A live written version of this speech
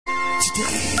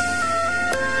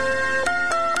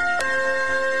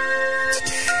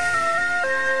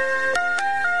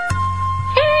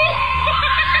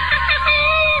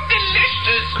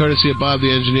Courtesy of Bob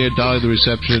the engineer, Dolly the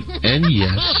reception, and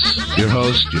yes, your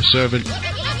host, your servant,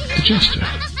 the jester.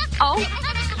 Oh,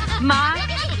 my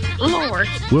Lord.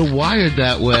 We're wired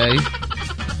that way.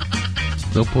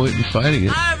 No point in fighting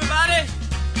it. Hi, everybody.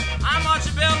 I'm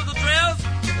Archie Bell of the Trails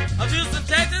of Houston,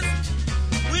 Texas.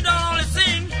 We don't only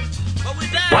sing, but we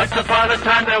dance. Once upon a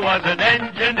time there was an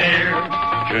engineer.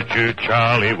 Choo-choo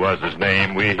Charlie was his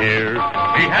name, we hear.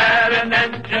 He had an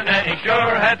engine and he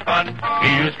sure had fun.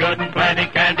 He used good and plenty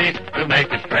candy to make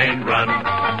his train run.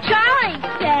 Charlie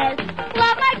says,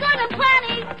 love my good and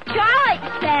plenty. Charlie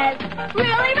says,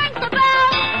 really rings the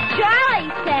bell.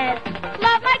 Charlie says,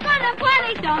 love my good and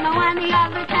plenty. Don't know any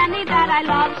other candy that I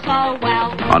love so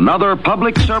well. Another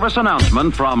public service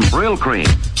announcement from Brill Cream.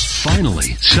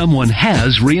 Finally, someone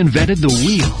has reinvented the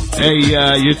wheel. Hey,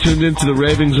 you're tuned into the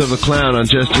Ravings of a Clown on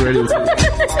Chester Radio.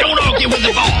 Don't argue with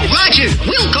the ball. Roger,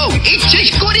 we'll go. It's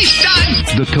as good as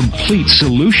done. The complete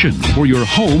solution for your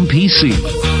home PC.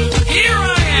 Here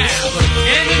I am,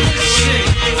 in the city,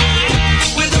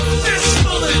 with a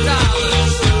fistful of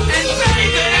dollars. And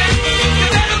baby, you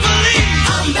better believe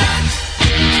I'm back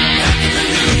in the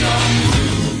New York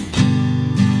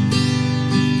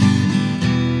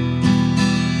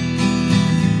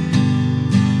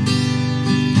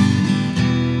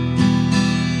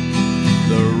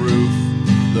groove.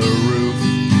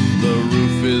 The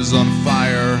roof is on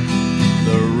fire.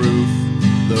 The roof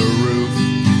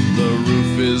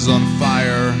is on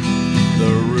fire. The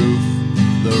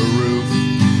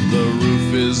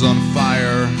roof is on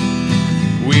fire.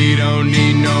 We don't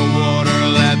need no water,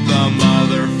 let the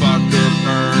motherfucker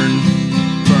burn.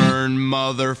 Burn,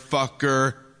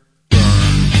 motherfucker.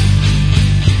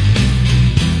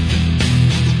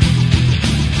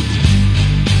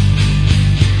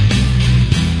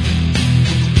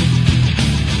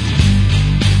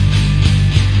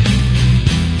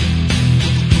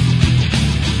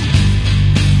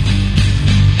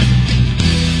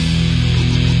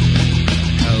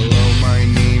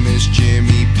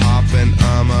 And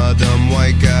I'm a dumb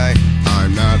white guy.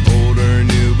 I'm not old or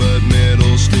new, but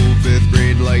middle school, 5th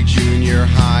grade, like junior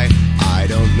high. I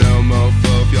don't know,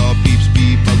 mofo, if y'all peeps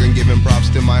be bugging, giving props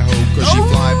to my hoe, cause she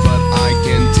fly, but I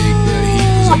can take the heat,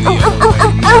 cause I'm the other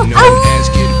white man known as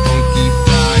Kid Funky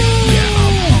Fried. Yeah,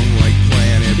 I'm hung like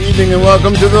Planet. Good evening and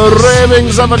welcome to the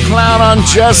Ravings of a Clown on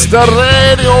Chester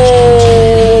Radio.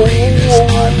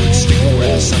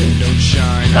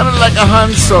 Kind of like a Han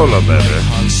Solo, baby.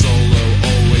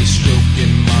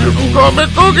 You can call me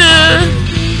Cookie.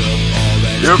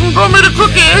 You can call me the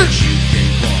Cookie.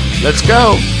 Let's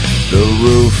go. The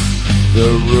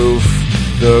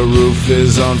roof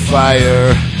is on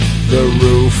fire. The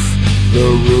roof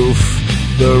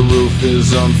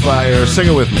is on fire. Sing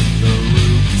it with me.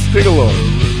 Sing along.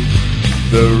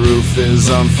 The roof is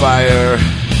on fire.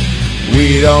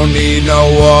 We don't need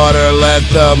no water. Let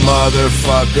the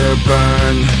motherfucker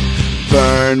burn.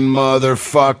 Burn,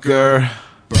 motherfucker.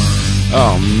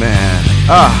 Oh, man.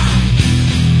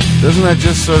 Doesn't that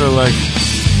just sort of like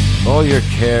all your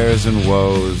cares and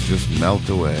woes just melt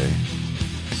away?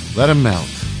 Let them melt.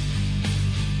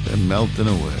 They're melting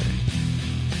away.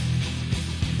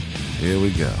 Here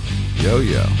we go. Yo,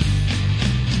 yo.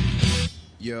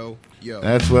 Yo, yo.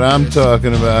 That's what I'm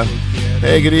talking about.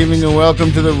 Hey, good evening and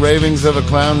welcome to the Ravings of a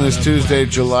Clown this Tuesday,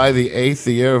 July the 8th,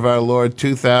 the year of our Lord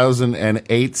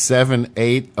 2008,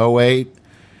 7808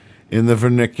 in the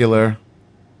vernacular.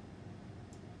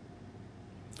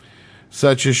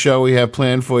 Such a show we have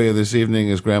planned for you this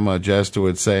evening, as Grandma Jester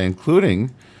would say,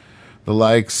 including the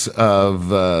likes of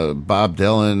Bob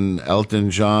Dylan,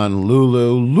 Elton John,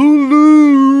 Lulu.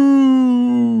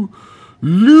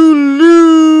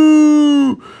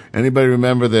 Anybody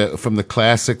remember from the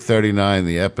classic 39,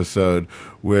 the episode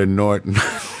where Norton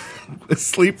was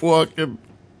sleepwalking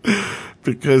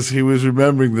because he was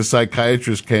remembering the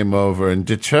psychiatrist came over and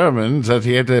determined that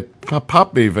he had a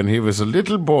puppy when he was a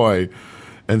little boy.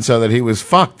 And so that he was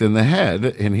fucked in the head,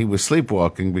 and he was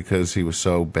sleepwalking because he was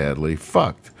so badly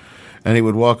fucked. And he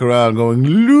would walk around going,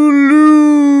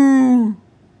 Lulu!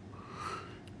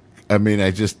 I mean,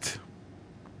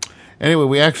 Anyway,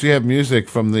 we actually have music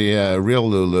from the real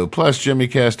Lulu, plus Jimmy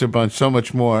Castor Bunch, so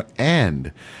much more.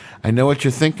 And I know what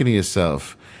you're thinking to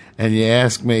yourself. And you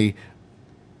ask me,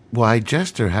 why,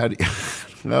 Jester, how do you...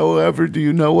 However, do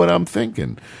you know what I'm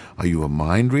thinking? Are you a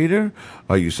mind reader?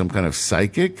 Are you some kind of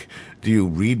psychic? Do you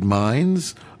read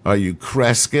minds? Are you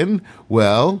Kreskin?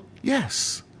 Well,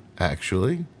 yes,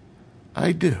 actually,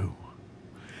 I do.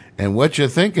 And what you're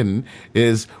thinking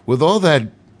is, with all that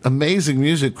amazing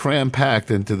music cram-packed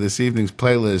into this evening's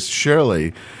playlist,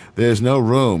 surely there's no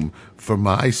room for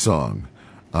my song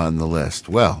on the list.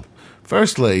 Well,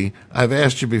 firstly, I've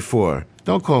asked you before,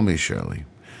 don't call me Shirley.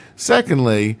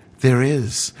 Secondly, there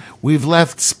is. We've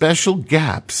left special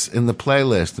gaps in the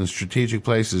playlist in strategic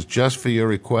places just for your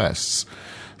requests.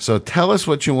 So tell us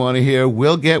what you want to hear.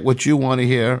 We'll get what you want to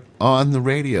hear on the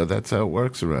radio. That's how it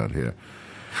works around here.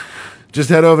 Just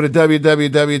head over to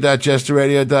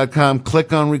www.jesterradio.com,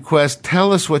 click on request,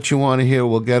 tell us what you want to hear.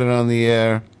 We'll get it on the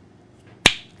air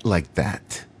like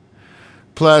that.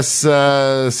 Plus,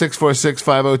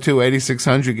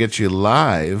 646-502-8600 gets you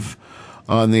live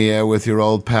on the air with your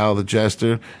old pal, the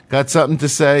Jester. Got something to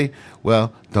say?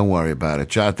 Well, don't worry about it.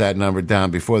 Jot that number down.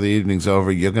 Before the evening's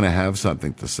over, you're going to have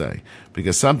something to say.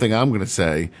 Because something I'm going to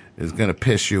say is going to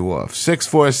piss you off.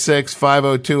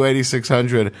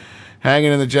 646-502-8600.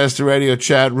 Hanging in the Jester Radio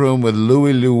chat room with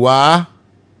Louis Lois,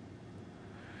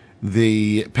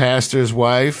 the pastor's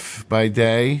wife by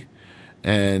day,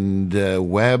 and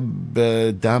web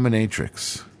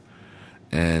dominatrix,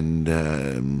 and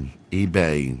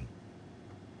eBay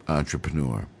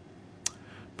entrepreneur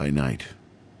by night.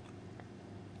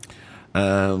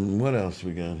 What else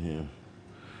we got here?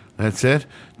 That's it.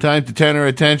 Time to turn our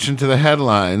attention to the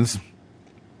headlines.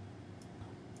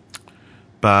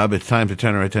 Bob, it's time to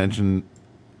turn our attention.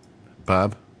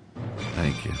 Bob,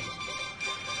 thank you.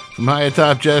 From high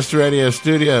atop Jester Radio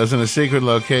Studios in a secret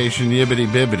location, yibbity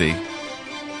bibbity.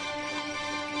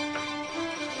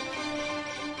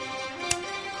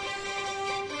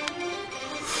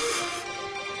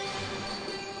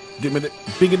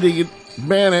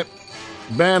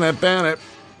 Ban it.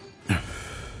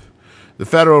 The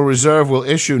Federal Reserve will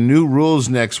issue new rules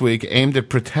next week aimed at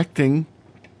protecting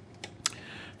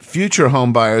future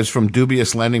home buyers from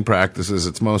dubious lending practices,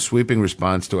 its most sweeping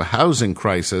response to a housing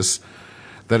crisis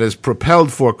that has propelled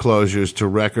foreclosures to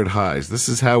record highs. This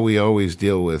is how we always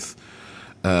deal with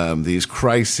these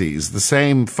crises. The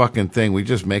same fucking thing. We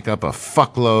just make up a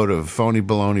fuckload of phony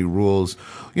baloney rules.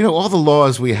 You know, all the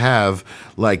laws we have,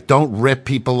 like don't rip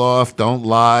people off, don't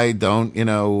lie, don't,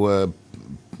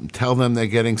 tell them they're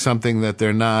getting something that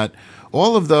they're not.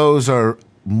 All of those are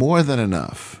more than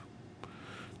enough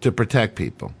to protect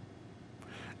people.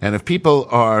 And if people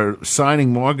are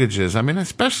signing mortgages, I mean,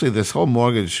 especially this whole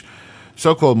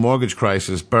so-called mortgage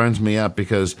crisis burns me up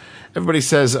because everybody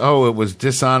says, oh, it was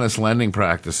dishonest lending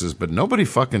practices, but nobody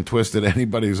fucking twisted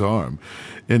anybody's arm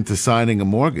into signing a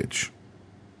mortgage.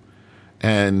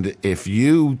 And if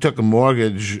you took a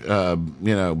mortgage,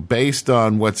 based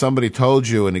on what somebody told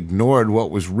you and ignored what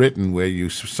was written where you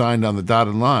signed on the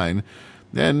dotted line,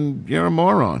 then you're a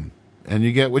moron and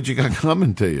you get what you got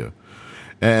coming to you.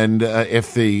 And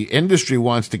if the industry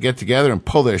wants to get together and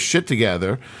pull their shit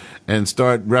together and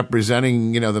start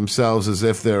representing, themselves as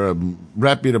if they're a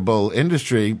reputable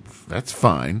industry, that's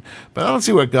fine. But I don't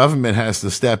see where government has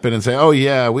to step in and say, oh,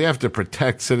 yeah, we have to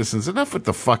protect citizens. Enough with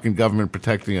the fucking government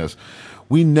protecting us.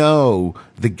 We know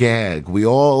the gag. We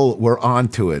all were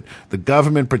onto it. The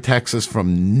government protects us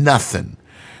from nothing.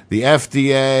 The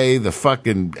FDA, the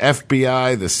fucking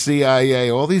FBI, the CIA,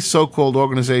 all these so-called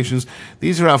organizations,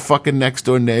 these are our fucking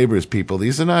next-door neighbors, people.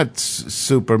 These are not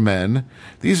supermen.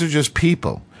 These are just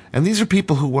people. And these are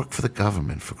people who work for the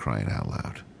government, for crying out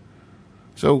loud.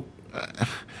 So,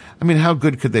 how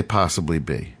good could they possibly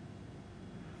be?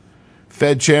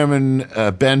 Fed Chairman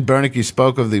Ben Bernanke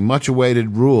spoke of the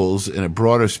much-awaited rules in a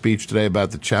broader speech today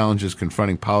about the challenges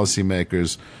confronting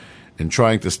policymakers in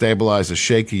trying to stabilize a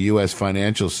shaky U.S.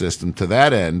 financial system. To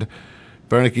that end,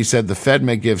 Bernanke said the Fed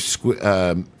may give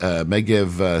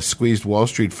squeezed Wall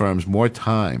Street firms more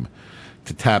time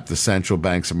to tap the central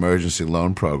bank's emergency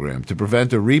loan program. To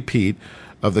prevent a repeat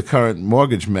of the current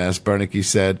mortgage mess, Bernanke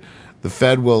said the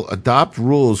Fed will adopt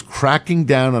rules cracking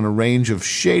down on a range of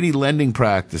shady lending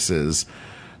practices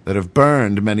that have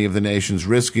burned many of the nation's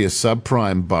riskiest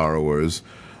subprime borrowers,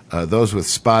 those with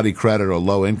spotty credit or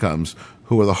low incomes,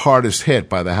 who are the hardest hit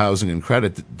by the housing and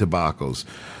credit debacles.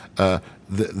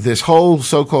 This whole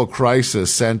so-called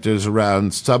crisis centers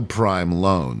around subprime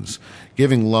loans,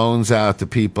 giving loans out to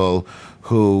people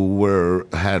who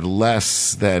had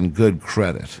less than good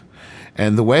credit.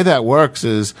 And the way that works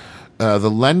is the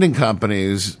lending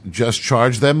companies just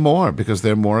charge them more because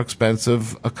they're more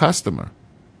expensive a customer.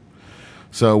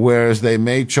 So whereas they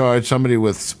may charge somebody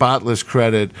with spotless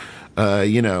credit,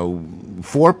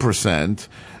 4%,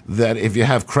 that if you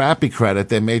have crappy credit,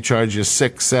 they may charge you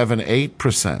 6, 7,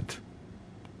 8%.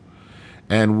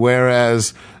 And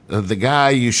whereas the guy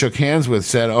you shook hands with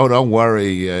said, oh, don't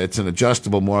worry, it's an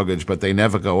adjustable mortgage, but they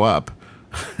never go up.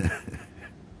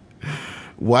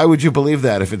 Why would you believe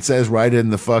that if it says right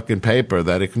in the fucking paper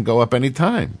that it can go up any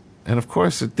time? And of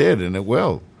course it did, and it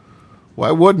will. Why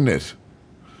wouldn't it?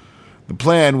 The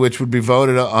plan, which would be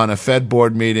voted on a Fed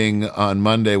board meeting on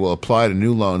Monday, will apply to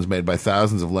new loans made by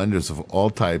thousands of lenders of all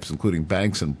types, including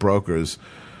banks and brokers.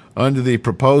 Under the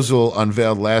proposal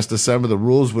unveiled last December, the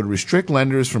rules would restrict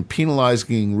lenders from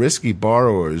penalizing risky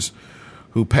borrowers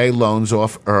who pay loans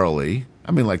off early.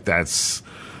 I mean, like, that's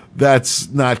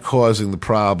not causing the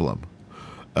problem.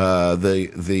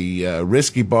 The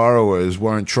risky borrowers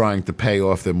weren't trying to pay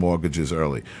off their mortgages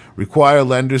early. Require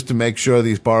lenders to make sure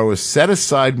these borrowers set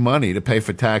aside money to pay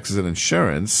for taxes and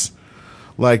insurance.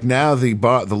 Like now, the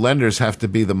lenders have to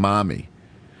be the mommy.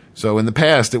 So in the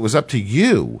past, it was up to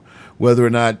you whether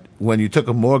or not, when you took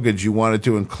a mortgage, you wanted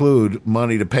to include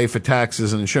money to pay for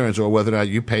taxes and insurance, or whether or not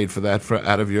you paid for that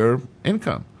out of your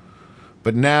income.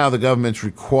 But now the government's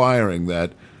requiring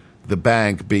that the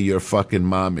bank be your fucking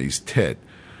mommy's tit,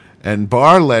 and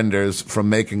bar lenders from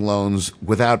making loans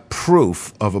without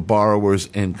proof of a borrower's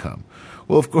income.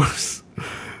 Well, of course,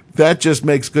 that just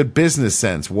makes good business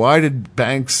sense. Why did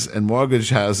banks and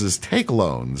mortgage houses take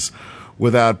loans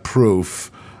without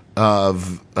proof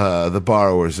of the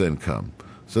borrower's income?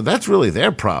 So that's really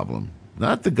their problem,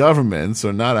 not the government's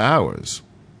or not ours.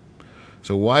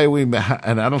 So why are we,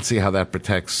 and I don't see how that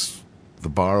protects the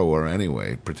borrower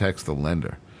anyway. It protects the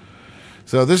lender.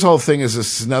 So this whole thing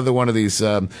is another one of these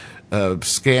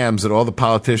scams that all the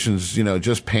politicians,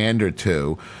 just pander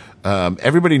to.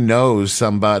 Everybody knows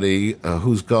somebody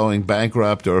who's going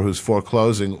bankrupt or who's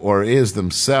foreclosing or is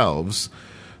themselves.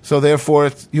 So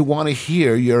therefore, you want to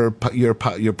hear your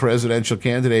presidential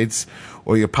candidates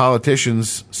or your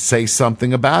politicians say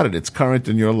something about it. It's current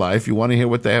in your life. You want to hear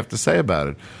what they have to say about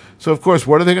it. So, of course,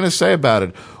 what are they going to say about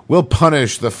it? We'll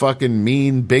punish the fucking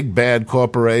mean, big, bad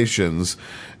corporations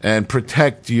and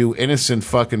protect you innocent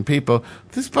fucking people.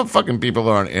 These fucking people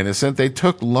aren't innocent. They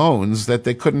took loans that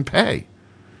they couldn't pay.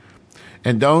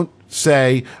 And don't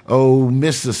say, oh,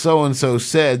 Mr. So-and-so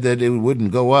said that it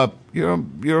wouldn't go up.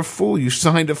 You're a fool. You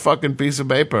signed a fucking piece of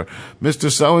paper.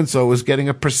 Mr. So-and-so was getting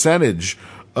a percentage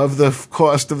of the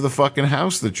cost of the fucking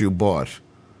house that you bought.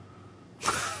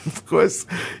 Of course,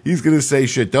 he's going to say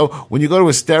shit. Though, when you go to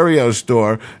a stereo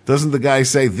store, doesn't the guy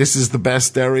say, this is the best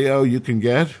stereo you can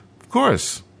get? Of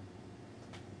course.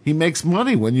 He makes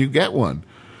money when you get one.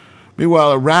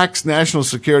 Meanwhile, Iraq's national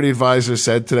security advisor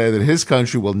said today that his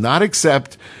country will not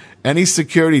accept any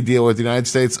security deal with the United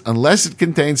States unless it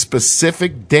contains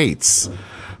specific dates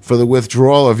for the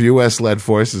withdrawal of U.S.-led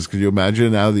forces. Could you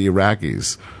imagine now the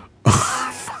Iraqis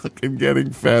are fucking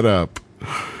getting fed up?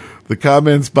 The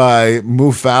comments by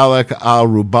Mufalek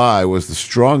al-Rubai was the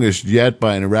strongest yet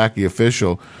by an Iraqi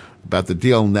official about the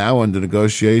deal now under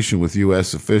negotiation with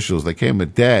U.S. officials. They came a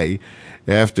day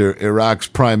after Iraq's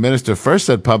prime minister first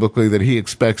said publicly that he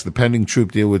expects the pending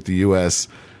troop deal with the U.S.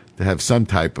 to have some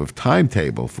type of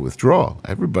timetable for withdrawal.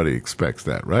 Everybody expects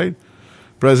that, right?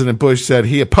 President Bush said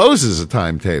he opposes a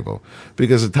timetable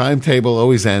because a timetable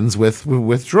always ends with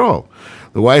withdrawal.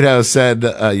 The White House said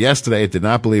yesterday it did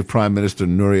not believe Prime Minister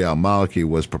Nouri al-Maliki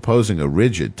was proposing a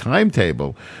rigid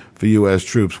timetable for U.S.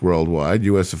 troops worldwide.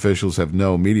 U.S. officials have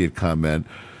no immediate comment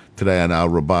today on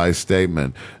al-Rubai's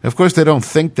statement. Of course, they don't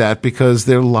think that because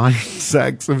they're lying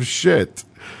sacks of shit.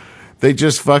 They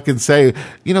just fucking say,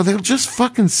 they'll just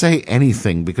fucking say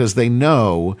anything because they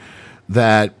know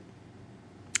that.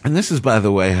 And this is, by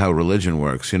the way, how religion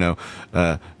works.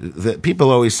 That people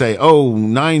always say,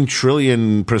 9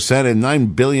 trillion% and 9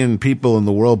 billion people in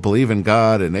the world believe in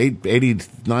God and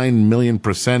 89 million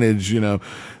percentage,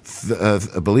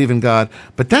 believe in God.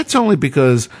 But that's only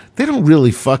because they don't really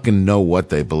fucking know what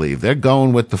they believe. They're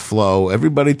going with the flow.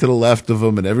 Everybody to the left of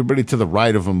them and everybody to the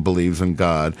right of them believes in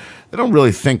God. They don't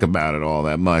really think about it all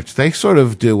that much. They sort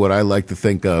of do what I like to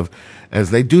think of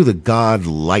as they do the God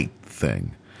light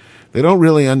thing. They don't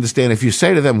really understand. If you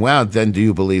say to them, wow, then do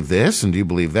you believe this and do you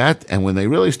believe that? And when they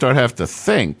really start have to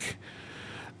think,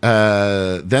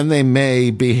 then they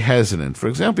may be hesitant. For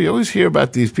example, you always hear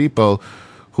about these people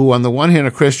who on the one hand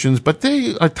are Christians, but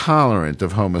they are tolerant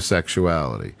of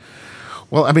homosexuality.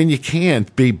 Well, I mean, you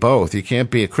can't be both. You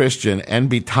can't be a Christian and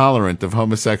be tolerant of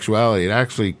homosexuality. It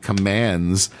actually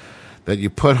commands that you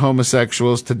put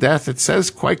homosexuals to death. It says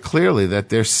quite clearly that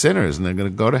they're sinners and they're going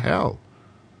to go to hell.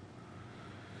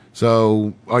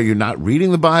 So are you not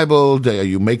reading the Bible? Are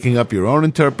you making up your own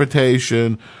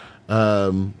interpretation?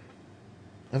 I've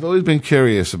always been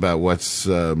curious about what's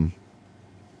the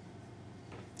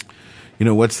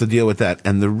deal with that.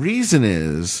 And the reason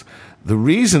is The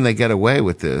reason they get away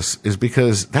with this is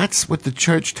because that's what the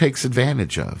church takes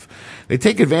advantage of. They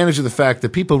take advantage of the fact that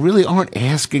people really aren't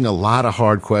asking a lot of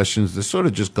hard questions. They're sort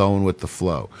of just going with the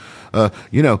flow.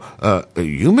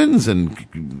 Humans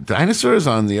and dinosaurs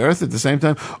on the earth at the same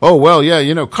time? Oh, well,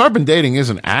 yeah, carbon dating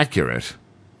isn't accurate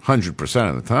 100%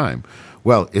 of the time.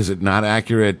 Well, is it not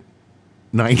accurate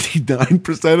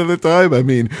 99% of the time? I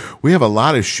mean, we have a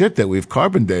lot of shit that we've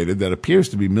carbon dated that appears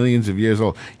to be millions of years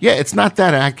old. Yeah, it's not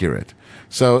that accurate.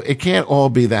 So it can't all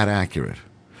be that accurate.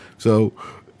 So,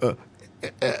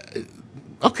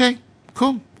 okay,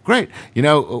 cool, great.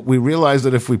 We realize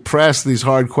that if we press these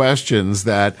hard questions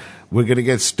that we're going to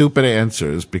get stupid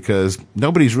answers because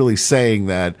nobody's really saying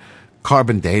that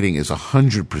carbon dating is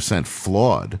 100%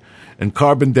 flawed. And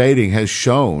carbon dating has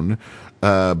shown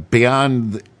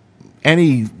beyond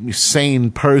any sane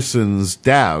person's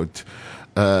doubt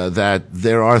that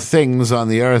there are things on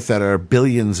the earth that are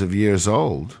billions of years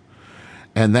old,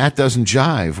 and that doesn't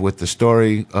jive with the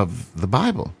story of the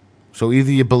Bible. So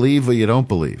either you believe or you don't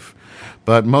believe.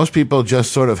 But most people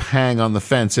just sort of hang on the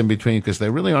fence in between because they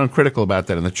really aren't critical about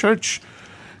that, and the church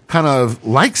kind of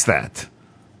likes that.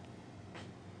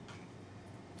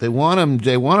 They want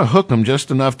to hook them just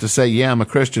enough to say, yeah, I'm a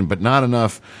Christian, but not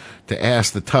enough to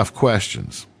ask the tough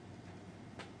questions.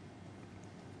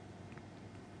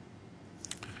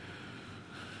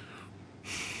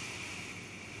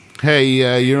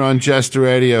 Hey, you're on Jester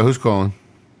Radio. Who's calling?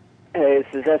 Hey,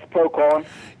 this is S. Poe calling.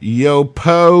 Yo,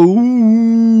 Poe.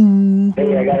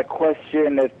 Hey, I got a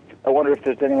question. I wonder if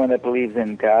there's anyone that believes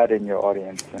in God in your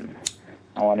audience, and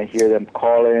I want to hear them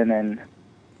call in, and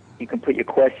you can put your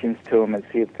questions to them and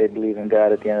see if they believe in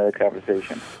God at the end of the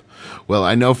conversation. Well,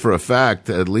 I know for a fact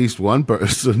at least one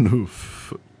person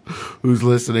who's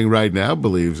listening right now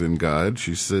believes in God.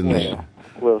 She's sitting there.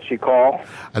 Will she call?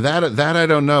 That I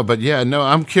don't know, but yeah, no,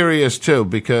 I'm curious too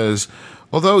because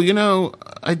although,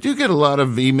 I do get a lot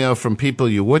of email from people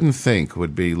you wouldn't think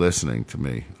would be listening to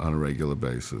me on a regular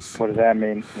basis. What does that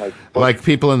mean? Like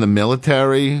people in the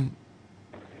military?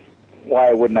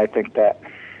 Why wouldn't I think that?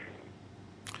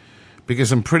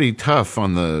 Because I'm pretty tough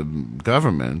on the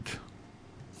government.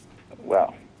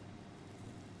 Well,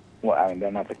 I mean,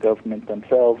 they're not the government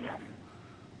themselves.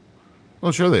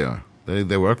 Well, sure they are.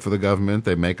 They work for the government.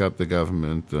 They make up the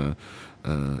government.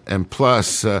 And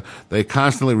plus, they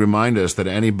constantly remind us that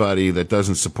anybody that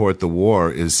doesn't support the war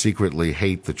is secretly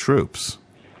hate the troops.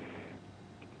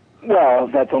 Well,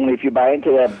 that's only if you buy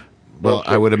into that. Well,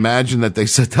 I would imagine that they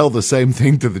tell the same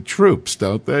thing to the troops,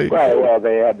 don't they? Right, well,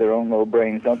 they have their own little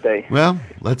brains, don't they? Well,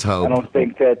 let's hope. I don't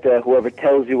think that whoever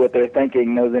tells you what they're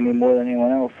thinking knows any more than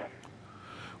anyone else.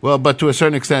 Well, but to a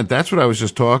certain extent, that's what I was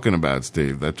just talking about,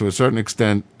 Steve, that to a certain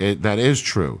extent, that is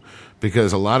true.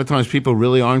 Because a lot of times people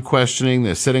really aren't questioning.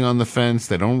 They're sitting on the fence.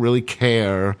 They don't really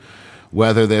care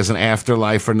whether there's an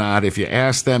afterlife or not. If you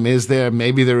ask them, is there?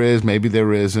 Maybe there is, maybe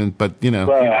there isn't. But,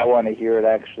 Well, I want to hear it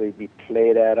actually be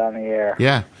played out on the air.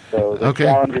 Yeah. So the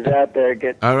challenge is out there.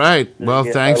 All right. Well,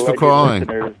 thanks for calling.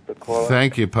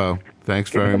 Thank you, Poe.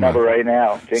 Thanks very much. Give the number right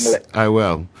now. Jingle it. I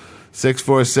will.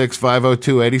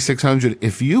 646-502-8600.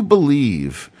 If you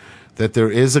believe that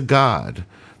there is a God,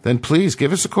 then please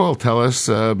give us a call. Tell us,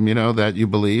 that you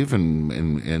believe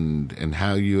and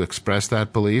how you express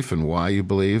that belief and why you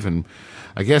believe. And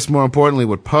I guess more importantly,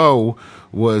 what Poe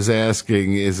was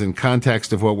asking is in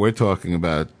context of what we're talking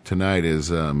about tonight is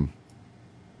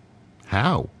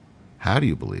how? How do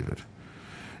you believe it?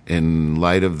 In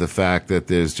light of the fact that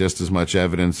there's just as much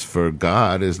evidence for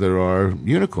God as there are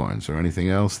unicorns or anything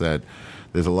else that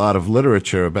there's a lot of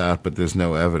literature about, but there's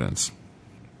no evidence.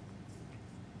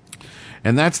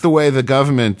 And that's the way the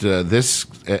government, this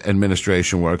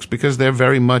administration works, because they're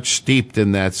very much steeped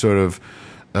in that sort of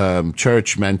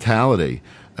church mentality.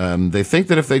 They think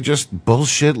that if they just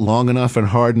bullshit long enough and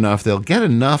hard enough, they'll get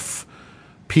enough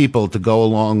people to go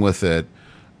along with it.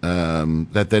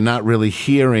 That they're not really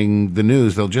hearing the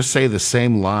news. They'll just say the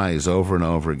same lies over and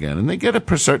over again. And they get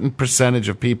a certain percentage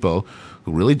of people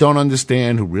who really don't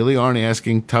understand, who really aren't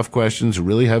asking tough questions, who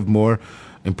really have more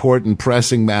important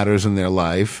pressing matters in their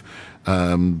life.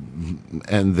 And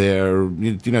they're,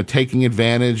 taking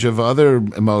advantage of other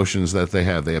emotions that they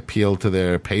have. They appeal to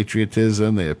their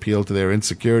patriotism. They appeal to their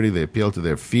insecurity. They appeal to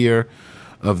their fear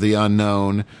of the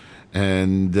unknown.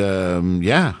 And,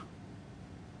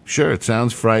 sure, it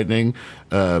sounds frightening.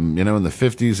 In the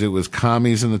 50s, it was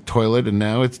commies in the toilet, and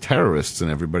now it's terrorists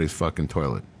in everybody's fucking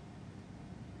toilet.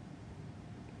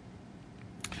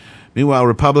 Meanwhile,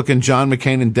 Republican John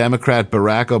McCain and Democrat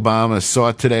Barack Obama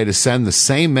sought today to send the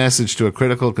same message to a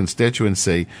critical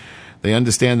constituency. They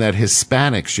understand that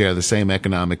Hispanics share the same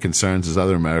economic concerns as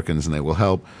other Americans, and they will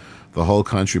help the whole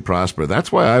country prosper.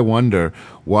 That's why I wonder,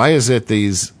 why is it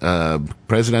these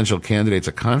presidential candidates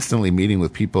are constantly meeting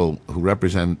with people who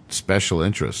represent special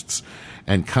interests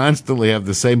and constantly have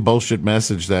the same bullshit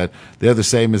message that they're the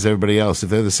same as everybody else. If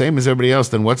they're the same as everybody else,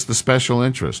 then what's the special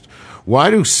interest?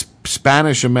 Why do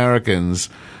Spanish Americans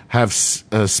have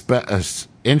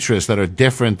interests that are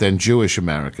different than Jewish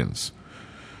Americans?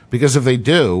 Because if they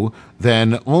do,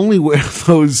 then only where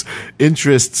those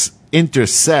interests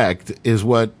intersect is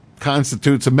what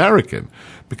constitutes American.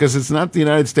 Because it's not the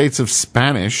United States of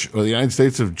Spanish or the United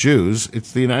States of Jews,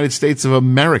 it's the United States of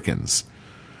Americans.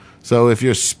 So if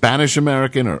you're Spanish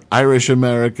American or Irish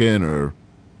American or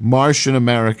Martian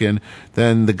American,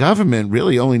 then the government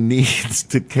really only needs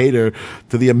to cater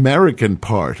to the American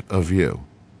part of you.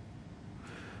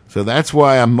 So that's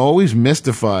why I'm always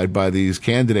mystified by these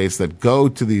candidates that go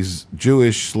to these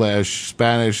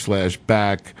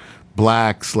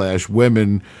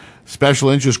Jewish/Spanish/black/women special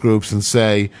interest groups and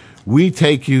say, we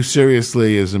take you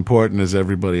seriously as important as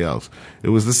everybody else. It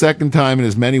was the second time in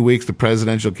as many weeks the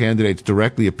presidential candidates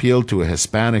directly appealed to a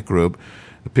Hispanic group.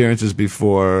 Appearances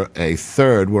before a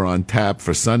third were on tap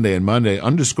for Sunday and Monday,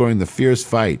 underscoring the fierce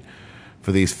fight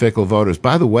for these fickle voters.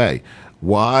 By the way,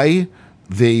 why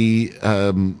the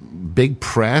big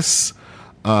press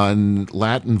on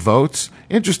Latin votes?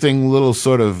 Interesting little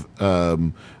sort of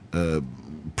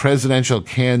presidential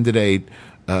candidate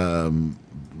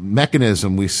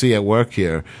mechanism we see at work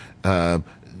here.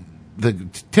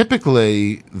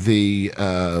 Typically, the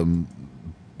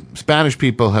Spanish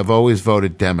people have always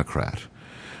voted Democrat.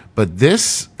 But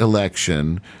this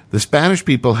election, the Spanish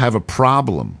people have a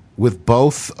problem with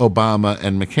both Obama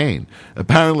and McCain.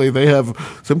 Apparently, they have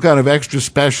some kind of extra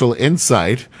special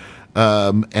insight,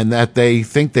 and that they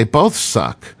think they both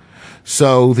suck.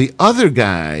 So the other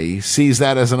guy sees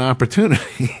that as an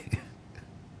opportunity.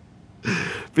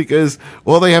 Because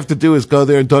all they have to do is go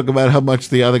there and talk about how much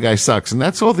the other guy sucks. And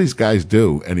that's all these guys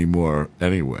do anymore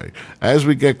anyway. As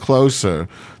we get closer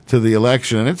to the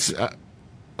election, and it's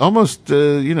almost,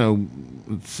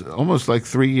 it's almost like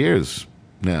 3 years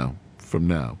now from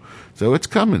now. So it's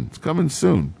coming. It's coming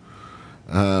soon.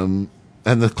 And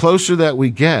the closer that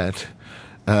we get,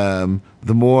 the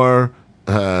more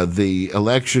the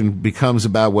election becomes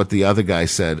about what the other guy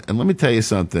said. And let me tell you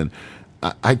something.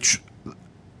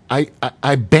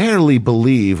 I barely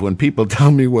believe when people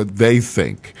tell me what they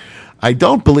think. I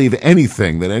don't believe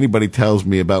anything that anybody tells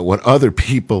me about what other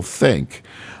people think.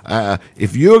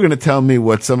 If you're going to tell me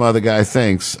what some other guy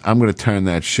thinks, I'm going to turn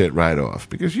that shit right off,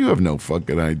 because you have no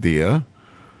fucking idea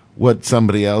what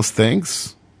somebody else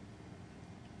thinks.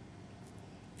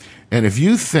 And if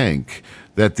you think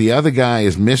that the other guy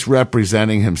is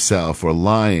misrepresenting himself or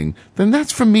lying, then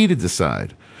that's for me to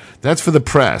decide. That's for the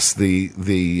press, the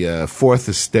fourth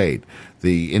estate,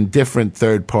 the indifferent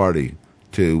third party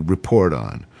to report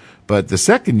on. But the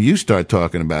second you start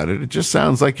talking about it, it just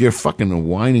sounds like you're fucking a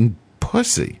whining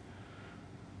pussy.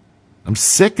 I'm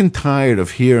sick and tired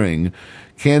of hearing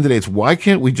candidates. Why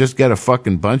can't we just get a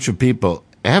fucking bunch of people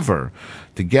ever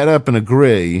to get up and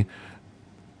agree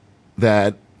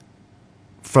that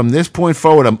from this point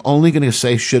forward, I'm only going to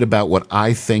say shit about what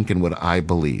I think and what I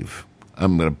believe.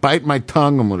 I'm going to bite my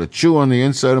tongue. I'm going to chew on the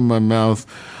inside of my mouth.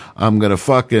 I'm going to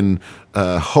fucking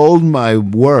hold my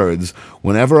words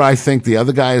whenever I think the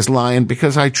other guy is lying,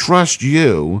 because I trust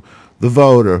you, the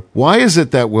voter. Why is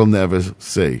it that we'll never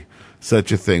see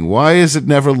such a thing? Why is it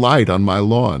never light on my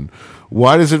lawn?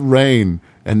 Why does it rain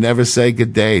and never say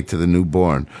good day to the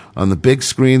newborn? On the big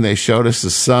screen, they showed us the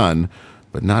sun,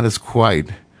 but not as quite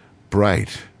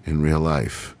bright in real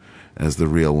life as the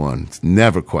real one. It's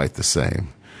never quite the same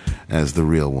as the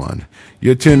real one.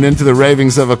 You're tuned into the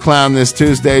Ravings of a Clown this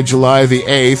Tuesday, July the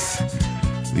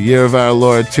 8th, the year of our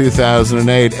Lord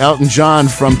 2008. Elton John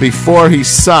from Before He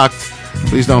Sucked.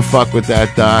 Please don't fuck with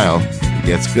that dial. It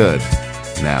gets good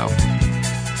now.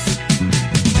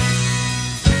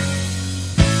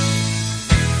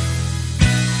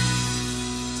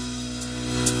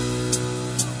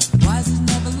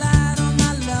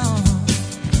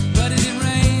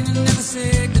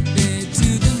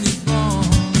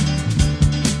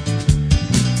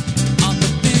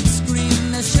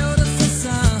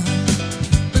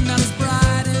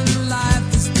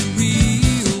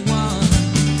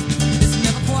 It's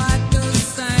never quite the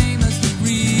same as the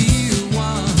real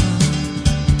one.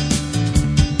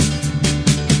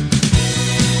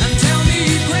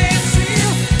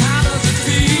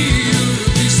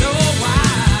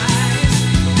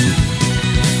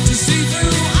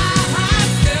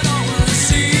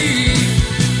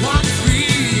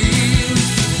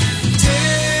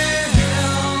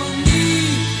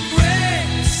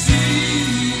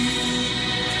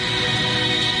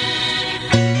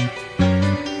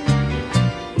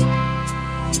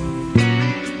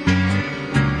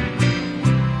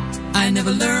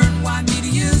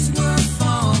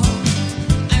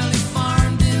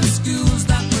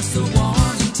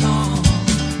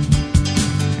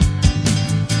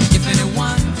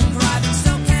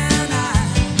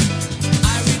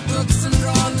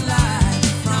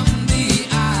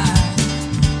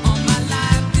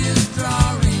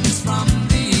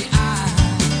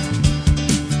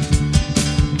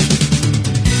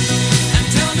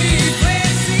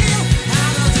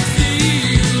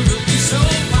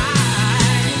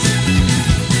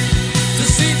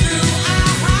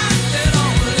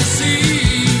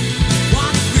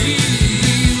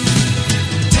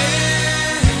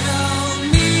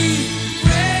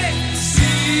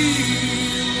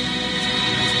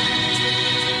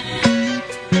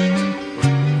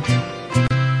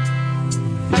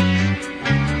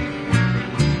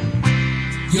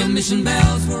 Mission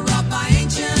bells were robbed by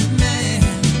ancient men.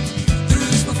 The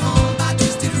roots were formed by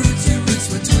twisted roots, your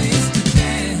roots were twisted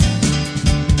then.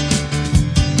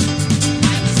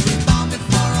 Miners were born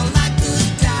before all light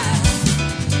could die.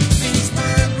 Phoenix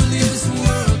bird will leave this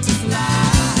world to fly.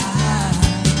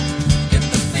 If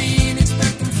the phoenix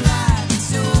bird can fly, then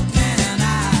so can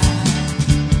I.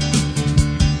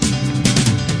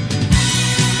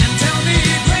 And tell me,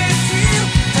 Gracie,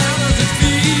 how does it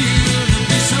feel to be so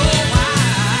wise?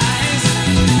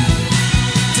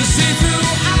 To see through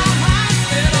our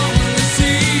eyes that only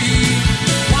see what's real.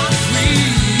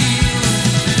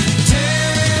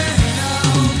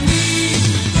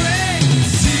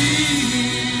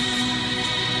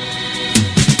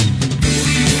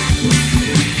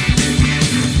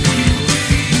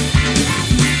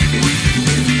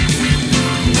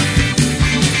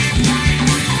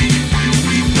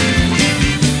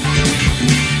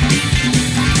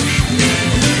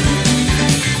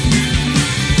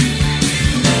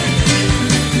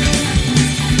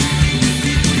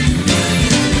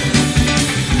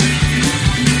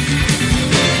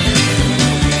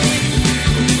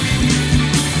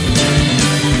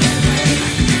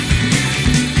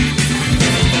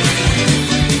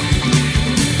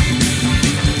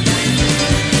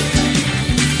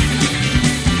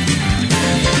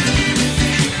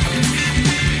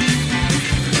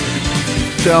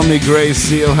 Tell me, Gracie. Tell me, Gray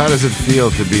Seal, how does it feel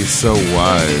to be so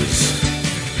wise?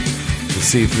 To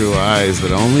see through eyes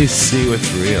that only see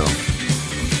what's real.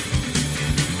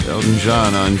 Elton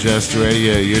John on Jest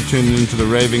Radio. You're tuned into the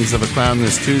Ravings of a Clown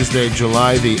this Tuesday,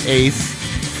 July the 8th.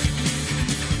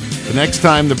 The next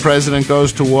time the president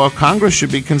goes to war, Congress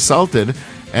should be consulted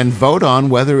and vote on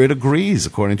whether it agrees,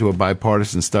 according to a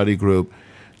bipartisan study group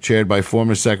chaired by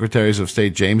former Secretaries of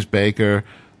State James Baker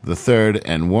III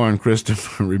and Warren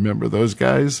Christopher. Remember those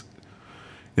guys?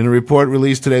 In a report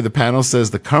released today, the panel says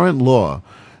the current law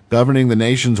governing the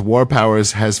nation's war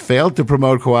powers has failed to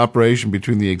promote cooperation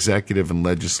between the executive and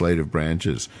legislative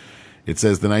branches. It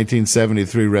says the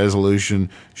 1973 resolution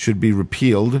should be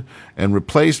repealed and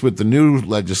replaced with the new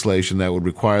legislation that would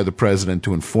require the president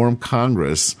to inform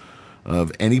Congress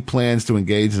of any plans to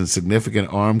engage in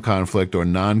significant armed conflict or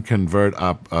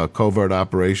covert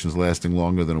operations lasting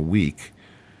longer than a week.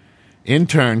 In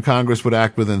turn, Congress would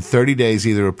act within 30 days,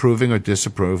 either approving or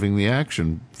disapproving the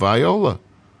action. Viola.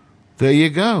 There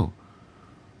you go.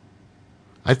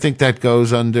 I think that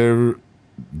goes under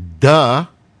duh.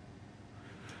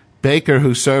 Baker,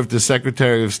 who served as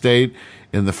Secretary of State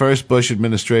in the first Bush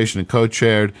administration and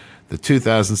co-chaired the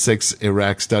 2006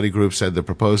 Iraq study group, said the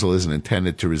proposal isn't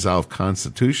intended to resolve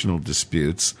constitutional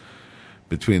disputes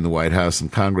between the White House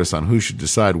and Congress on who should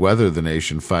decide whether the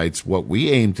nation fights. What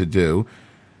we aim to do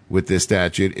with this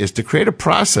statute is to create a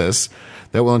process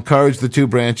that will encourage the two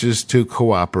branches to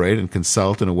cooperate and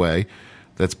consult in a way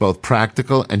that's both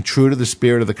practical and true to the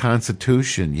spirit of the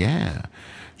Constitution. Yeah.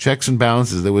 Checks and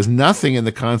balances. There was nothing in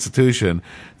the Constitution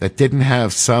that didn't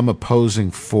have some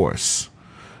opposing force.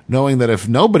 Knowing that if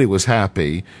nobody was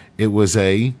happy, it was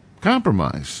a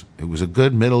compromise. It was a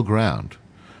good middle ground.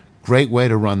 Great way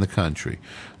to run the country.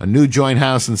 A new joint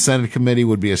House and Senate committee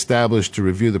would be established to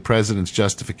review the president's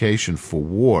justification for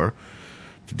war.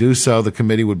 To do so, the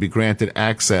committee would be granted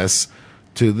access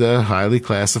to the highly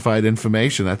classified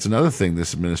information. That's another thing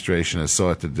this administration has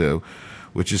sought to do,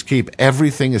 which is keep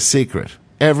everything a secret.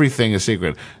 Everything a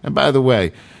secret. And by the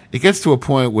way, it gets to a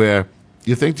point where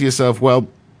you think to yourself, well,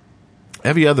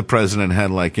 every other president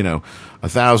had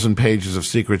 1,000 pages of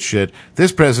secret shit.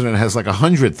 This president has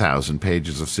 100,000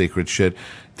 pages of secret shit.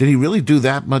 Did he really do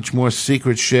that much more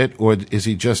secret shit, or is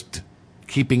he just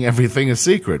keeping everything a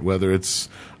secret, whether it's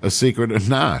a secret or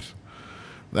not?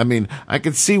 I mean, I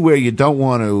could see where you don't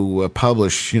want to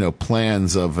publish,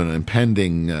 plans of an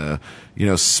impending,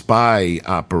 spy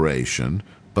operation,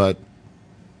 but,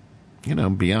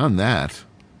 beyond that,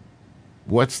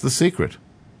 what's the secret?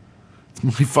 It's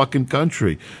my fucking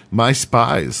country, my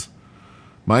spies,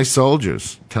 my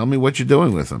soldiers. Tell me what you're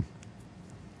doing with them.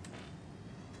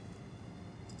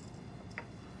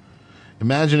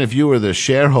 Imagine if you were the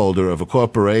shareholder of a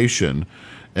corporation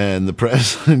and the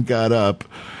president got up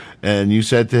and you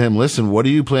said to him, listen, what are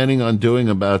you planning on doing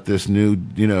about this new,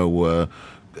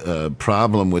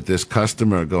 problem with this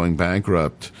customer going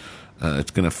bankrupt? It's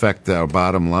going to affect our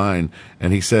bottom line.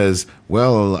 And he says,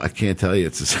 well, I can't tell you.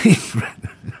 It's a secret.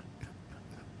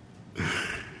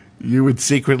 You would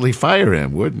secretly fire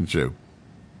him, wouldn't you?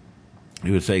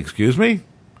 You would say, excuse me?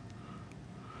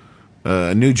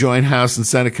 A new joint House and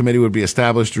Senate committee would be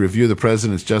established to review the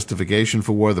president's justification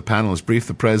for war. The panel has briefed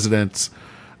the president's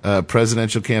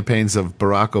presidential campaigns of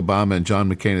Barack Obama and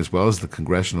John McCain, as well as the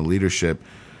congressional leadership,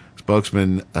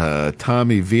 Spokesman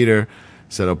Tommy Vietor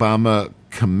said Obama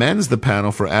commends the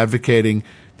panel for advocating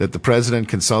that the president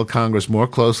consult Congress more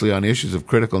closely on issues of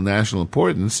critical national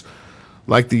importance,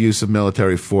 like the use of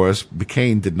military force.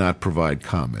 McCain did not provide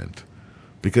comment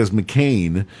because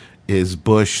McCain is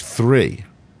Bush 3,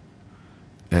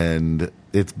 and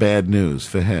it's bad news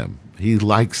for him. He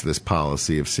likes this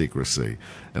policy of secrecy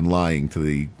and lying to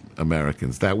the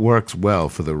Americans. That works well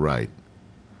for the right.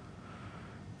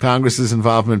 Congress's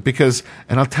involvement, because,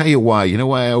 and I'll tell you why. You know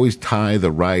why I always tie the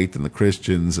right and the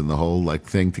Christians and the whole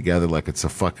thing together like it's a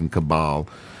fucking cabal?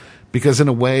 Because in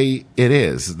a way it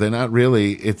is. They're not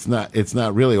really. It's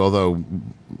not really. Although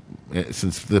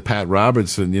since the Pat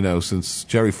Robertson, since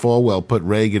Jerry Falwell put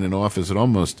Reagan in office, it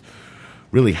almost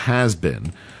really has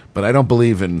been. But I don't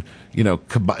believe in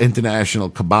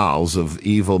international cabals of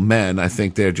evil men. I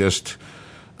think they're just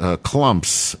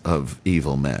clumps of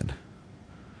evil men.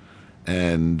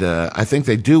 And I think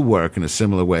they do work in a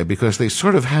similar way because they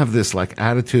sort of have this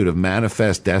attitude of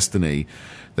manifest destiny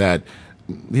that,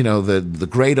 the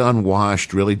great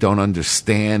unwashed really don't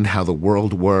understand how the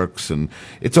world works. And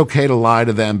it's okay to lie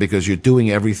to them because you're doing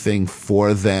everything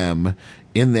for them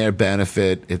in their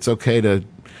benefit. It's okay to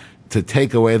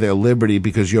take away their liberty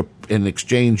because in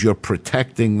exchange you're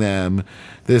protecting them.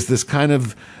 There's this kind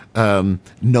of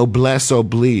noblesse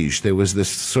oblige. There was this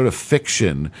sort of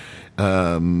fiction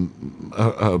in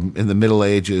the Middle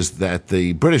Ages that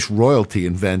the British royalty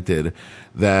invented,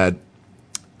 that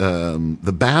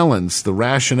the balance, the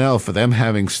rationale for them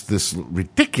having this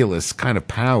ridiculous kind of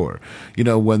power,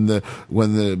 when the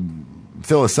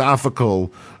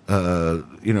philosophical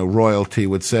royalty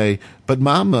would say, but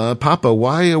Mama, Papa,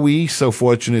 why are we so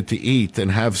fortunate to eat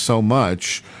and have so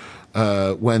much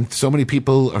when so many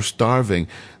people are starving?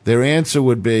 Their answer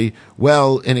would be,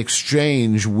 well, in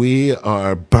exchange, we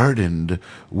are burdened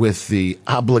with the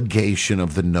obligation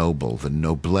of the noble, the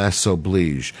noblesse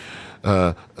oblige.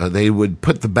 They would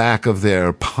put the back of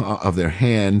their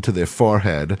hand to their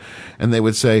forehead, and they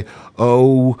would say,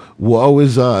 "Oh, woe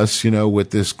is us, with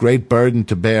this great burden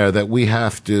to bear that we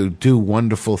have to do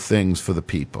wonderful things for the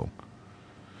people.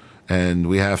 And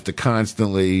we have to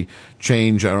constantly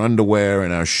change our underwear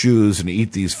and our shoes and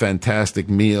eat these fantastic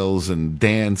meals and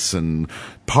dance and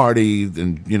party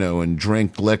and, and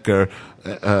drink liquor.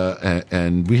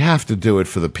 And we have to do it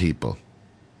for the people."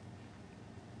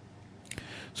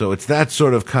 So it's that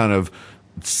sort of kind of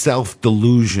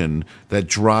self-delusion that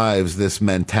drives this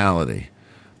mentality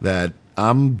that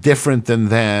I'm different than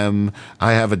them.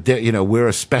 I have we're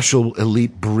a special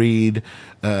elite breed,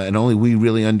 and only we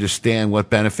really understand what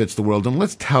benefits the world. And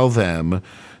let's tell them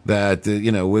that,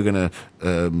 we're going to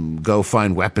go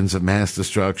find weapons of mass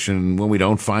destruction. When we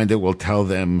don't find it, we'll tell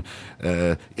them,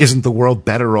 isn't the world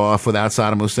better off without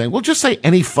Saddam Hussein? We'll just say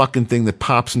any fucking thing that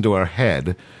pops into our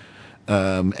head.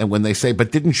 And when they say,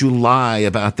 but didn't you lie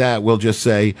about that? We'll just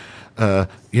say, the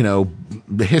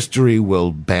history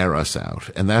will bear us out.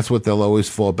 And that's what they'll always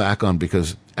fall back on,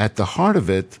 because at the heart of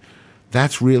it,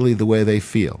 that's really the way they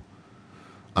feel.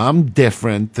 I'm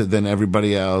different than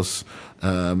everybody else,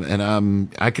 and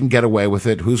I can get away with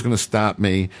it. Who's going to stop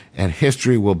me? And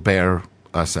history will bear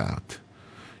us out.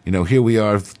 Here we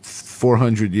are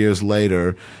 400 years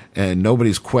later, and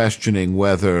nobody's questioning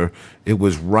whether it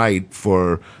was right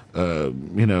for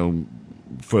the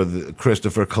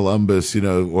Christopher Columbus,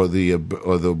 or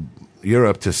the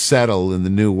Europe to settle in the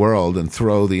New World and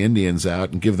throw the Indians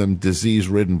out and give them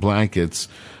disease-ridden blankets.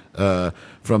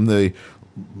 From the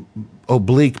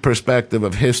oblique perspective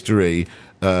of history,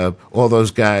 all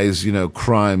those guys,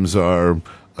 crimes are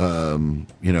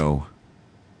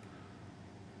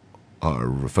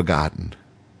forgotten.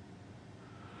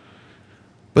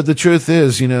 But the truth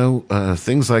is,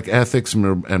 things like ethics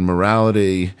and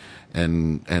morality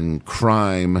and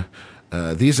crime,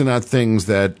 these are not things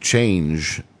that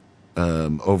change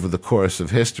over the course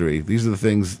of history.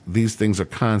 These things are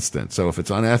constant. So if it's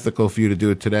unethical for you to do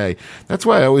it today, that's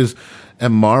why I always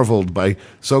am marveled by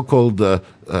so-called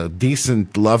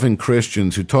decent, loving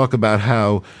Christians who talk about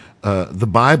how the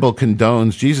Bible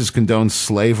Jesus condones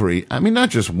slavery. I mean, not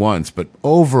just once, but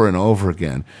over and over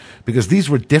again, because these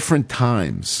were different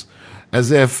times, as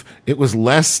if it was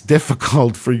less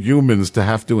difficult for humans to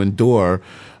have to endure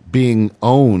being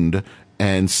owned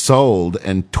and sold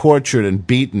and tortured and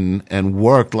beaten and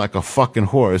worked like a fucking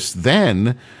horse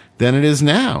then than it is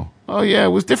now. Oh yeah, it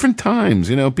was different times.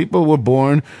 People were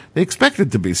born, they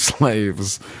expected to be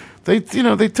slaves. They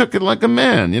took it like a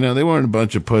man. They weren't a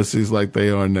bunch of pussies like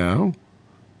they are now.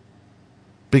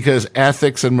 Because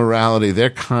ethics and morality,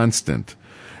 they're constant.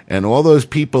 And all those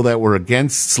people that were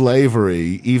against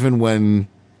slavery, even when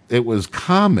it was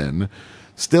common,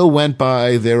 still went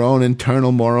by their own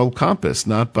internal moral compass,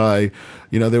 not by,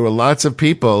 there were lots of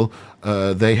people,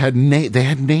 they had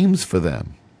names for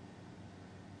them.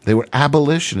 They were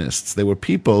abolitionists. They were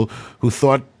people who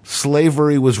thought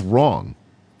slavery was wrong,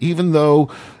 even though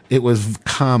it was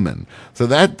common. So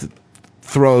that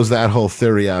throws that whole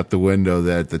theory out the window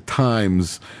that the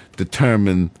times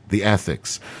determine the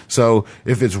ethics. So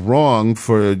if it's wrong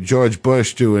for George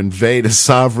Bush to invade a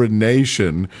sovereign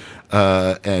nation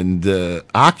and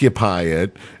occupy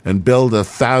it and build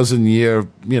 1,000-year,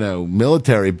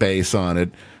 military base on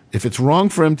it, if it's wrong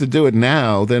for him to do it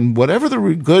now, then whatever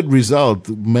the good result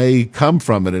may come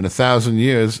from it in 1,000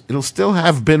 years, it'll still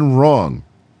have been wrong.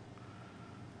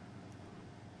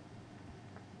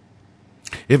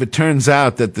 If it turns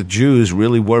out that the Jews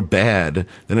really were bad,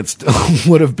 then it still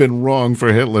would have been wrong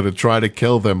for Hitler to try to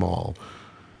kill them all.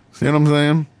 See what I'm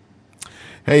saying?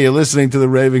 Hey, you're listening to the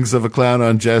Ravings of a Clown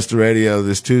on Jester Radio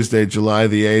this Tuesday, July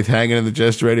the 8th, hanging in the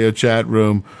Jester Radio chat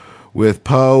room with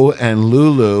Poe and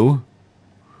Lulu.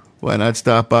 Why not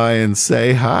stop by and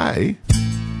say hi?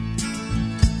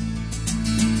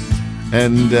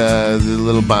 And the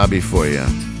little Bobby for you.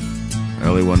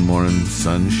 Early one morning,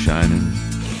 sun shining,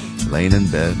 laying in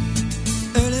bed.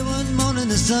 Early one morning,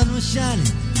 the sun was shining.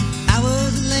 I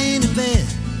was laying in bed,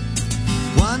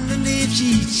 wondering if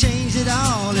she changed it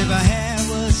all, if her hair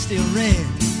was still red.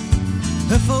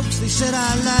 Her folks, they said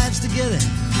our lives together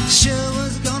sure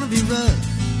was gonna be rough.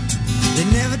 They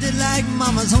never did like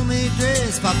Mama's homemade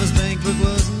dress. Papa's bank book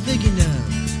wasn't big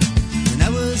enough. And I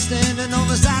was standing on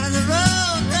the side of the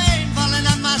road, rain falling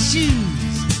on my shoes,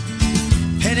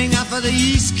 heading out for the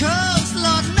East Coast.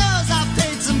 Lord knows I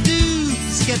paid some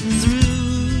dues getting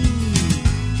through,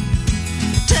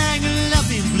 tangled up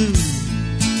in blue.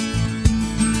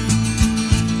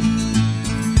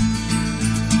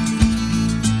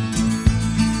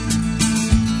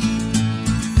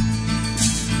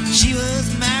 She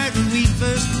was married when we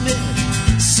first met,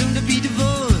 soon to be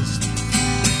divorced.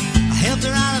 I helped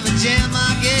her out of a jam,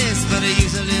 I guess, but I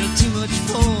used a little too much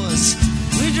force.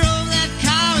 We drove that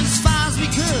car as far as we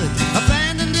could,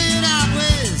 abandoned it out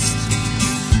west.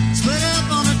 Split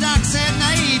up on the docks at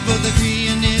night, both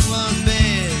agreeing it was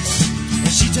best.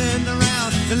 And she turned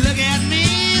around to look at me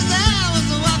as I was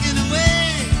walking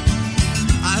away.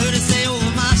 I heard her say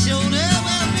over my shoulder,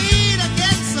 we'll meet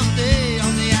again someday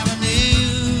on the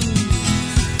avenue,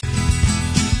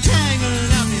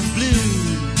 tangled up in blue.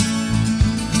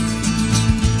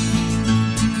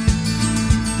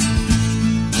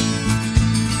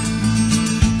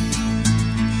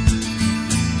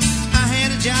 I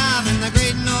had a job in the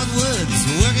great North Woods,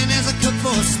 working as a cook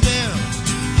for a spell,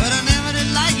 but I never did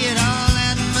like it all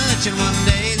that much, and one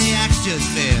day the axe just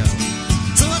fell.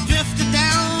 So I drifted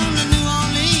down to New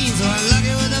Orleans, where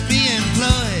lucky with a be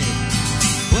employed,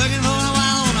 working for a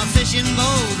while on a fishing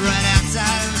boat right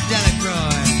outside of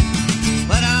Delacroix.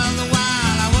 But all the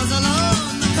while I was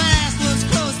alone, the past was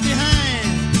close behind.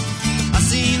 I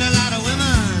seen a lot of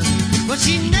women, but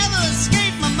she never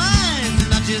escaped my mind,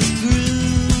 and I just grew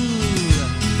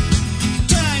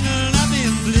tangled up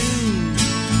in blue.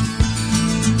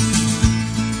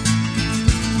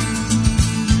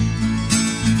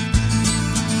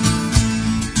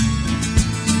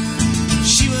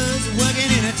 She was working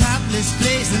in a topless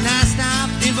place, and I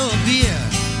stopped in for a beer.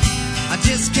 I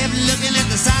just kept looking at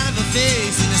the side of her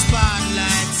face in the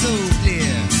spotlight so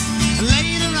clear. And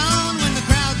later on, when the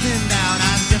crowd thinned out,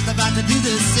 I was just about to do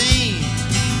the same.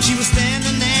 She was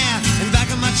standing there in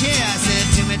back of my chair. I said,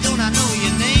 Timmy, don't I know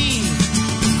your name?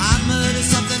 I muttered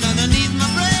something underneath my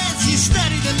breath. She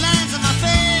studied the lines on my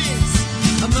face.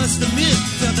 I must admit,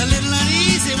 felt a little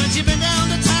uneasy when she bent down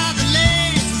to tie the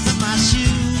laces of my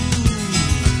shoes,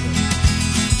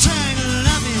 tangled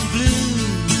up in blue.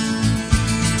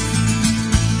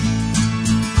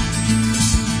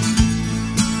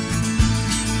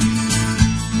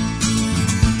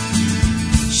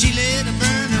 She lit a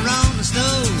burner on the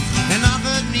stove and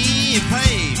offered me a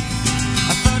pipe.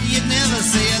 I thought you'd never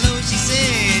say hello, she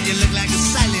said, you look like a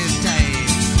silent type.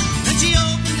 And she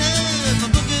opened up a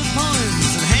book of poems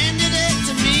and handed it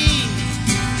to me,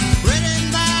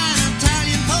 written by an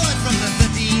Italian poet from the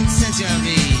 13th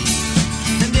century.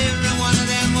 And every one of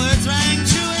them words rang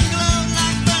true and glowed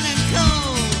like burning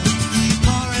coal,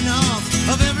 pouring off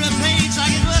of every page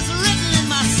like it was written in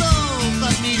my soul.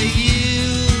 But me to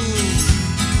you,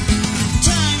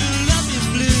 tangled up in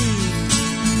blue.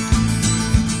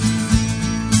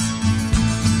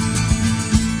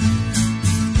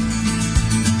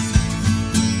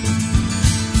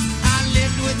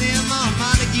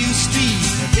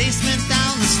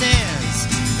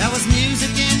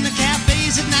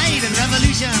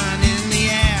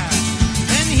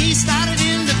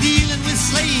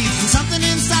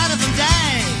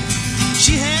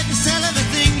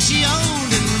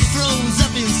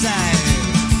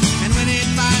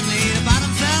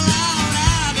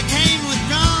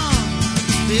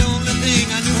 The only thing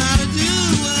I knew how to do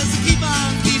was keep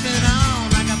on keeping on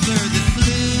like a bird that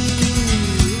flew,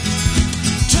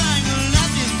 trying to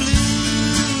love you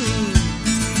blue.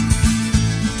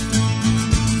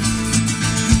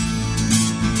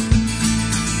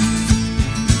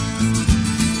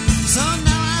 So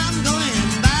now I'm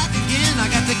going back again. I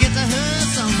got to get to her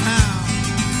somehow.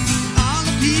 All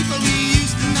the people we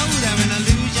used to know, they're an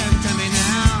illusion to me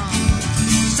now.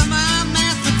 Some are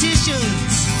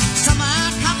mathematicians, some are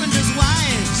carpenters'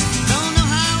 wives. Don't know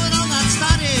how it all got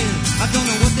started. I don't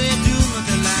know what they're doing with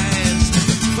their lives.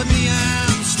 But me,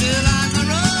 I'm still on the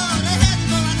road, heading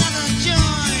for another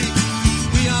joint.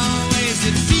 We always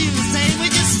did feel the same. We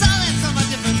just saw it from a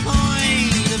different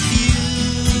point of view.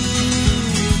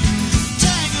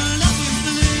 Tangled up in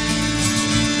blue.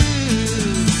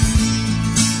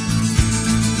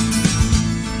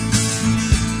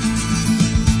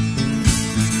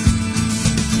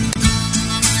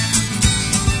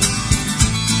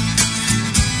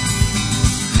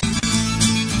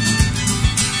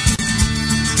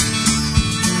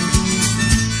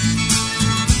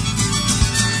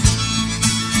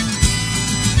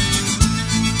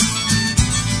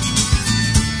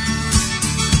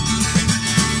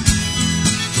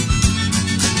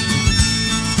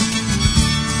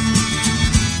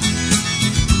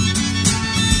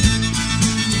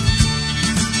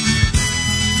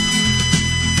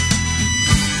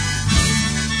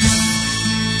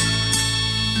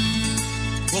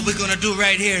 What we're gonna do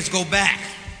right here is go back,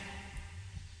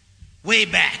 way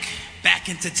back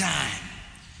into time,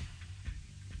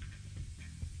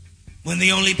 when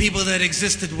the only people that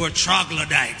existed were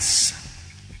troglodytes,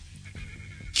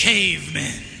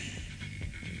 cavemen,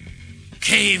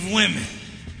 cave women,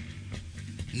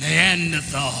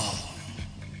 Neanderthal,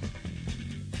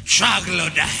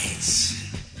 troglodytes.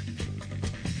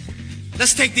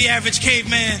 Let's take the average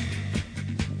caveman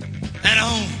at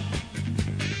home,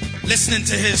 listening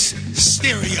to his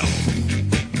stereo.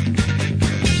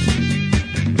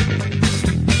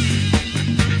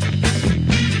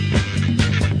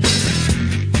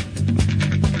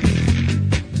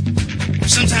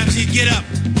 Sometimes he'd get up,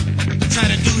 try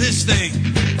to do his thing.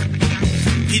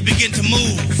 He'd begin to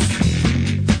move,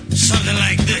 something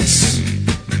like this.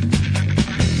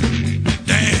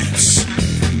 Dance.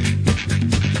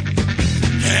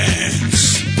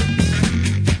 Dance.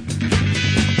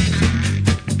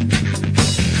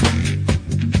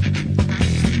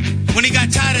 When he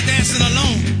got tired of dancing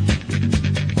alone,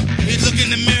 he'd look in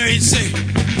the mirror, he'd say,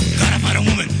 gotta find a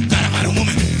woman, gotta find a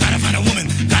woman, gotta find a woman,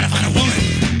 gotta find a woman.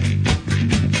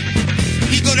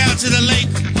 He'd go down to the lake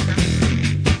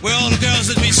where all the girls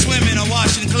would be swimming or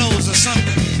washing clothes or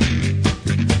something.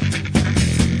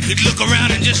 He'd look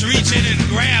around and just reach in and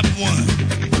grab one.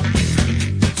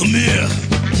 Come here.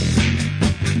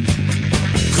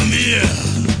 Come here.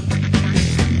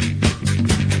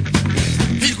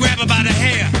 He'd grab her by the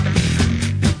hair.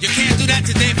 You can't do that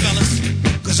today, fellas,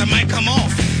 because it might come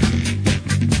off.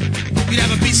 You'd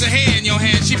have a piece of hair in your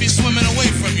hand, she'd be swimming away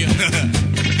from you.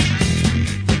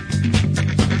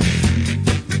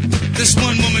 This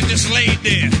one woman just laid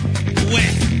there,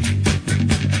 wet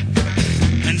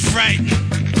and frightened.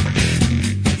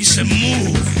 He said,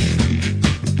 move.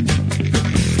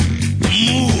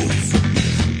 Move.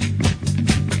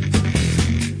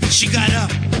 She got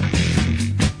up.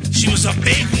 She was a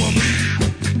big woman.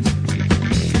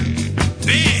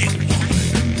 Big woman.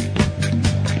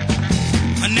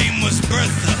 Her name was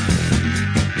Bertha.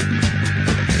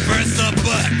 Bertha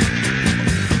Butt.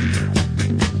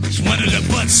 She's one of the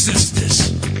Butt sisters.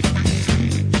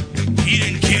 He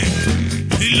didn't care.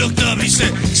 He looked up, he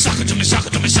said, suck it to me, suck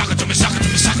it to me, suck it to me, suck it to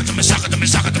me, suck it to me, suck it to me,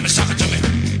 suck it to me, suck it to me.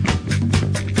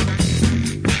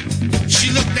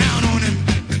 She looked down on him.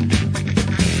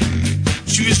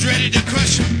 She was ready to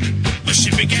crush him, but she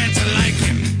began to like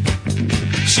him.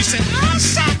 She said, I'll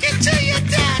suck it to you,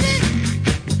 daddy.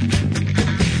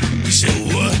 He said,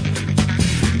 what?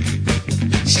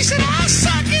 She said, I'll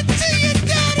suck it to you,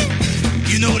 daddy.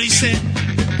 You know what he said?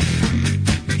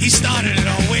 He started it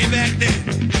all way back then.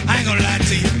 I ain't gonna lie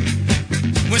to you.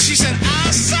 When she said,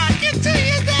 I'll suck it to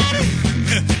you, daddy,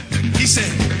 he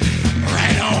said,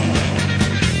 right on.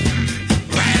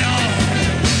 Right on.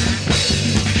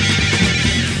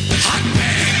 Hot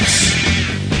pants.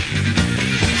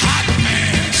 Hot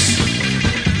pants.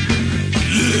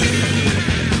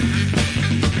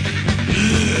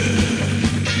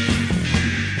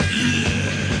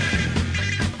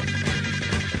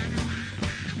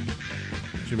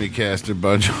 Jimmy Castor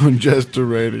Bunch on Jester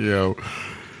Radio.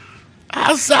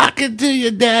 I'll sock it to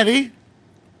you, Daddy.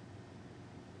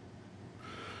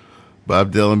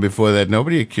 Bob Dylan before that.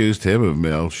 Nobody accused him of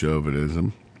male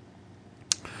chauvinism.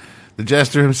 The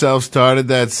jester himself started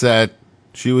that set.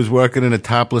 She was working in a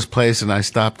topless place, and I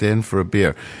stopped in for a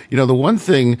beer. You know, the one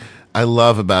thing I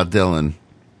love about Dylan,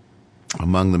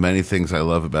 among the many things I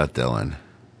love about Dylan,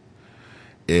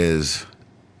 is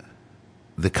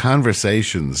the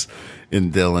conversations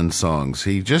in Dylan's songs.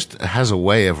 He just has a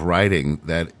way of writing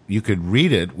that you could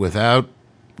read it without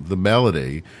the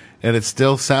melody, and it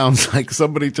still sounds like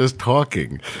somebody just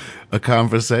talking a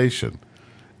conversation.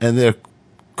 And they're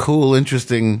cool,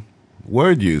 interesting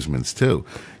word usements, too.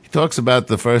 He talks about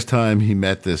the first time he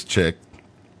met this chick.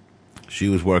 She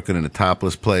was working in a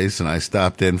topless place, and I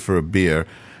stopped in for a beer.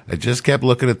 I just kept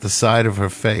looking at the side of her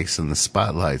face and the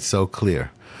spotlight so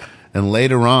clear. And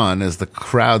later on, as the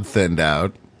crowd thinned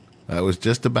out, I was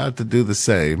just about to do the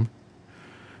same.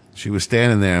 She was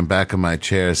standing there in back of my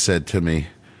chair, said to me,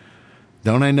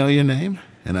 "Don't I know your name?"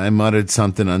 And I muttered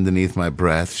something underneath my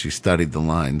breath. She studied the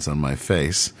lines on my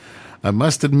face. I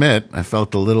must admit, I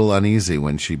felt a little uneasy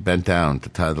when she bent down to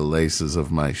tie the laces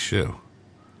of my shoe.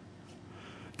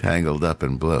 Tangled up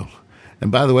in blue.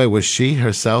 And by the way, was she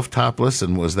herself topless,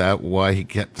 and was that why he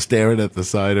kept staring at the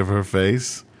side of her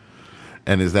face?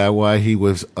 And is that why he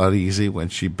was uneasy when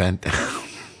she bent down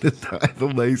to tie the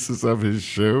laces of his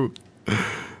shoe?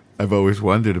 I've always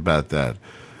wondered about that.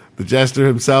 The Jester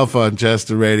himself on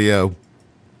Jester Radio.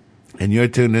 And you're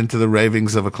tuned into the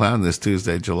Ravings of a Clown this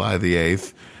Tuesday, July the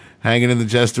 8th. Hanging in the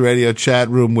Jester Radio chat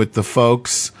room with the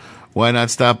folks. Why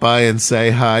not stop by and say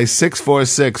hi?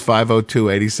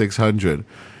 646-502-8600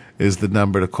 is the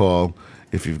number to call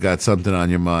if you've got something on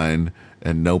your mind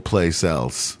and no place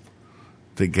else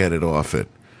to get it off it.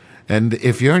 And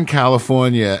if you're in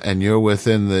California and you're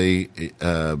within the,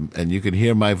 and you can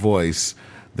hear my voice,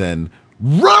 then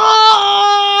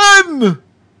run!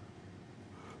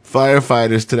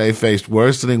 Firefighters today faced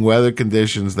worsening weather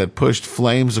conditions that pushed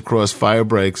flames across fire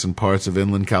breaks in parts of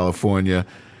inland California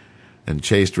and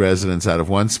chased residents out of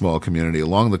one small community.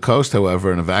 Along the coast, however,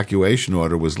 an evacuation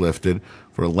order was lifted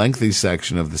for a lengthy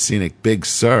section of the scenic Big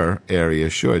Sur area.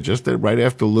 Sure, just right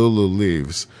after Lulu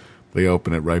leaves, they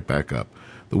open it right back up.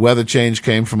 The weather change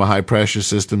came from a high-pressure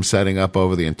system setting up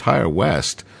over the entire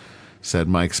West, said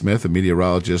Mike Smith, a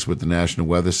meteorologist with the National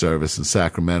Weather Service in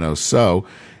Sacramento. So,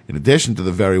 in addition to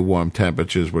the very warm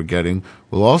temperatures we're getting,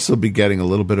 we'll also be getting a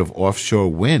little bit of offshore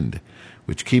wind,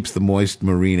 which keeps the moist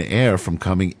marine air from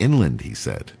coming inland, he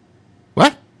said.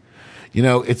 What? You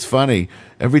know, it's funny.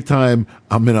 Every time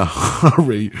I'm in a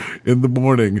hurry in the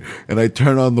morning and I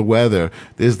turn on the weather,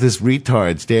 there's this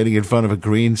retard standing in front of a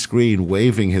green screen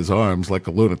waving his arms like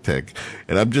a lunatic.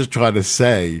 And I'm just trying to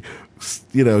say,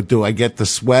 you know, do I get the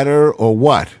sweater or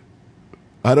what?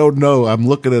 I don't know. I'm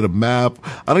looking at a map.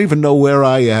 I don't even know where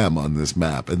I am on this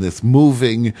map. And it's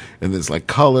moving, and there's like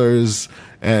colors.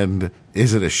 And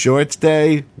is it a shorts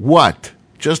day? What?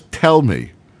 Just tell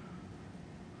me.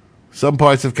 Some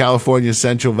parts of California's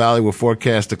Central Valley were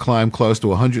forecast to climb close to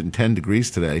 110 degrees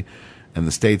today, and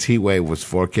the state's heat wave was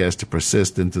forecast to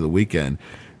persist into the weekend.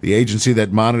 The agency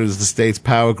that monitors the state's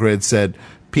power grid said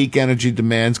peak energy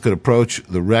demands could approach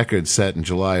the record set in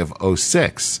July of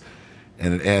 2006.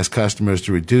 And it asked customers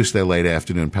to reduce their late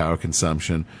afternoon power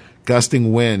consumption.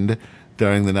 Gusting wind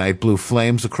during the night blew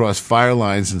flames across fire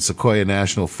lines in Sequoia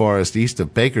National Forest east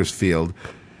of Bakersfield,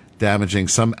 damaging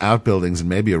some outbuildings and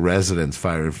maybe a residence,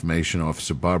 Fire Information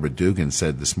Officer Barbara Dugan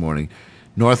said this morning.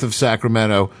 North of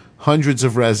Sacramento, hundreds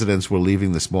of residents were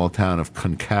leaving the small town of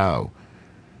Concau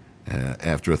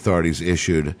after authorities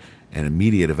issued an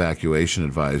immediate evacuation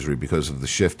advisory because of the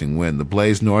shifting wind. The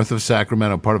blaze north of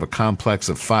Sacramento, part of a complex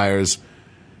of fires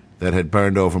that had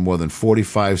burned over more than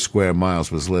 45 square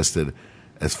miles, was listed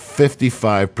as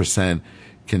 55%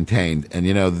 contained. And,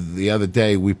 you know, the other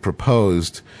day we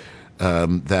proposed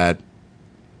that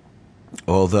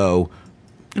although,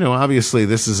 you know, obviously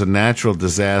this is a natural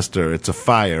disaster, it's a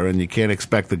fire, and you can't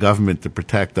expect the government to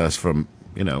protect us from,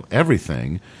 you know,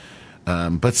 everything,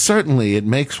 but certainly it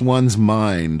makes one's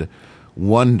mind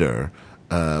wonder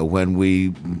when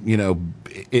we, you know,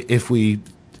 if we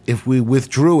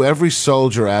withdrew every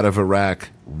soldier out of Iraq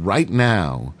right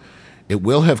now, it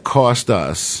will have cost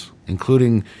us,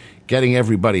 including getting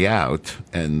everybody out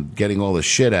and getting all the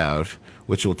shit out,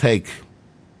 which will take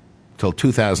till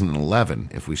 2011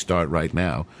 if we start right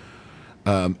now.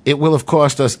 It will have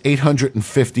cost us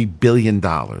 $850 billion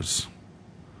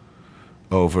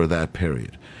over that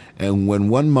period. And when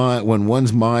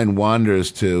one's mind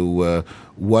wanders to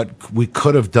what we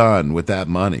could have done with that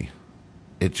money,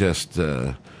 it just,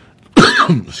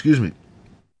 excuse me,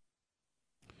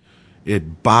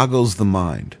 it boggles the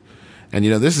mind. And,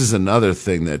 you know, this is another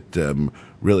thing that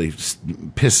really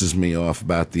pisses me off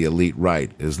about the elite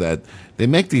right is that they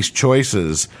make these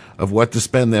choices of what to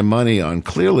spend their money on,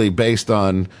 clearly based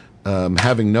on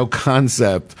having no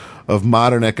concept of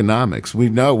modern economics.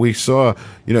 We saw,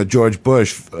 George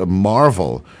Bush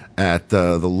marvel at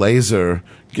the laser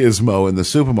gizmo in the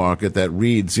supermarket that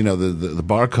reads, the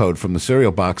barcode from the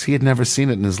cereal box. He had never seen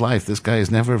it in his life. This guy has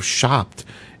never shopped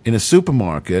in a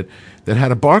supermarket that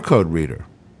had a barcode reader.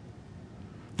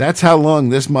 That's how long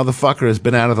this motherfucker has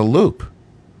been out of the loop.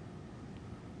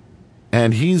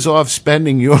 And he's off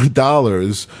spending your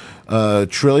dollars,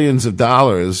 trillions of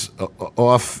dollars,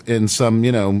 off in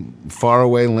some,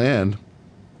 faraway land.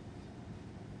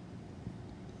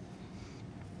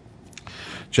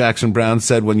 Jackson Brown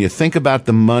said, when you think about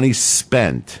the money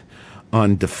spent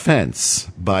on defense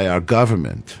by our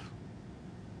government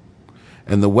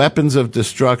and the weapons of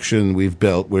destruction we've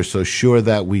built, we're so sure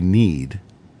that we need,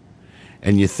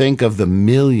 and you think of the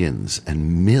millions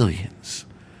and millions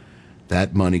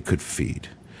that money could feed.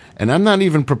 And I'm not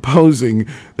even proposing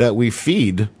that we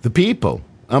feed the people.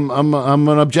 I'm an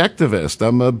objectivist.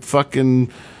 I'm a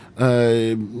fucking,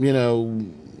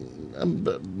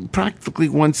 I'm practically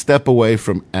one step away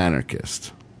from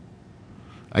anarchist.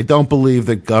 I don't believe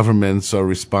that governments are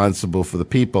responsible for the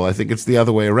people. I think it's the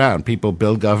other way around. People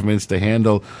build governments to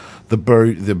handle the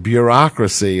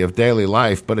bureaucracy of daily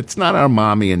life, but it's not our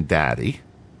mommy and daddy.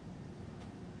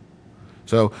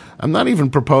 So I'm not even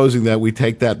proposing that we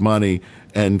take that money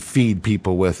and feed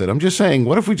people with it. I'm just saying,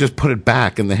 what if we just put it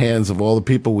back in the hands of all the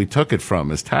people we took it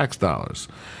from as tax dollars?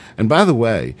 And by the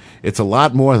way, it's a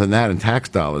lot more than that in tax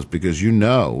dollars, because you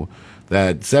know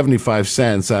that 75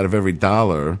 cents out of every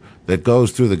dollar that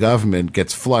goes through the government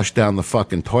gets flushed down the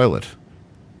fucking toilet.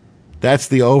 That's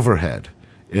the overhead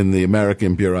in the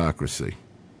American bureaucracy.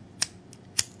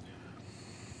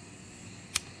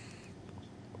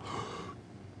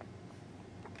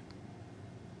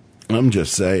 I'm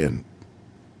just saying.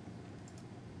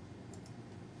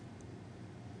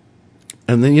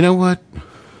 And then, you know what?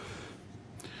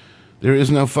 There is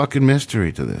no fucking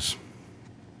mystery to this.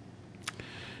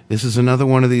 This is another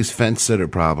one of these fence sitter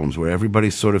problems where everybody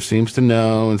sort of seems to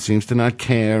know and seems to not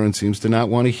care and seems to not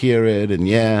want to hear it. And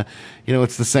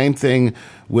it's the same thing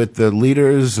with the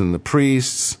leaders and the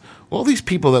priests. All these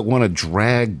people that want to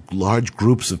drag large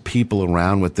groups of people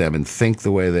around with them and think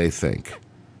the way they think.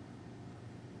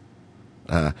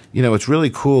 It's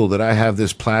really cool that I have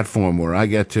this platform where I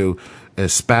get to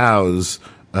espouse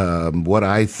what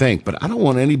I think, but I don't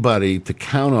want anybody to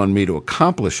count on me to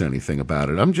accomplish anything about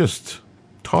it. I'm just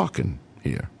talking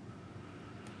here.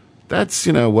 That's,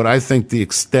 what I think the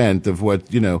extent of what,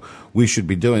 we should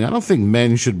be doing. I don't think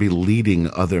men should be leading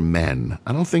other men.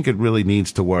 I don't think it really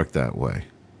needs to work that way.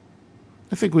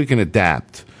 I think we can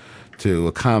adapt to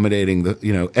accommodating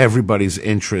everybody's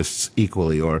interests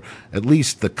equally, or at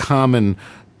least the common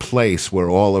place where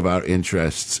all of our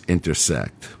interests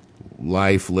intersect.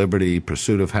 Life, liberty,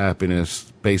 pursuit of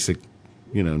happiness, basic,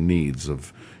 needs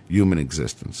of human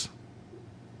existence.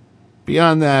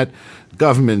 Beyond that,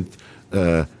 government,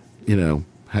 has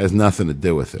nothing to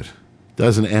do with it.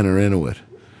 Doesn't enter into it,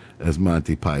 as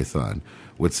Monty Python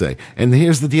would say. And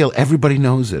here's the deal. Everybody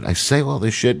knows it. I say all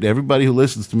this shit. Everybody who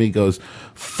listens to me goes,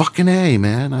 fucking A,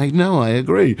 man. I know. I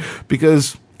agree.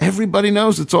 Because everybody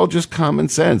knows it's all just common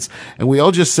sense. And we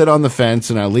all just sit on the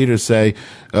fence and our leaders say,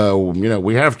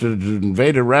 we have to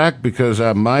invade Iraq because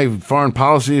my foreign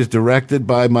policy is directed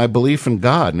by my belief in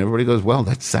God. And everybody goes, well,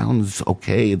 that sounds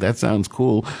okay. That sounds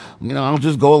cool. I'll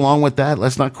just go along with that.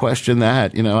 Let's not question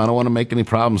that. I don't want to make any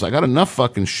problems. I got enough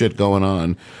fucking shit going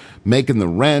on, making the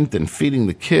rent and feeding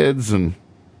the kids. And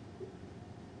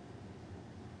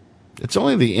it's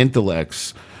only the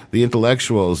intellectuals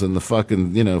and the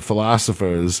fucking,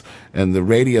 philosophers and the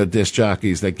radio disc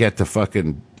jockeys that get to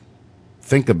fucking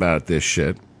think about this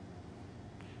shit.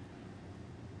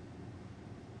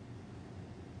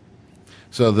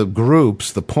 So the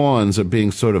groups, the pawns, are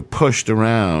being sort of pushed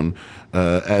around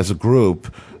as a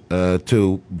group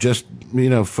to just,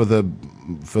 for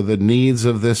the needs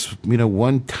of this,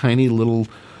 one tiny little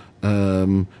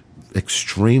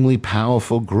extremely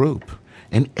powerful group.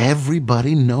 And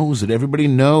everybody knows it. Everybody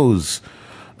knows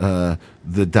the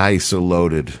dice are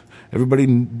loaded. Everybody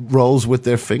rolls with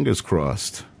their fingers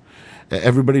crossed.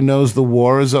 Everybody knows the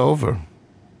war is over.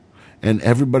 And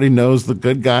everybody knows the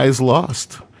good guys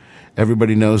lost.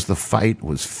 Everybody knows the fight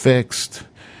was fixed.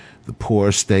 The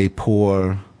poor stay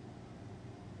poor.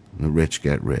 And the rich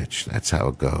get rich. That's how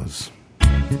it goes.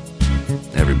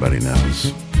 Everybody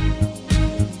knows.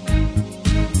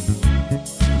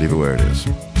 Leave it where it is.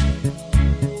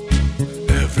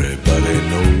 Everybody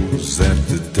knows that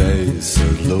the dice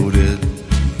are loaded.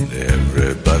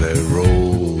 Everybody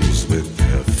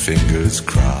fingers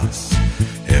crossed.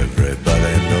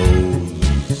 Everybody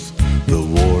knows the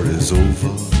war is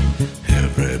over.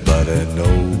 Everybody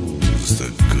knows the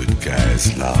good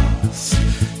guys lost.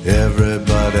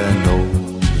 Everybody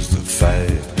knows the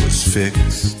fight was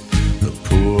fixed. The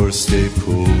poor stay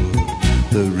poor,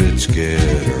 the rich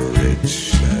get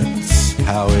rich. That's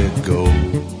how it goes.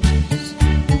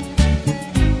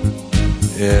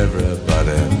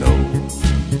 Everybody knows.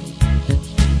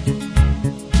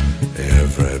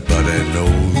 Everybody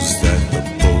knows that the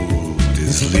boat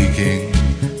is leaking.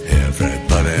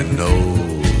 Everybody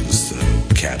knows the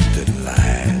captain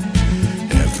lied.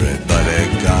 Everybody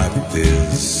got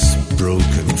this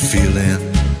broken feeling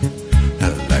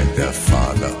like their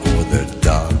father or their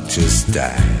dog just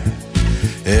died.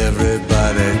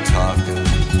 Everybody talking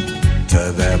to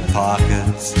their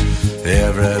pockets.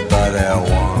 Everybody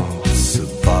wants a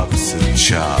box of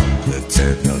chocolates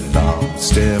and a long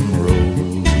stem rose.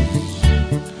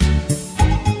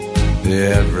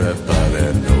 Everybody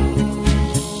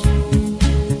knows.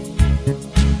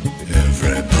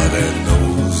 Everybody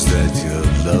knows that you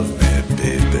love me,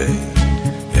 baby.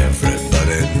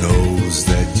 Everybody knows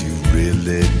that you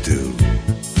really do.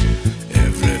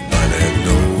 Everybody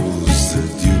knows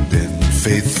that you've been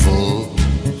faithful,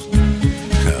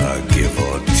 give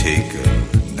or take a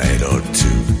night or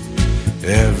two.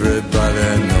 Everybody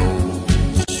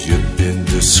knows you've been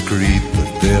discreet, but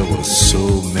there were so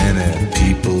many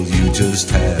people you just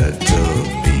had to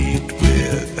meet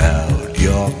without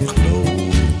your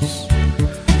clothes.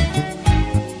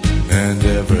 And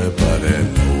everybody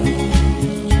knows.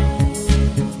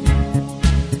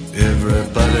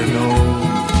 Everybody knows.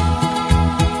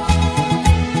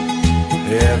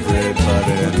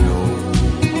 Everybody knows.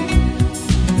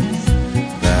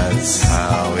 That's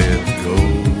how it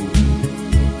goes.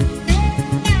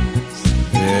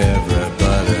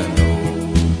 Everybody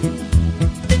knows.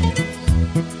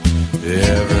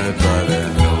 Everybody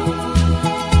knows.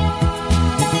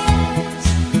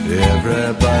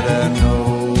 Everybody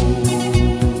knows.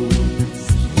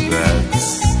 That's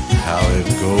how it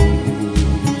goes.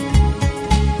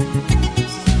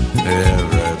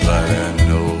 Everybody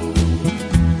knows.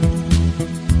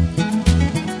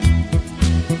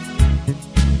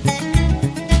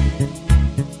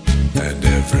 And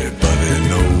everybody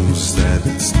knows that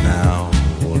it's now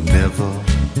or never.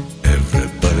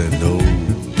 Everybody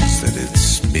knows that it's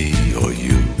me or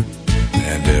you.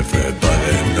 And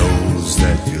everybody knows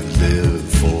that you live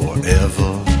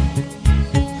forever.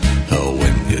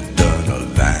 When you're done a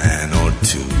line or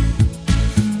two.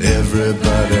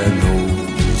 Everybody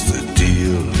knows the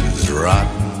deal is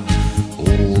rotten.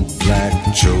 Old Black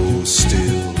Joe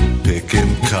still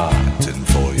picking cotton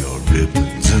for your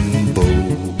ribbons and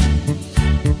bows.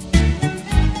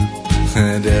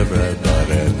 And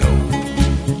everybody knows.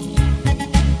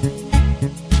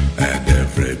 And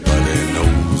everybody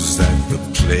knows that the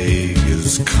plague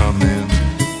is coming.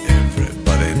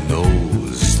 Everybody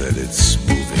knows that it's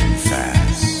moving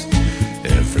fast.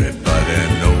 Everybody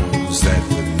knows that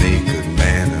the naked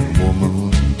man and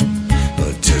woman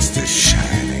are just a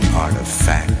shining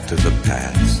artifact of the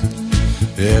past.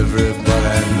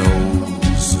 Everybody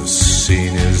knows the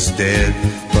scene is dead,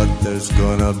 but there's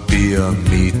gonna be a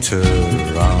meter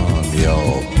on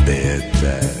your bed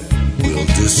that will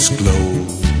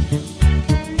disclose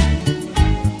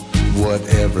what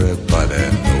everybody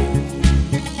knows.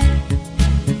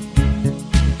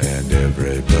 And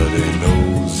everybody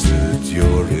knows that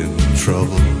you're in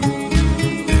trouble.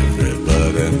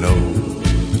 Everybody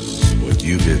knows what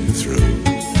you've been through.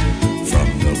 From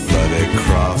the bloody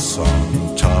cross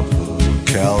on top of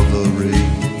Calvary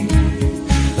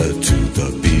to the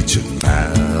beach in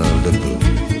Malibu.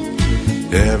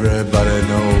 Everybody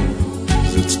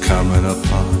knows it's coming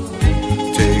upon.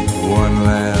 Take one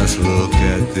last look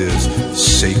at this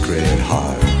sacred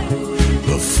heart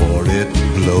before it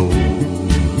blows.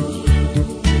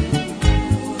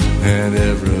 And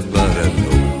everybody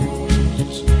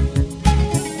knows.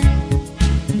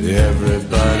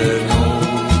 Everybody knows.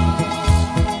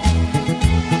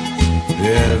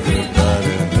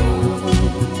 Everybody knows.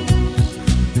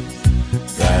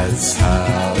 That's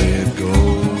how it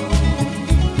goes.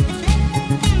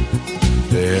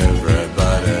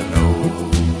 Everybody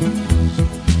knows.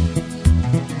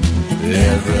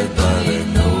 Everybody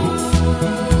knows.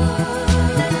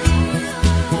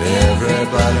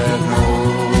 Everybody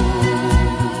knows.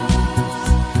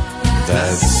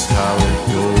 That's how it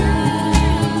goes.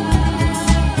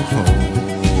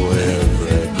 Oh,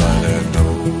 everybody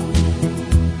knows.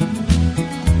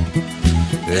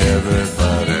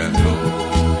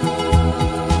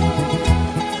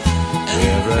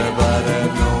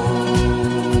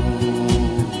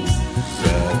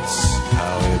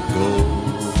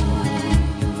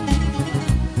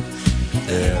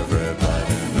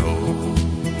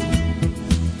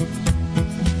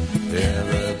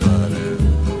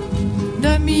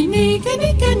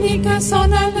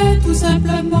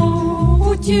 simplement,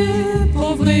 routier,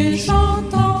 pauvre et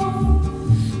chantant.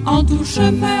 En tout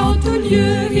chemin, en tout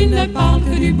lieu, il ne parle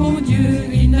que du bon Dieu,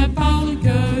 il ne parle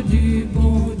que du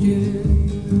bon Dieu.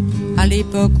 À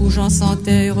l'époque où Jean sans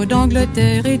terre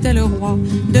d'Angleterre était le roi,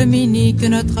 Dominique,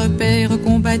 notre père,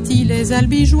 combattit les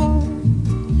albigeois.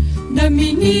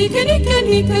 Dominique,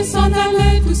 nique, s'en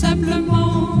allait tout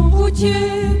simplement, routier,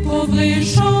 pauvre et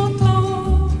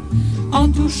chantant. En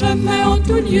tout chemin, en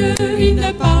tout lieu, il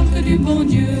ne parle que du bon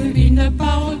Dieu, il ne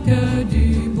parle que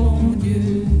du bon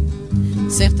Dieu.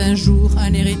 Certains jours,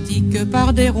 un hérétique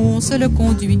par des ronces le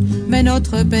conduit, mais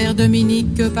notre père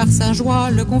Dominique par sa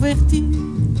joie le convertit.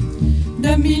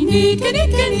 Dominique,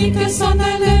 nique, s'en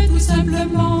allait tout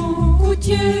simplement,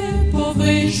 routier, pauvre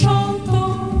et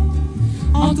chantant.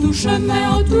 En tout chemin,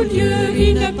 en tout lieu,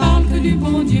 il ne parle que du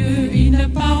bon Dieu, il ne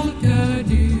parle que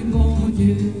du bon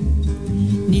Dieu.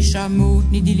 Ni chameau,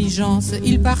 ni diligence,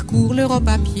 il parcourt l'Europe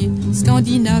à pied,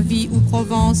 Scandinavie ou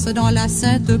Provence dans la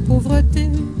sainte pauvreté.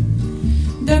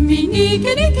 Dominique,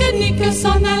 nique,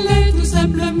 s'en allait tout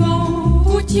simplement,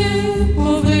 routier,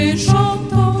 pauvre et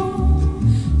chantant.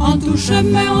 En tout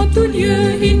chemin, en tout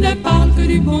lieu, il ne parle que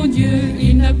du bon Dieu,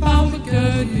 il ne parle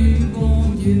que du bon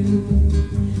Dieu.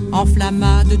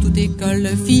 Enflamma de toute école,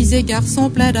 filles et garçons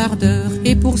pleins d'ardeur,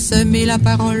 et pour semer la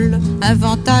parole,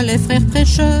 inventa les frères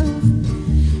prêcheurs.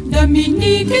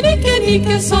 Dominique,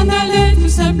 nique, s'en allait tout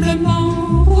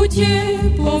simplement, routier,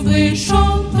 pauvre et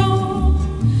chantant.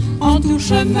 En tout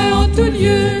chemin, en tout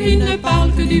lieu, il ne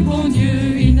parle que du bon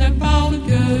Dieu, il ne parle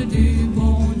que du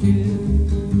bon Dieu.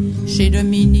 Chez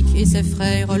Dominique et ses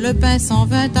frères, le pain s'en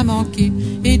vint à manquer,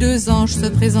 et 2 anges se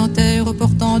présentèrent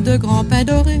portant de grands pains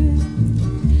dorés.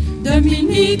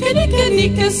 Dominique,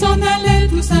 nique, s'en allait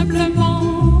tout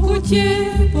simplement, routier,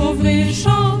 pauvre et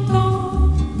chantant.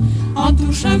 En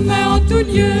tout chemin, en tout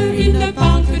lieu, il ne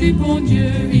parle que du bon Dieu,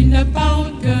 il ne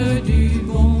parle que du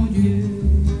bon Dieu.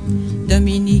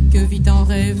 Dominique vit en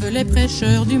rêve les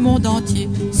prêcheurs du monde entier,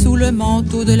 sous le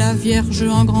manteau de la Vierge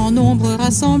en grand nombre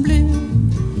rassemblés.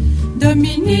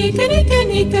 Dominique,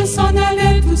 nique, s'en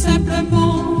allait tout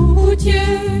simplement, routier,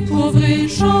 pauvre et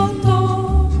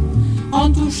chantant. En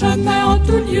tout chemin, en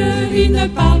tout lieu, il ne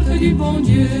parle que du bon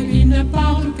Dieu, il ne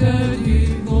parle que du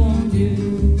bon Dieu.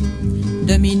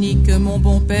 Dominique, mon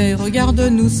bon père,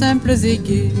 regarde-nous simples et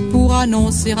gais, pour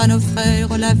annoncer à nos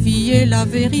frères la vie et la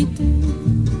vérité.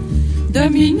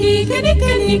 Dominique,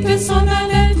 nique, s'en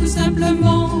allait tout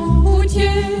simplement, routier,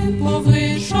 pauvre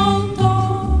et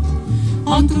chantant.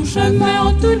 En tout chemin,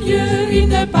 en tout lieu, il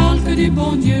ne parle que du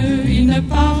bon Dieu, il ne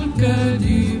parle que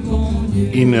du bon Dieu.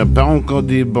 Il ne parle que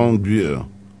du bon Dieu.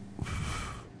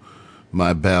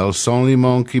 Ma belle, sont les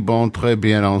mots qui vont très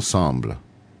bien ensemble.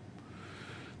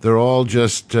 They're all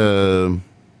just, I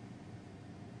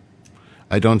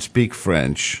don't speak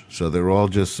French, so they're all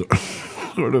just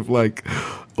sort of like,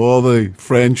 all the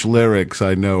French lyrics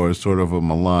I know are sort of a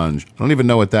melange. I don't even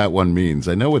know what that one means.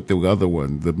 I know what the other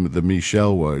one, the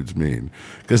Michel words mean,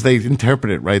 because they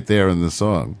interpret it right there in the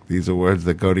song. These are words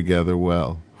that go together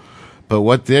well. But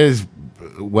what these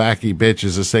wacky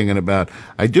bitches are singing about,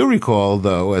 I do recall,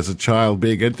 though, as a child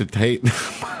being entertained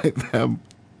by them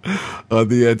on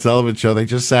the Ed Sullivan Show. They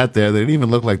just sat there. They didn't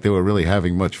even look like they were really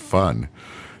having much fun.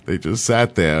 They just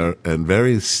sat there and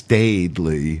very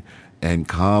staidly and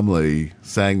calmly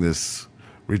sang this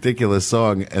ridiculous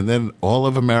song, and then all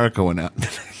of America went out the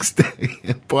next day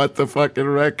and bought the fucking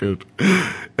record,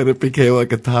 and it became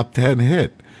like a top 10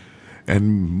 hit.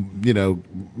 And, you know,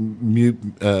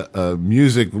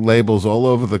 music labels all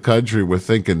over the country were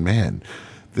thinking, man,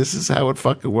 this is how it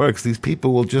fucking works. These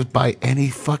people will just buy any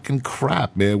fucking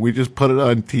crap, man. We just put it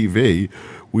on TV,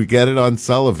 we get it on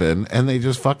Sullivan, and they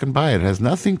just fucking buy it. It has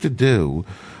nothing to do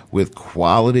with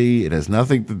quality. It has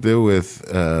nothing to do with,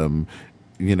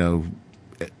 you know,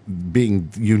 being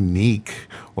unique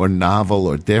or novel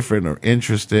or different or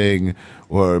interesting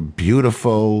or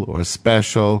beautiful or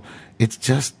special. It's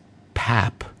just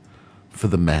pap for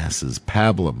the masses,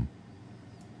 pablum.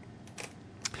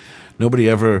 Nobody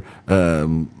ever,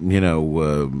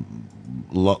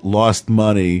 lost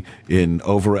money in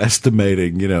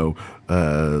overestimating, the,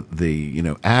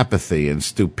 apathy and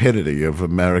stupidity of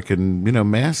American,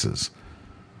 masses.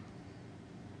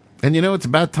 And, it's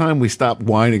about time we stop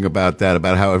whining about that,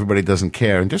 about how everybody doesn't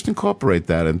care, and just incorporate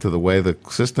that into the way the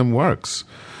system works.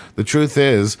 The truth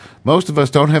is, most of us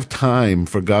don't have time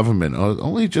for government.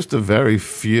 Only just a very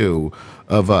few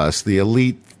of us, the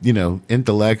elite,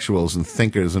 intellectuals and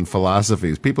thinkers and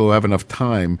philosophies, people who have enough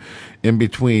time in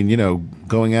between,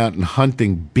 going out and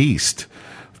hunting beast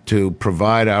to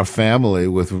provide our family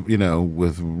with,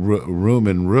 with room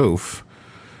and roof.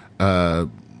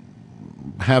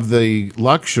 have the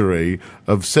luxury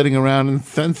of sitting around and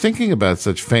thinking about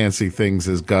such fancy things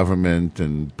as government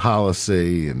and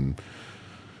policy. And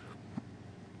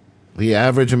the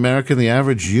average American, the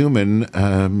average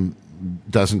human,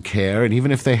 doesn't care. And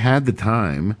even if they had the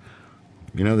time,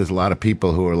 there's a lot of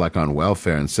people who are like on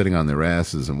welfare and sitting on their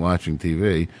asses and watching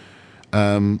TV.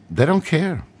 They don't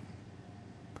care.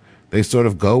 They sort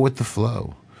of go with the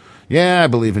flow. Yeah, I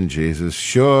believe in Jesus.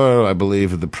 Sure, I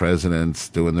believe the president's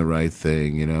doing the right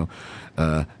thing,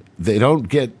 They don't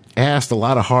get asked a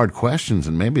lot of hard questions,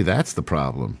 and maybe that's the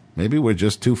problem. Maybe we're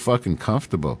just too fucking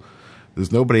comfortable.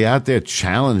 There's nobody out there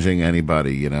challenging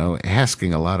anybody,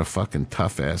 asking a lot of fucking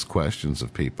tough-ass questions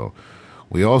of people.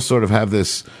 We all sort of have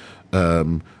this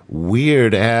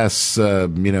weird-ass,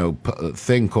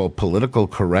 thing called political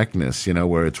correctness,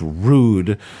 where it's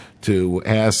rude to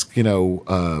ask,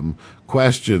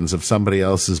 questions of somebody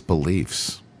else's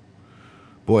beliefs.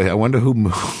 Boy, I wonder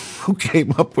who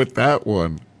came up with that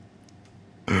one.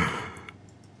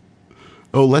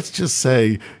 Oh, let's just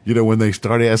say, when they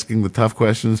start asking the tough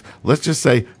questions, let's just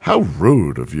say, how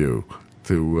rude of you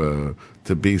to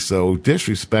be so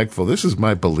disrespectful. This is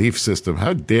my belief system.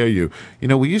 How dare you?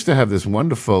 We used to have this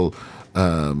wonderful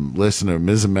listener,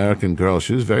 Ms. American Girl.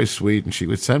 She was very sweet, and she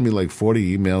would send me like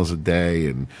 40 emails a day,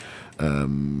 and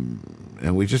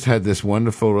we just had this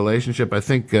wonderful relationship. I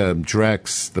think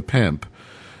Drex, the pimp,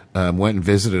 went and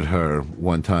visited her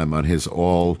one time on his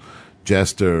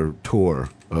all-jester tour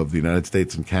of the United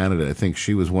States and Canada. I think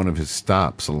she was one of his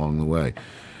stops along the way.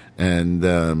 And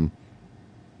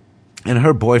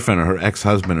her boyfriend or her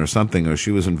ex-husband or something, or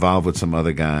she was involved with some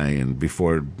other guy and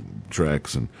before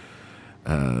Drex, and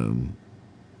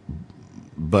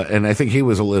I think he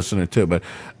was a listener too. But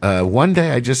one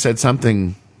day I just said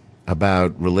something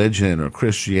about religion or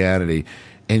Christianity,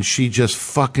 and she just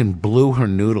fucking blew her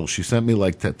noodle. She sent me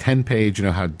like the 10-page,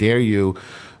 how dare you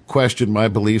question my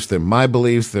beliefs? They're my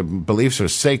beliefs. Their beliefs are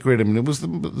sacred. I mean, it was the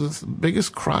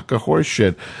biggest crock of horse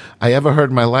shit I ever heard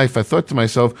in my life. I thought to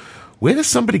myself, where does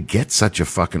somebody get such a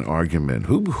fucking argument?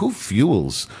 Who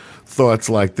fuels thoughts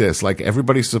like this? Like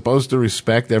everybody's supposed to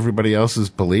respect everybody else's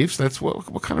beliefs? That's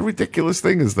what kind of ridiculous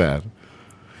thing is that?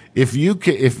 If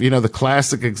the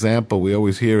classic example we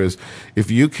always hear is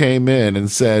if you came in and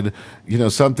said,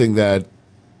 something that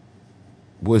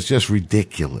was just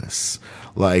ridiculous,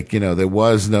 like, there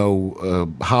was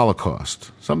no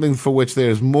Holocaust, something for which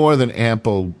there's more than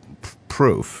ample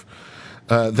proof,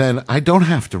 then I don't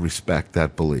have to respect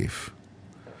that belief.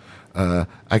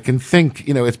 I can think,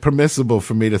 it's permissible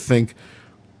for me to think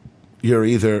you're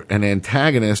either an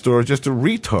antagonist or just a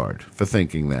retard for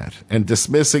thinking that and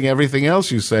dismissing everything else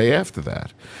you say after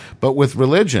that. But with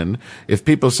religion, if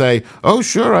people say, oh,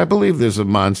 sure, I believe there's a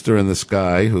monster in the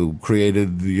sky who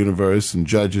created the universe and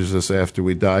judges us after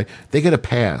we die, they get a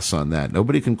pass on that.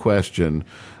 Nobody can question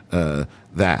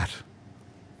that.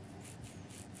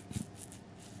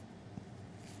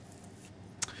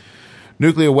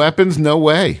 Nuclear weapons? No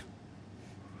way.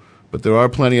 But there are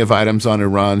plenty of items on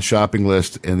Iran's shopping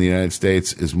list, and the United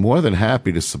States is more than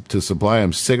happy to supply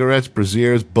them cigarettes,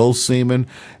 brassieres, bull semen,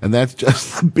 and that's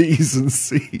just the B's and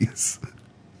C's.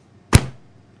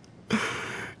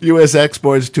 U.S.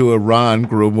 exports to Iran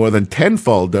grew more than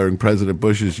tenfold during President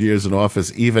Bush's years in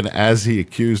office, even as he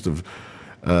accused of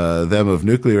them of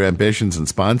nuclear ambitions and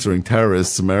sponsoring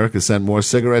terrorists. America sent more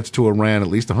cigarettes to Iran, at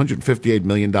least $158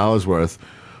 million worth,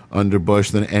 under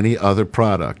Bush than any other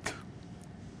product.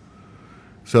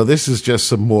 So this is just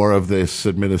some more of this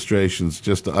administration's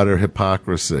just utter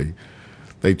hypocrisy.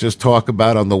 They just talk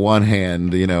about, on the one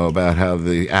hand, about how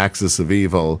the axis of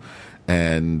evil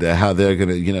and how they're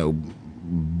going to,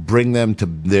 bring them to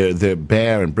their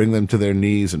bear and bring them to their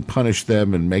knees and punish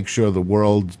them and make sure the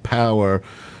world's power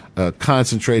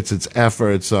concentrates its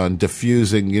efforts on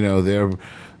diffusing,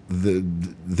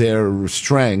 their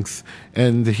strength,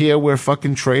 and here we're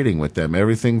fucking trading with them.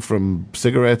 Everything from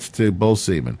cigarettes to bull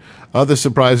semen. Other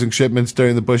surprising shipments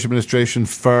during the Bush administration: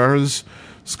 furs,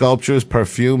 sculptures,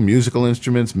 perfume, musical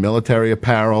instruments, military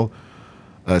apparel.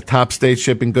 Top states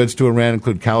shipping goods to Iran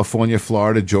include California,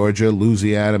 Florida, Georgia,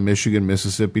 Louisiana, Michigan,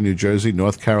 Mississippi, New Jersey,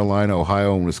 North Carolina,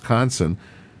 Ohio, and Wisconsin.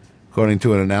 According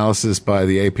to an analysis by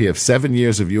the AP of 7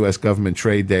 years of U.S. government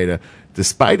trade data,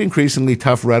 despite increasingly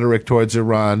tough rhetoric towards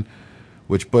Iran,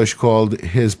 which Bush called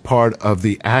his part of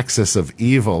the axis of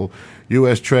evil,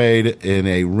 U.S. trade in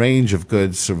a range of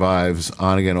goods survives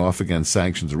on-again, off-again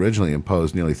sanctions originally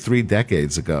imposed nearly 3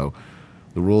 decades ago.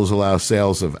 The rules allow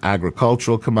sales of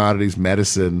agricultural commodities,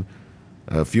 medicine,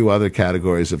 a few other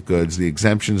categories of goods. The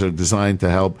exemptions are designed to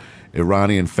help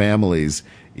Iranian families,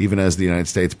 even as the United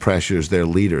States pressures their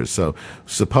leaders. So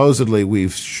supposedly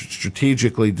we've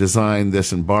strategically designed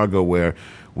this embargo where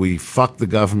we fuck the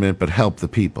government but help the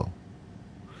people.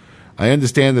 I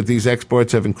understand that these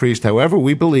exports have increased. However,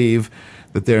 we believe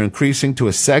that they're increasing to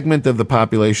a segment of the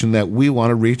population that we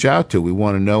want to reach out to. We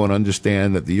want to know and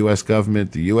understand that the U.S.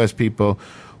 government, the U.S. people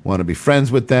want to be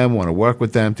friends with them, want to work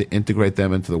with them to integrate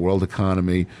them into the world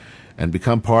economy and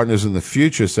become partners in the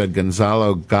future, said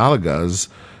Gonzalo Gallegos,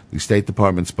 the State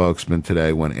Department spokesman,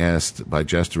 today when asked by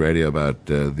Jester Radio about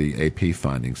the AP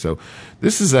findings. So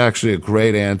this is actually a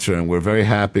great answer, and we're very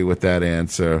happy with that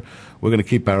answer. We're going to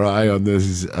keep our eye on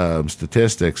these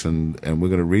statistics, and we're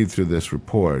going to read through this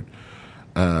report.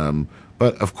 But,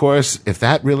 of course, if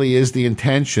that really is the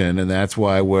intention, and that's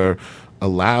why we're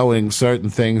allowing certain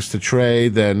things to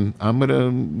trade, then I'm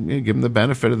going to give them the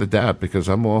benefit of the doubt, because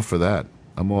I'm all for that.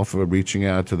 I'm all for reaching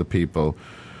out to the people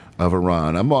of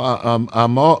Iran. I'm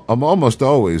almost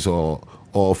always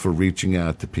all for reaching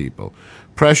out to people.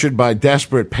 Pressured by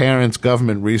desperate parents,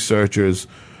 government researchers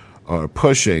are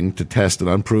pushing to test an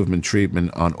unproven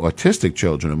treatment on autistic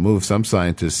children, a move some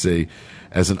scientists see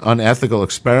as an unethical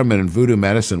experiment in voodoo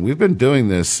medicine. We've been doing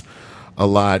this a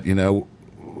lot. You know,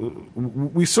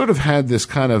 we sort of had this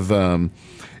kind of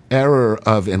era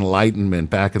of enlightenment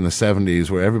back in the 70s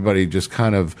where everybody just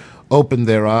kind of opened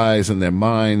their eyes and their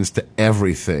minds to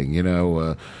everything. You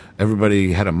know,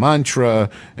 everybody had a mantra,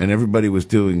 and everybody was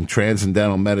doing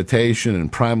transcendental meditation and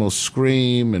primal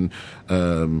scream, and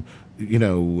we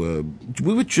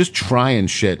would just try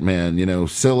and shit, man. You know,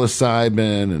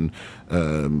 psilocybin and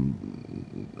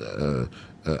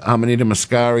Amanita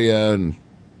muscaria and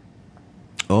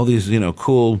all these,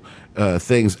 cool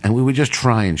things, and we would just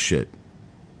try and shit.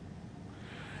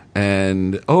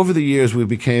 And over the years, we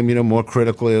became, more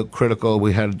critical.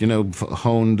 We had,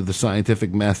 honed the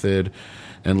scientific method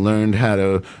and learned how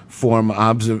to form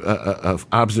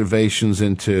observations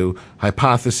into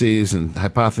hypotheses, and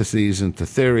hypotheses into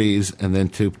theories, and then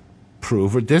to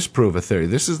prove or disprove a theory.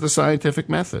 This is the scientific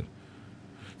method.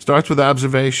 Starts with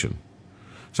observation,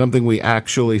 something we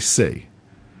actually see.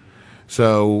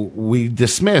 So we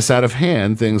dismiss out of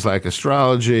hand things like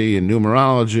astrology and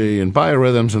numerology and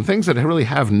biorhythms and things that really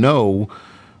have no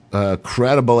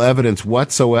credible evidence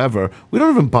whatsoever. We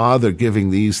don't even bother giving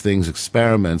these things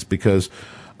experiments, because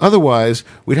otherwise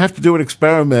we'd have to do an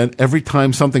experiment every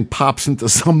time something pops into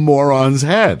some moron's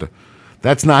head.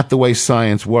 That's not the way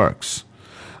science works.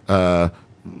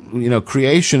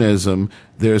 Creationism,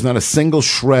 there's not a single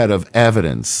shred of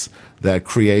evidence that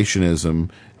creationism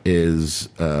is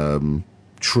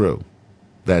true,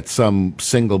 that some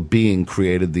single being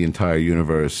created the entire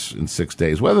universe in 6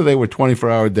 days, whether they were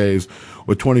 24-hour days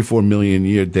or 24 million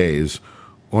year days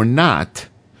or not.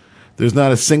 There's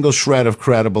not a single shred of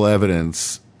credible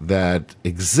evidence that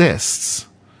exists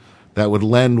that would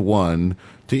lend one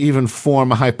to even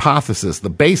form a hypothesis, the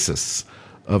basis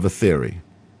of a theory,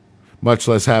 much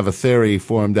less have a theory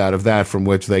formed out of that from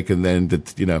which they can then,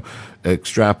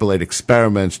 extrapolate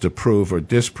experiments to prove or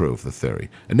disprove the theory.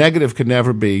 A negative can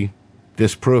never be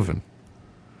disproven.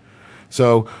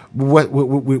 So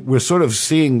we're sort of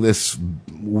seeing this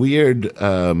weird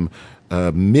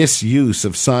misuse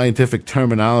of scientific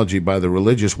terminology by the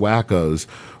religious wackos,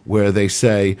 where they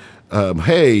say,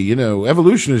 hey,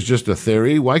 evolution is just a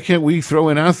theory. Why can't we throw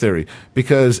in our theory?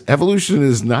 Because evolution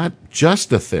is not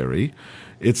just a theory.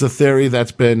 It's a theory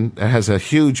that has a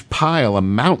huge pile, a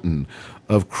mountain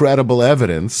of credible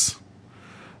evidence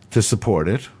to support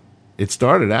it. It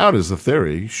started out as a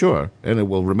theory, sure, and it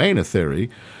will remain a theory,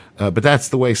 but that's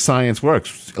the way science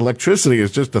works. Electricity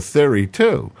is just a theory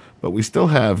too, but we still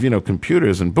have,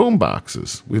 computers and boom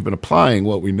boxes. We've been applying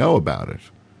what we know about it.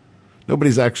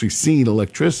 Nobody's actually seen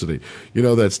electricity.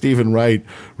 That Stephen Wright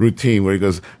routine where he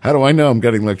goes, how do I know I'm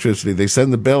getting electricity? They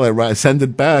send the bill, I send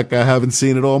it back, I haven't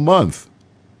seen it all month.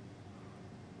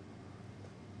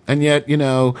 And yet,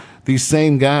 these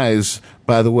same guys,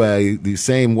 by the way, these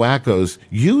same wackos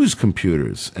use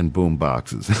computers and boom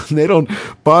boxes. They don't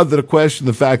bother to question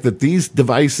the fact that these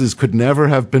devices could never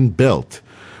have been built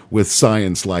with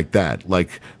science like that.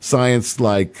 Like science,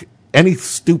 like any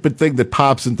stupid thing that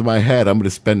pops into my head, I'm going to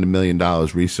spend $1 million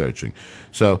researching.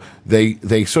 So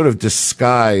they sort of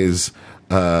disguise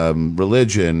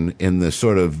religion in the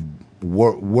sort of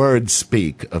word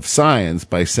speak of science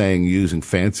by using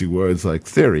fancy words like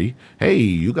theory. Hey,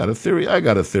 you got a theory, I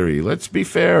got a theory. Let's be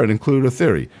fair and include a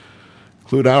theory.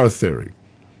 Include our theory.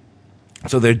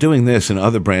 So they're doing this in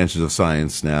other branches of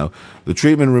science now. The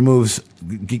treatment removes,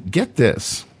 get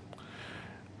this,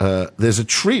 there's a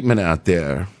treatment out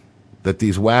there that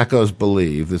these wackos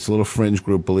believe, this little fringe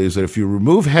group believes, that if you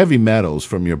remove heavy metals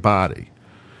from your body,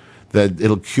 that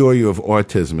it'll cure you of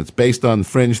autism. It's based on the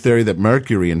fringe theory that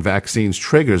mercury in vaccines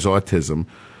triggers autism,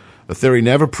 a theory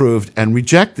never proved and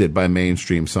rejected by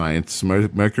mainstream science.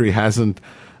 Mercury hasn't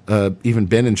even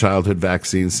been in childhood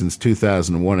vaccines since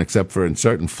 2001, except for in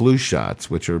certain flu shots,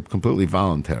 which are completely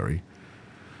voluntary.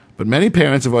 But many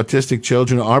parents of autistic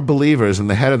children are believers, and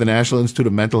the head of the National Institute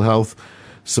of Mental Health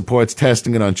supports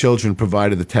testing it on children,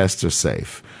 provided the tests are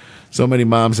safe. So many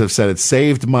moms have said, it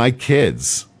saved my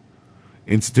kids.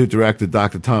 Institute Director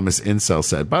Dr. Thomas Insel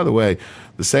said. By the way,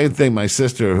 the same thing my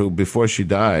sister, who before she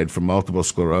died from multiple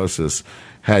sclerosis,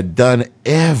 had done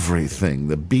everything,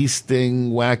 the bee sting,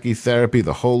 wacky therapy,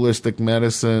 the holistic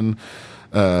medicine,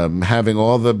 having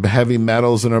all the heavy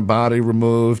metals in her body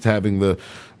removed, having the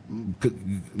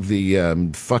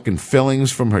fucking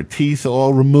fillings from her teeth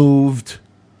all removed.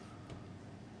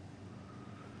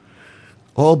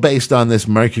 All based on this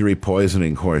mercury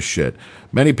poisoning horse shit.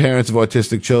 Many parents of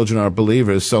autistic children are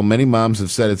believers, so many moms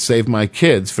have said it saved my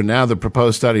kids. For now, the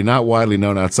proposed study, not widely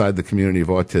known outside the community of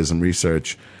autism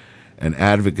research and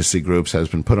advocacy groups, has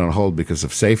been put on hold because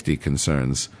of safety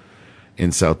concerns.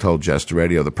 Insel told Jester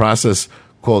Radio. The process,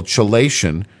 called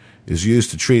chelation, is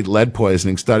used to treat lead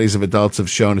poisoning. Studies of adults have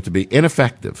shown it to be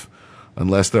ineffective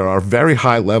unless there are very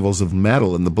high levels of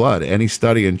metal in the blood. Any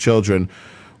study in children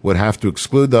would have to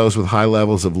exclude those with high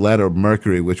levels of lead or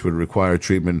mercury, which would require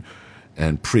treatment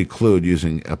and preclude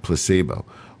using a placebo.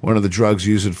 One of the drugs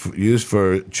used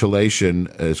for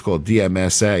chelation is called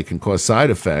DMSA, can cause side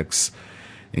effects,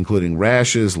 including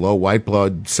rashes, low white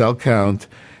blood cell count,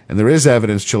 and there is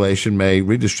evidence chelation may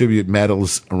redistribute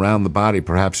metals around the body,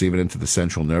 perhaps even into the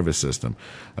central nervous system.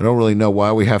 I don't really know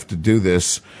why we have to do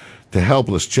this to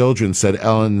helpless children, said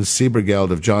Ellen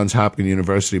Siebergeld of Johns Hopkins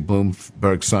University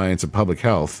Bloomberg Science and Public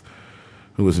Health,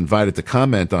 who was invited to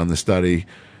comment on the study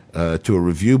to a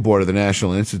review board of the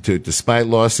National Institute. Despite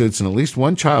lawsuits and at least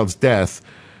one child's death,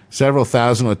 several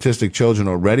thousand autistic children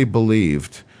already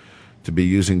believed to be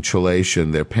using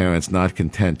chelation, their parents not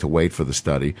content to wait for the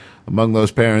study. Among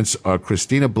those parents are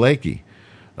Christina Blakey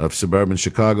of suburban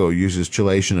Chicago, who uses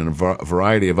chelation and a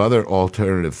variety of other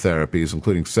alternative therapies,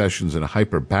 including sessions in a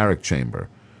hyperbaric chamber,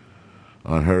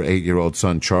 on her 8-year-old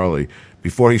son, Charlie.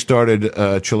 Before he started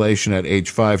chelation at age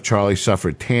 5, Charlie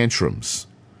suffered tantrums.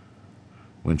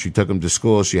 When she took him to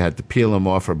school, she had to peel him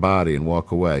off her body and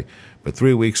walk away. But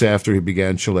 3 weeks after he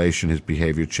began chelation, his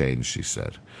behavior changed, she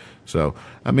said. So,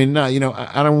 I mean, I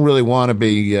don't really want to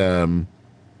be,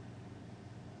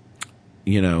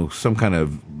 some kind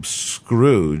of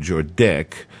Scrooge or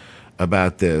Dick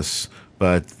about this,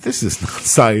 but this is not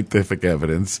scientific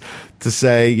evidence to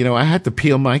say, I had to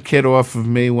peel my kid off of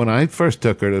me when I first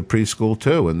took her to preschool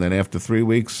too, and then after 3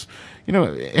 weeks,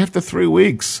 after 3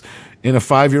 weeks in a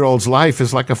 5-year-old's life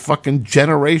is like a fucking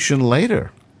generation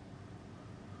later.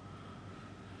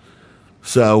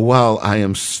 So while I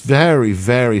am very,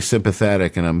 very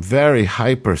sympathetic and I'm very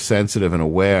hypersensitive and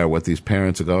aware what these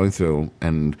parents are going through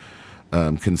and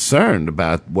concerned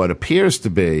about what appears to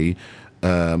be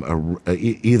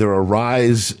either a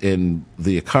rise in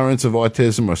the occurrence of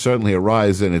autism or certainly a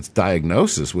rise in its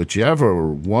diagnosis, whichever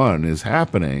one is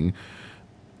happening,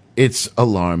 it's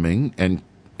alarming and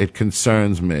it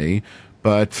concerns me.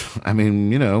 But, I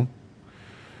mean,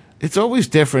 it's always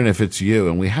different if it's you,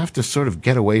 and we have to sort of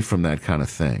get away from that kind of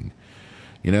thing.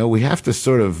 We have to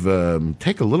sort of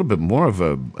take a little bit more of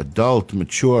a adult,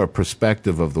 mature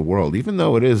perspective of the world, even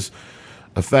though it is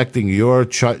affecting your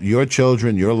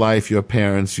children, your life, your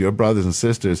parents, your brothers and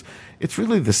sisters. It's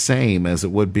really the same as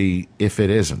it would be if it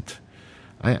isn't.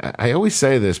 I always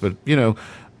say this, but,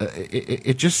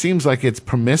 it just seems like it's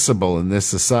permissible in this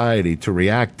society to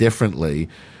react differently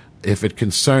if it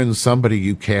concerns somebody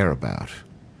you care about.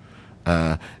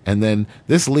 And then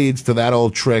this leads to that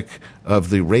old trick of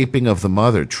the raping of the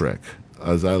mother trick,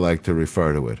 as I like to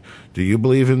refer to it. Do you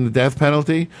believe in the death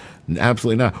penalty?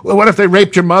 Absolutely not. Well, what if they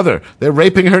raped your mother? They're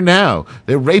raping her now.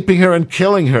 They're raping her and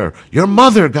killing her. Your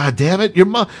mother, goddammit, your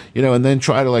mother. And then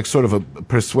try to sort of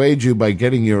persuade you by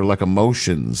getting your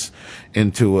emotions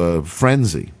into a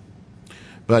frenzy.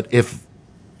 But if,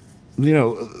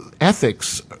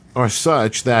 ethics are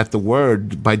such that the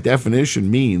word by definition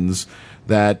means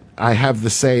that I have the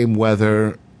same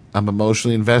whether I'm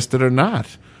emotionally invested or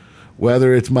not,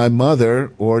 whether it's my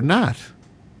mother or not.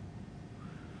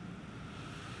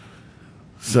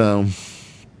 So,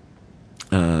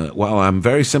 while I'm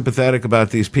very sympathetic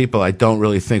about these people, I don't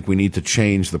really think we need to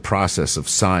change the process of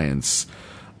science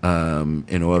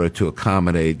in order to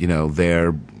accommodate,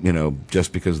 their,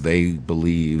 just because they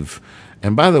believe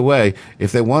And by the way,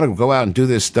 if they want to go out and do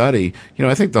this study,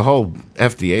 I think the whole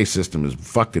FDA system is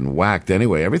fucking whacked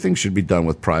anyway. Everything should be done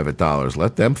with private dollars.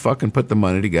 Let them fucking put the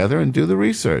money together and do the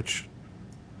research.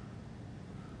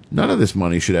 None of this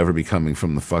money should ever be coming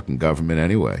from the fucking government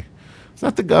anyway. It's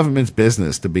not the government's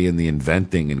business to be in the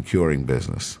inventing and curing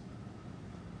business.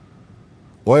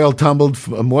 Oil tumbled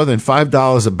more than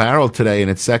 $5 a barrel today in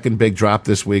its second big drop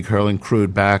this week, hurling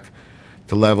crude back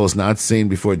to levels not seen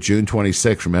before June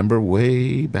 26. Remember,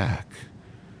 way back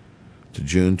to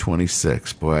June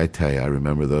 26. Boy, I tell you, I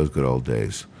remember those good old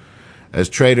days. As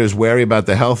traders wary about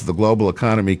the health of the global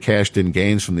economy cashed in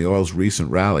gains from the oil's recent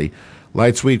rally,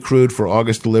 light sweet crude for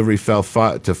August delivery fell to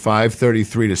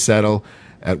 $5.33 to settle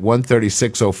at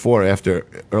 $136.04 after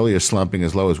earlier slumping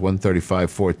as low as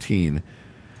 $135.14.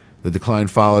 The decline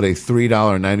followed a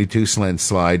 $3.92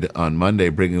 slide on Monday,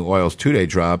 bringing oil's two-day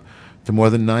drop to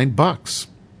more than $9.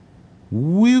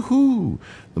 Woohoo!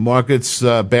 The market's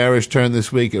bearish turn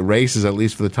this week erases, at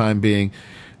least for the time being,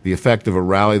 the effect of a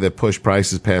rally that pushed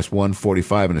prices past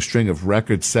 145 in a string of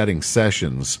record-setting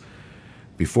sessions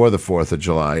before the 4th of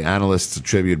July. Analysts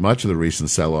attribute much of the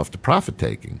recent sell-off to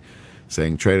profit-taking,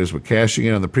 saying traders were cashing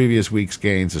in on the previous week's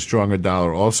gains. A stronger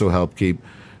dollar also helped keep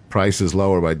prices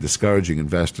lower by discouraging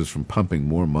investors from pumping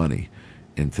more money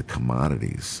into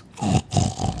commodities.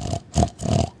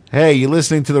 Hey, you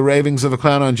listening to the Ravings of a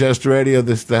Clown on Jester Radio?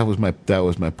 That was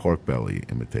my pork belly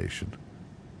imitation.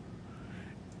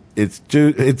 It's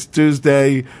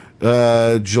Tuesday,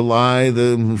 July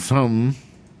the something.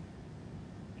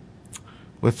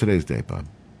 What's today's date, Bob?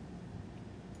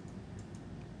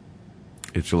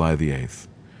 It's July the 8th.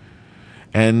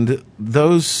 And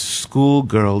those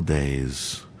schoolgirl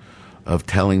days of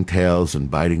telling tales and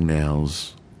biting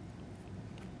nails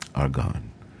are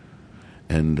gone.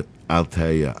 And I'll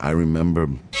tell you, I remember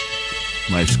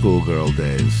my schoolgirl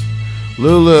days.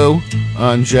 Lulu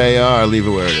on JR. Leave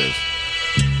it where it is.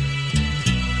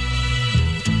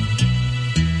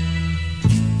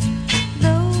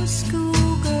 Those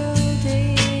schoolgirl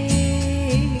days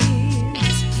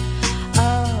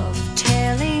of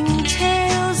telling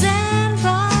tales and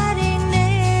biting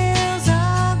nails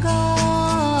are gone.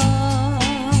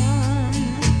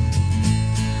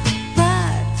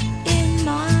 But in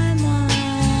my mind,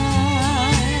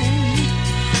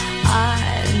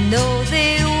 I know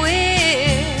they will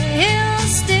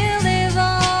still live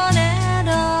on and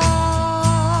on.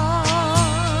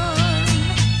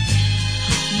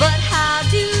 But how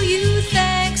do you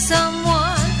thank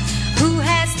someone who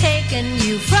has taken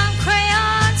you from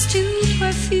crayons to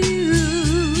perfume?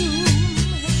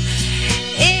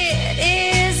 It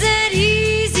isn't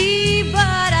easy,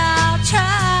 but I'll try.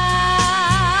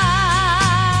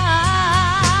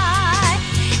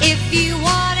 If you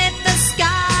wanted the sky,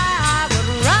 I would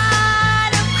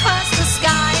ride across the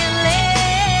sky in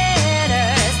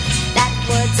letters that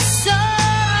would soar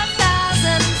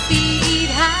 1,000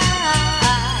 feet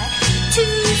high to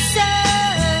serve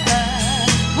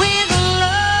with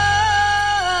love.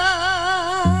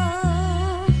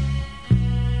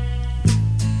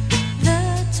 The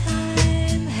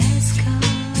time has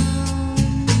come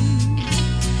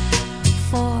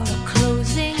for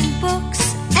closing books,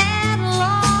 and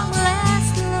long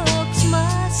last looks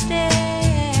must end.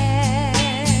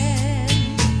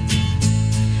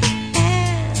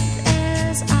 And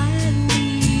as I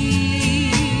leave,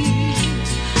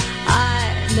 I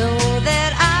know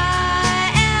that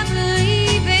I am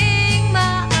leaving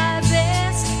my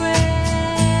best friend,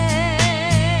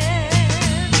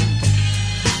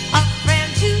 a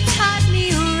friend who taught me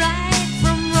right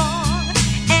from wrong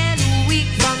and weak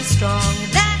from strong.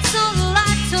 That's a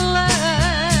lot to learn.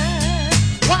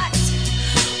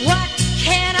 What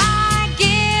can I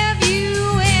give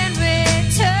you in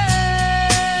return?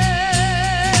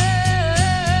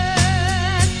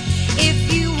 If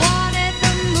you wanted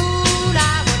the moon,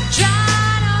 I would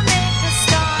try to make a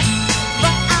start,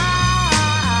 but I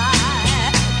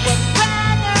would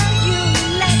rather you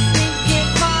let me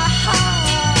give my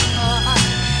heart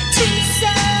to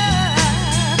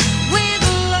serve with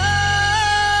love.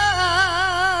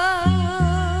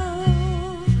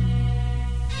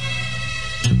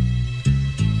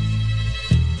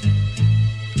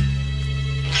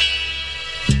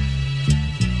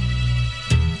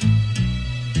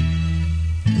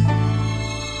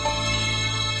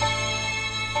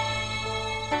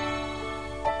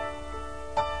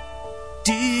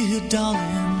 Dear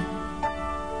darling,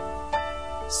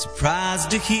 surprised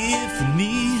to hear from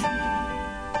me.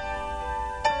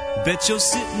 Bet you're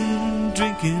sitting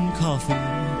drinking coffee,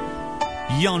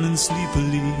 yawning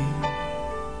sleepily.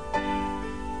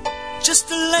 Just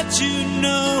to let you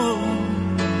know,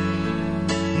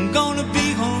 I'm gonna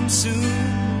be home soon.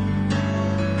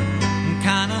 I'm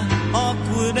kinda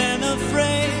awkward and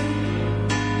afraid.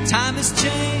 Time has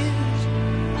changed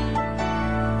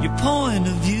your point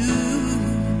of view.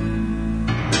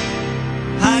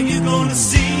 How you gonna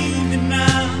see me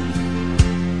now?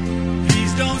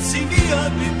 Please don't see me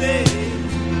ugly, babe.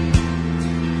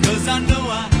 'Cause I know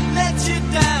I let you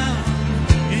down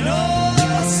in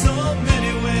oh so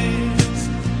many ways.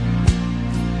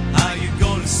 How you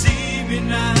gonna see me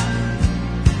now?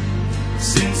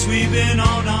 Since we've been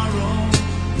on our own,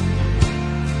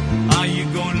 are you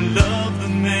gonna love the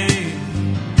man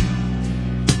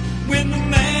when the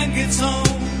man gets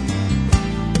home?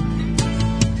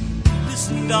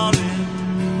 Listen, darling,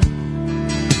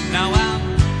 now I'm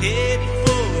headed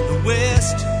for the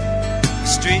west,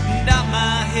 straightened out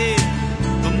my head,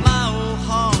 but my old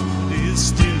heart is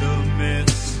still a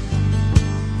mess.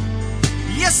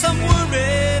 Yes, I'm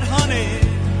worried, honey.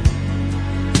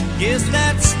 Guess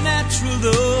that's natural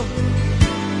though.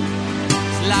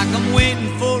 It's like I'm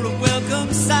waiting for a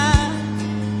welcome sign,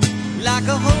 like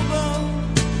a hobo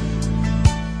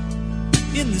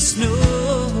in the snow.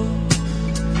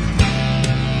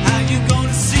 How you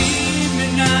gonna see me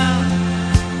now?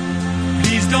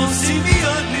 Please don't see me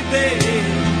ugly,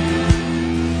 babe.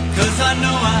 'Cause I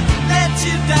know I let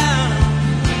you down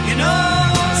in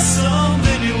oh so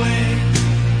many ways.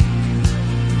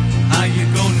 How you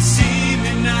gonna see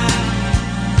me now?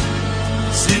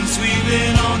 Since we've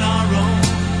been on our own,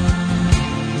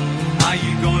 are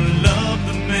you gonna love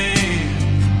the man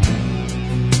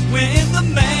when the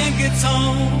man gets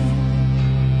home?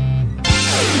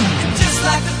 And just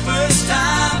like the first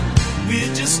time,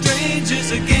 we're just strangers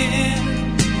again.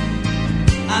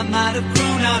 I might have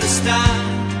grown out of style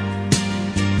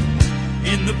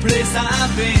in the place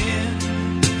I've been.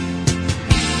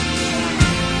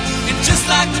 And just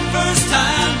like the first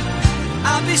time,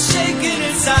 I'll be shaking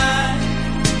inside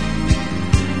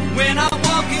when I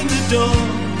walk in the door.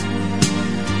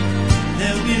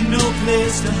 There'll be no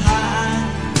place to hide.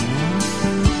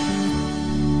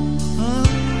 Oh,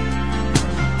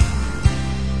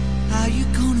 how you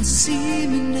gonna see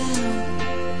me now?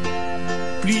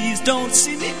 Please don't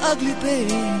see me ugly,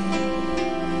 babe.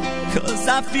 'Cause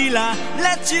I feel I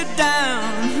let you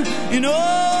down in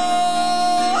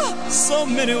oh so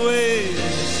many ways.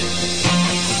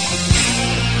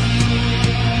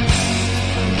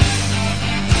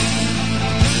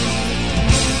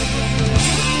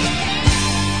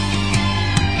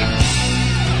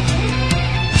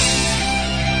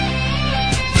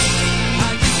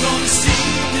 How you gonna see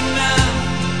me now?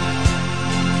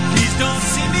 Please don't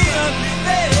see me ugly,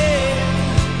 babe.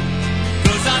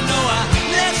 'Cause I know I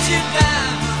let you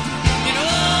down in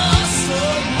oh so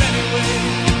many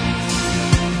ways.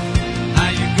 How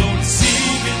you gonna see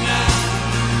me now?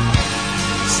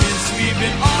 Since we've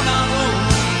been on our own,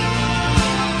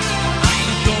 are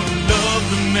you gonna love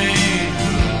the man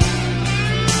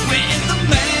when the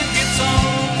man gets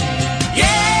home?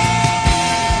 Yeah.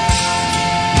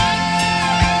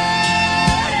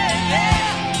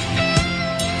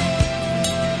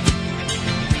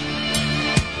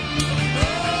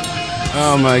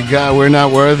 Oh my God, we're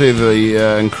not worthy.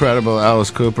 The incredible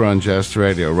Alice Cooper on Just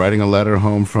Radio, writing a letter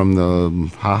home from the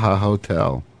Ha-Ha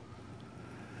Hotel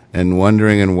and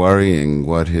wondering and worrying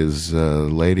what his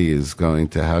lady is going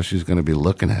to, how she's going to be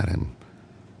looking at him.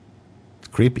 It's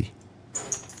creepy.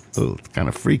 Ooh, it's kind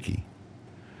of freaky.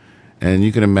 And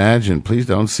you can imagine, please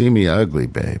don't see me ugly,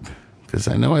 babe, because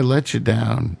I know I let you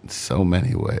down in so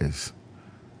many ways.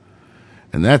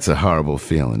 And that's a horrible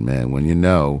feeling, man, when you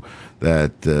know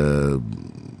that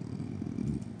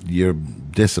you're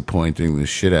disappointing the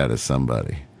shit out of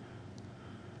somebody.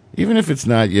 Even if it's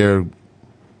not your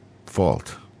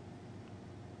fault.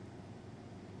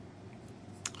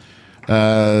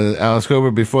 Alice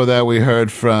Cooper, before that we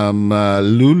heard from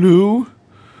Lulu,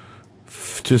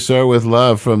 To Sir With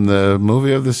Love, from the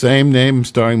movie of the same name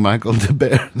starring Michael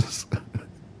DeBeers.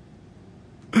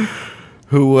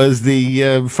 Who was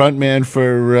the front man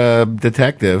for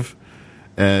Detective,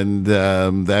 and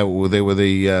that they were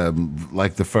the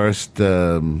like the first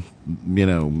non-Led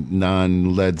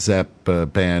Zepp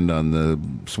band on the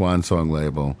Swan Song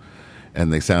label,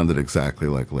 and they sounded exactly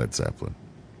like Led Zeppelin.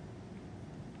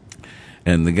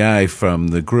 And the guy from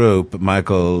the group,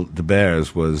 Michael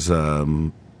DeBeers, was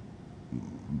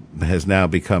has now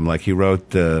become like he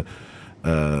wrote.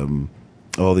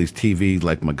 All these TV,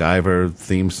 like MacGyver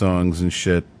theme songs and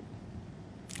shit.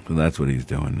 So that's what he's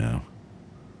doing now.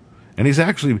 And he's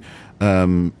actually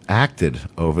acted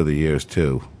over the years,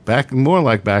 too. More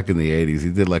like back in the 80s. He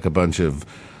did like a bunch of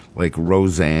like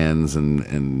Roseannes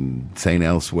and St.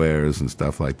 Elsewheres and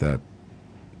stuff like that.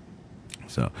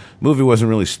 So, movie wasn't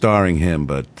really starring him,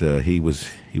 but he was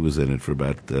in it for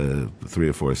about 3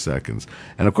 or 4 seconds.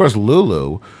 And of course,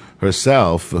 Lulu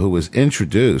herself, who was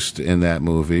introduced in that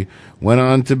movie, went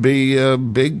on to be a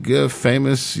big,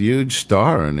 famous, huge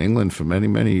star in England for many,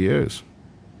 many years.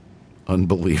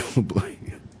 Unbelievably.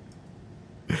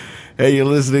 Hey, you're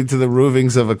listening to the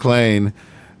Ravings of Acclaim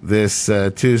this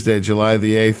Tuesday, July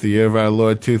the 8th, the year of our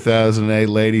Lord 2008.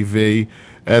 Lady V,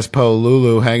 Espo,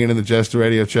 Lulu, hanging in the Jester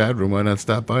Radio chat room. Why not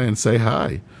stop by and say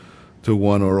hi to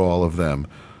one or all of them?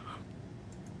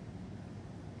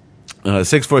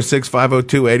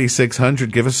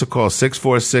 646-502-8600. Give us a call,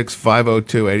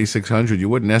 646-502-8600. You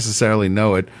wouldn't necessarily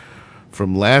know it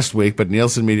from last week, but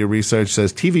Nielsen Media Research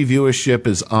says TV viewership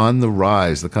is on the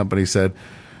rise, the company said.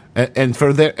 And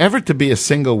for there ever to be a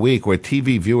single week where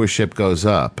TV viewership goes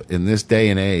up in this day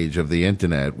and age of the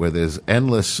Internet, where there's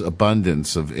endless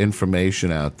abundance of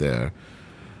information out there,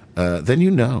 then you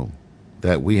know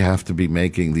that we have to be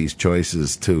making these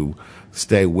choices to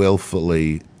stay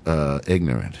willfully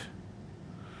ignorant.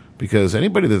 Because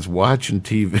anybody that's watching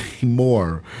TV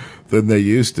more than they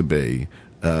used to be,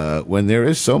 when there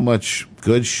is so much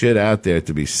good shit out there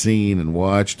to be seen and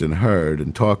watched and heard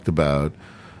and talked about,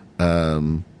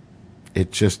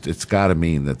 it's got to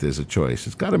mean that there's a choice.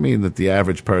 It's got to mean that the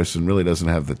average person really doesn't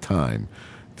have the time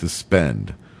to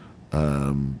spend,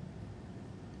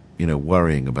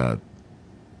 worrying about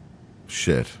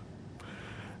shit.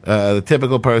 The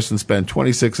typical person spent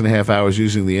 26 and a half hours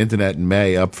using the Internet in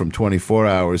May, up from 24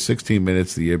 hours, 16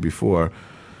 minutes the year before.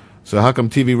 So how come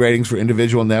TV ratings for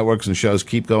individual networks and shows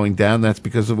keep going down? That's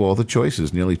because of all the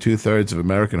choices. Nearly 2/3 of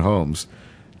American homes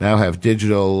now have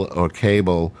digital or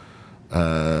cable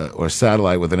or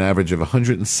satellite with an average of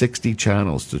 160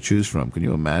 channels to choose from. Can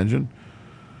you imagine?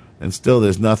 And still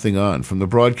there's nothing on. From the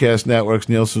broadcast networks,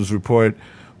 Nielsen's report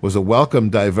was a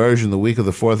welcome diversion. The week of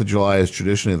the 4th of July is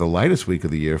traditionally the lightest week of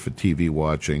the year for TV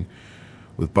watching,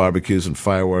 with barbecues and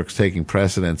fireworks taking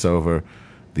precedence over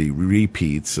the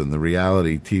repeats and the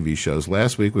reality TV shows.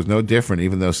 Last week was no different.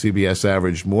 Even though CBS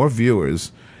averaged more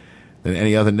viewers than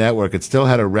any other network, it still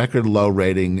had a record low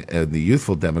rating in the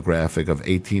youthful demographic of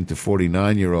 18 to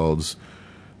 49-year-olds.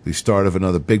 The start of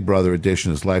another Big Brother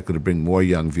edition is likely to bring more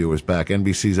young viewers back.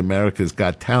 NBC's America's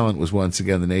Got Talent was once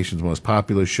again the nation's most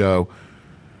popular show,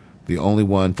 the only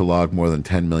one to log more than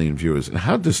 10 million viewers. And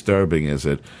how disturbing is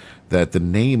it that the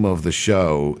name of the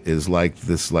show is like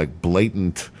this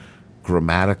blatant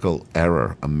grammatical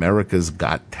error, America's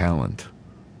Got Talent.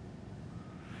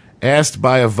 Asked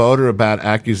by a voter about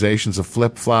accusations of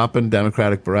flip-flopping,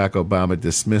 Democratic Barack Obama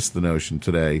dismissed the notion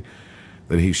today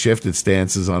that he shifted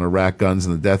stances on Iraq guns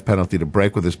and the death penalty to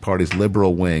break with his party's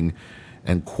liberal wing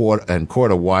and court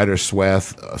a wider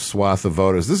swath of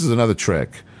voters. This is another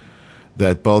trick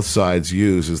that both sides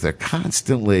use, is they're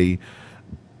constantly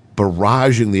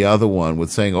barraging the other one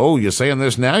with saying, oh, you're saying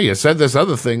this now? You said this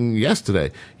other thing yesterday.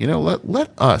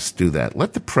 Let us do that.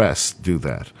 Let the press do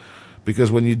that.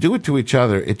 Because when you do it to each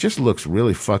other, it just looks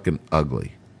really fucking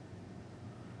ugly.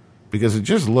 Because it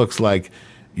just looks like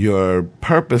you're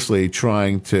purposely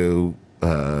trying to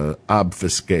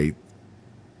obfuscate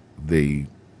the,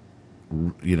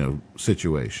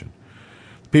 situation.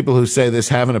 People who say this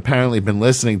haven't apparently been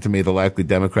listening to me, the likely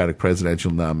Democratic presidential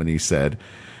nominee said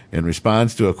in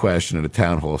response to a question at a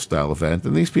town hall style event.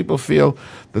 And these people feel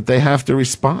that they have to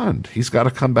respond. He's got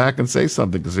to come back and say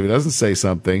something, because if he doesn't say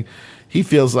something, he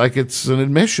feels like it's an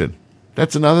admission.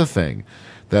 That's another thing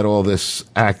that all this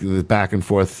back and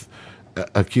forth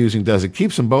accusing does. It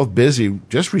keeps them both busy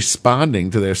just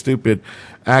responding to their stupid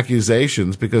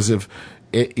accusations, because if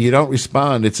you don't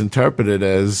respond, it's interpreted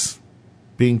as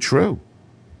being true.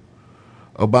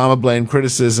 Obama blamed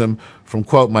criticism from,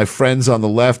 quote, my friends on the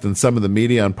left and some of the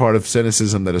media on part of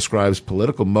cynicism that ascribes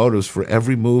political motives for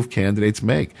every move candidates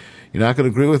make. You're not going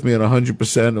to agree with me on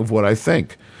 100% of what I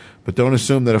think, but don't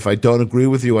assume that if I don't agree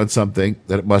with you on something,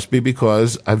 that it must be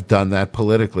because I've done that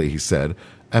politically, he said.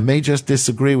 I may just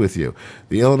disagree with you.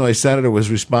 The Illinois senator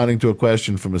was responding to a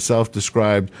question from a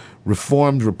self-described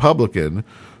reformed Republican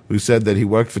who said that he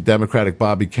worked for Democratic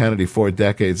Bobby Kennedy 4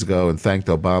 decades ago and thanked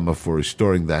Obama for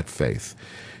restoring that faith.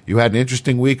 You had an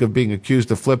interesting week of being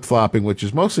accused of flip-flopping, which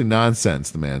is mostly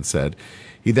nonsense, the man said.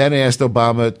 He then asked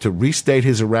Obama to restate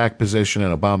his Iraq position,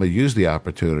 and Obama used the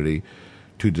opportunity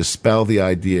to dispel the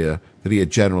idea that he had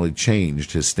generally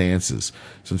changed his stances.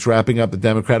 Since wrapping up the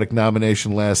Democratic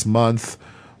nomination last month,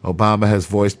 Obama has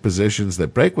voiced positions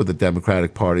that break with the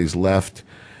Democratic Party's left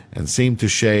and seem to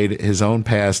shade his own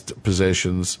past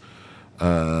positions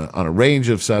on a range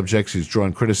of subjects. He's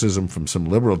drawn criticism from some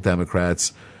liberal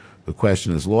Democrats who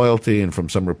question his loyalty, and from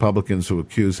some Republicans who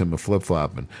accuse him of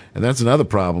flip-flopping. And that's another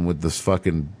problem with this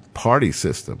fucking party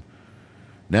system.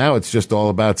 Now it's just all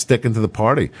about sticking to the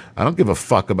party. I don't give a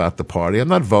fuck about the party. I'm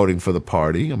not voting for the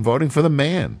party. I'm voting for the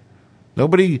man.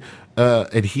 Nobody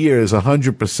adheres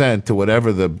 100% to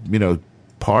whatever the,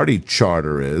 party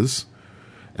charter is.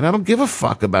 And I don't give a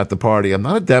fuck about the party. I'm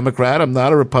not a Democrat. I'm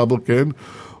not a Republican.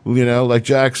 Like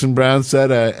Jackson Brown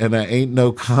said, and I ain't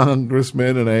no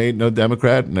congressman, and I ain't no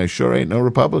Democrat, and I sure ain't no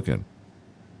Republican.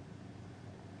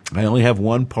 I only have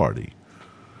one party.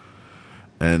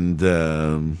 And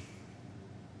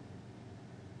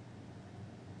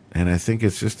I think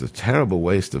it's just a terrible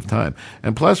waste of time.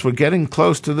 And plus, we're getting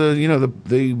close to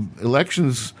the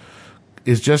elections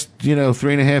is just,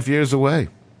 3.5 years away.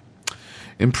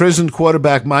 Imprisoned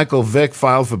quarterback Michael Vick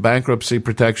filed for bankruptcy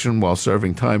protection while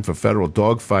serving time for federal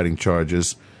dogfighting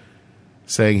charges,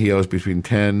 saying he owes between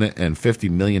 $10 and $50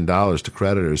 million to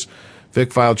creditors.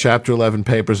 Vick filed Chapter 11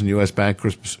 papers in U.S.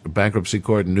 bankruptcy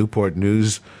court in Newport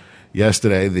News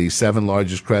yesterday. The 7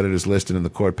 largest creditors listed in the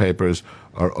court papers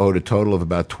are owed a total of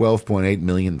about $12.8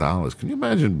 million. Can you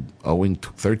imagine owing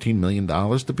 $13 million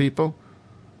to people?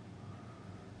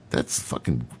 That's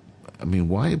fucking...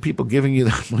 why are people giving you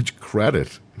that much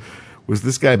credit? Was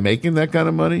this guy making that kind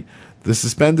of money? The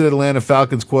suspended Atlanta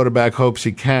Falcons quarterback hopes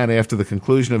he can, after the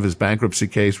conclusion of his bankruptcy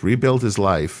case, rebuild his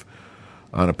life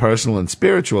on a personal and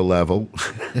spiritual level.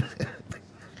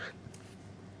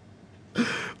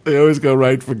 They always go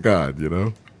right for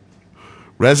God,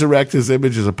 Resurrect his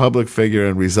image as a public figure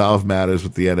and resolve matters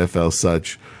with the NFL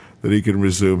such that he can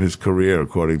resume his career,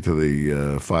 according to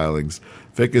the filings.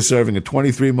 Vick is serving a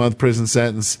 23-month prison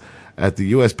sentence at the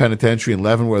U.S. Penitentiary in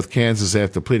Leavenworth, Kansas,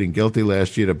 after pleading guilty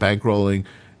last year to bankrolling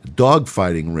a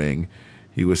dogfighting ring.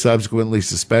 He was subsequently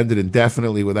suspended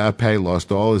indefinitely without pay,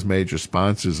 lost all his major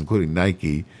sponsors, including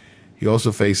Nike. He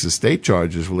also faces state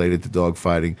charges related to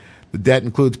dogfighting. The debt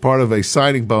includes part of a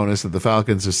signing bonus that the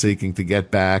Falcons are seeking to get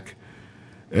back.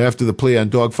 After the plea on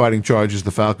dogfighting charges,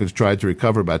 the Falcons tried to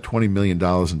recover about $20 million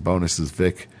in bonuses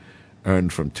Vick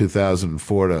earned from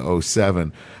 2004 to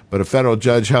 07. But a federal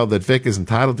judge held that Vick is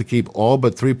entitled to keep all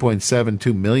but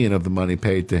 $3.72 million of the money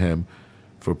paid to him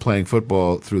for playing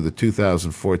football through the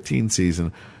 2014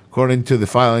 season. According to the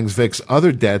filings, Vick's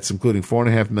other debts, including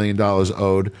 $4.5 million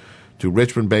owed to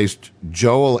Richmond-based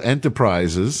Joel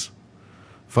Enterprises,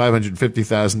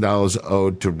 $550,000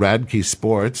 owed to Radke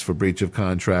Sports for breach of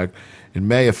contract. In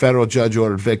May, a federal judge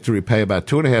ordered Vick to repay about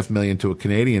 $2.5 million to a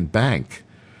Canadian bank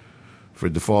for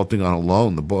defaulting on a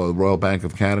loan. The Royal Bank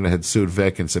of Canada had sued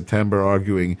Vick in September,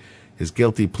 arguing his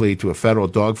guilty plea to a federal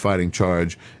dogfighting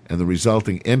charge and the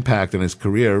resulting impact on his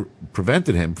career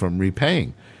prevented him from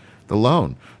repaying the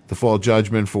loan. Default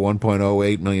judgment for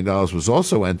 $1.08 million was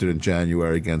also entered in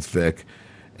January against Vick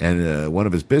and one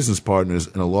of his business partners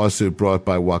in a lawsuit brought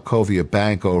by Wachovia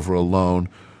Bank over a loan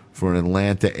for an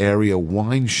Atlanta area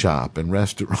wine shop and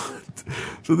restaurant.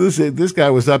 So this guy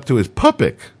was up to his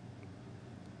puppick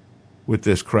with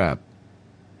this crap.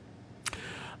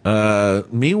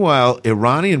 Meanwhile,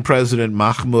 Iranian President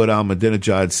Mahmoud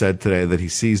Ahmadinejad said today that he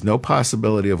sees no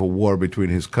possibility of a war between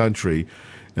his country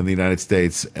and the United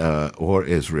States or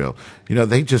Israel.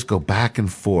 They just go back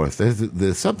and forth.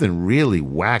 There's something really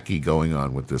wacky going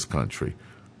on with this country.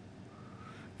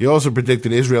 He also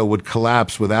predicted Israel would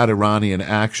collapse without Iranian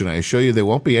action. I assure you there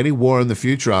won't be any war in the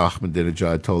future,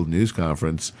 Ahmadinejad told a news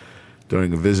conference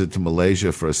during a visit to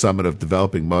Malaysia for a summit of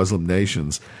developing Muslim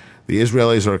nations. The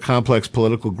Israelis are a complex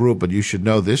political group, but you should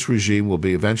know this regime will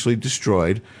be eventually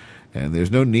destroyed, and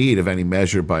there's no need of any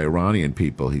measure by Iranian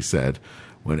people, he said,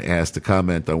 when asked to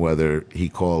comment on whether he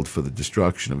called for the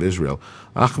destruction of Israel.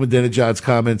 Ahmadinejad's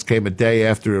comments came a day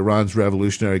after Iran's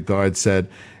Revolutionary Guard said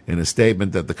in a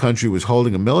statement that the country was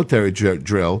holding a military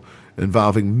drill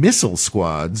involving missile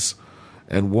squads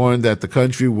and warned that the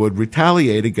country would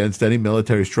retaliate against any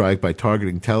military strike by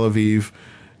targeting Tel Aviv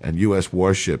and U.S.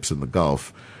 warships in the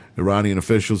Gulf. Iranian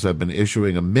officials have been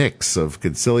issuing a mix of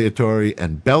conciliatory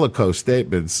and bellicose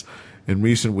statements in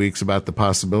recent weeks about the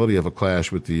possibility of a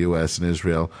clash with the U.S. and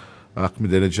Israel.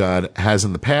 Ahmadinejad has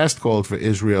in the past called for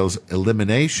Israel's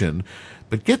elimination,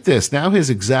 but get this, now his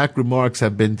exact remarks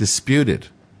have been disputed.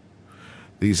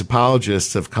 These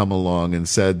apologists have come along and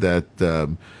said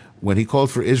that when he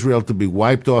called for Israel to be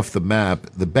wiped off the map,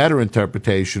 the better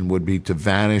interpretation would be to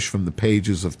vanish from the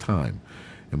pages of time,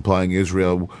 implying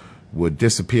Israel would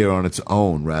disappear on its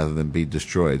own rather than be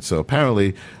destroyed. So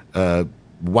apparently,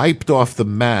 wiped off the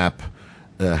map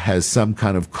has some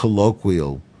kind of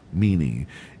colloquial meaning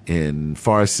in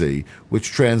Farsi, which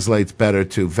translates better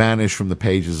to vanish from the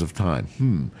pages of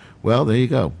time. Well, there you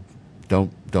go.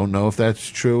 Don't know if that's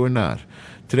true or not.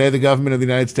 Today, the government of the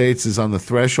United States is on the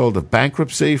threshold of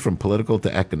bankruptcy, from political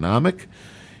to economic.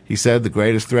 He said the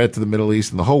greatest threat to the Middle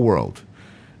East and the whole world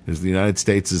is the United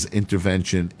States'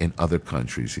 intervention in other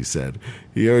countries, he said.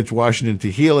 He urged Washington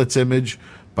to heal its image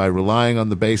by relying on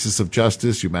the basis of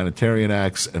justice, humanitarian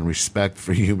acts, and respect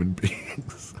for human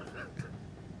beings.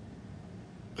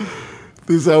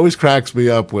 This always cracks me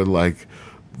up when, like,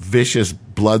 vicious,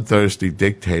 bloodthirsty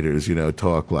dictators,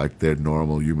 talk like they're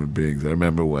normal human beings. I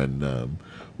remember when,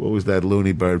 what was that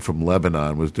loony bird from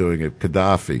Lebanon was doing it,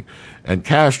 Gaddafi. And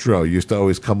Castro used to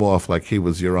always come off like he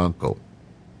was your uncle.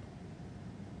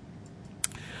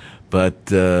 But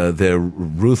they're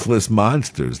ruthless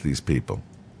monsters, these people.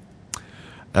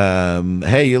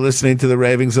 Hey, you're listening to the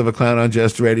Ravings of a Clown on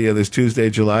Just Radio this Tuesday,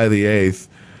 July the 8th,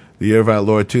 the year of our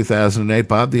Lord 2008.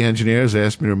 Bob the engineer has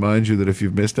asked me to remind you that if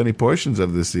you've missed any portions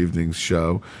of this evening's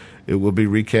show, it will be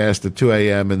recast at 2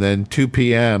 a.m. and then 2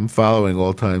 p.m. following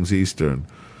all times Eastern.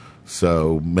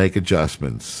 So make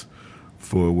adjustments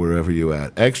for wherever you're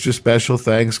at. Extra special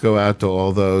thanks go out to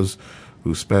all those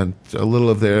who spent a little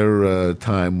of their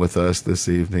time with us this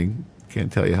evening.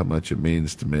 Can't tell you how much it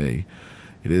means to me.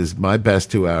 It is my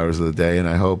best 2 hours of the day, and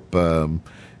I hope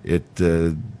it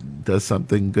does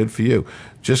something good for you.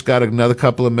 Just got another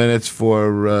couple of minutes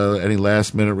for any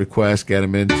last-minute requests. Get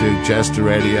them into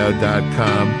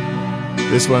jesterradio.com.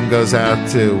 This one goes out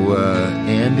to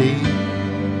Andy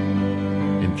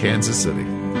in Kansas City.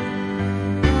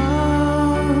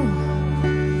 Oh,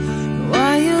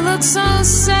 why you look so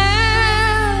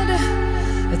sad?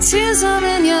 The tears are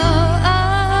in your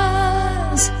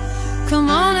eyes. Come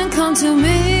on and come to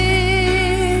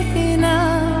me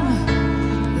now.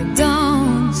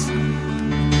 Don't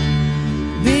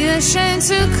be ashamed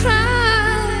to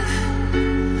cry.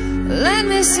 Let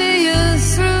me see you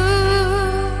through.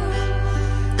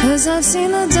 'Cause I've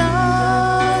seen the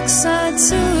dark side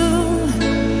too.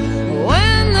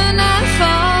 When the night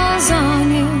falls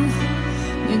on you,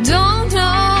 you don't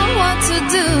know what to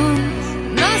do.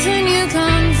 Nothing you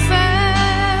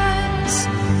confess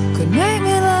could make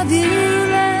me love you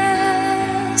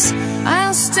less.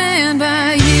 I'll stand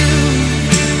by you.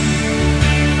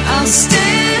 I'll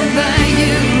stand by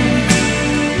you.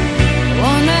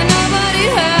 Won't let nobody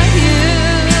hurt you.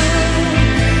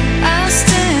 I'll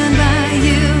stand by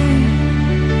you.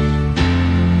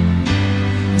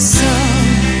 So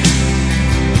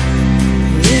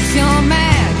if you're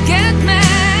mad, get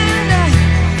mad.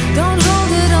 Don't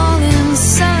hold it all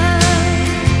inside.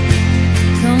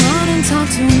 Come on and talk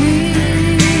to me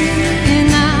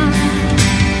now.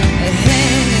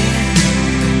 Hey,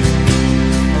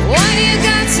 what you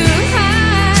got to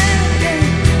hide?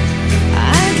 I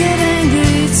get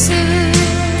angry too.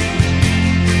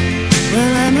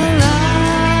 Well, I'm a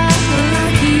lot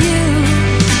like you.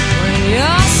 When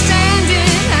you're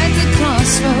standing at the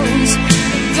crossroads,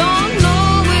 don't know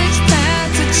which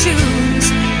path to choose.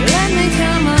 Let me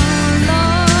come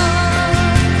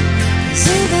along. 'Cause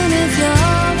even if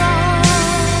you're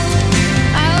wrong,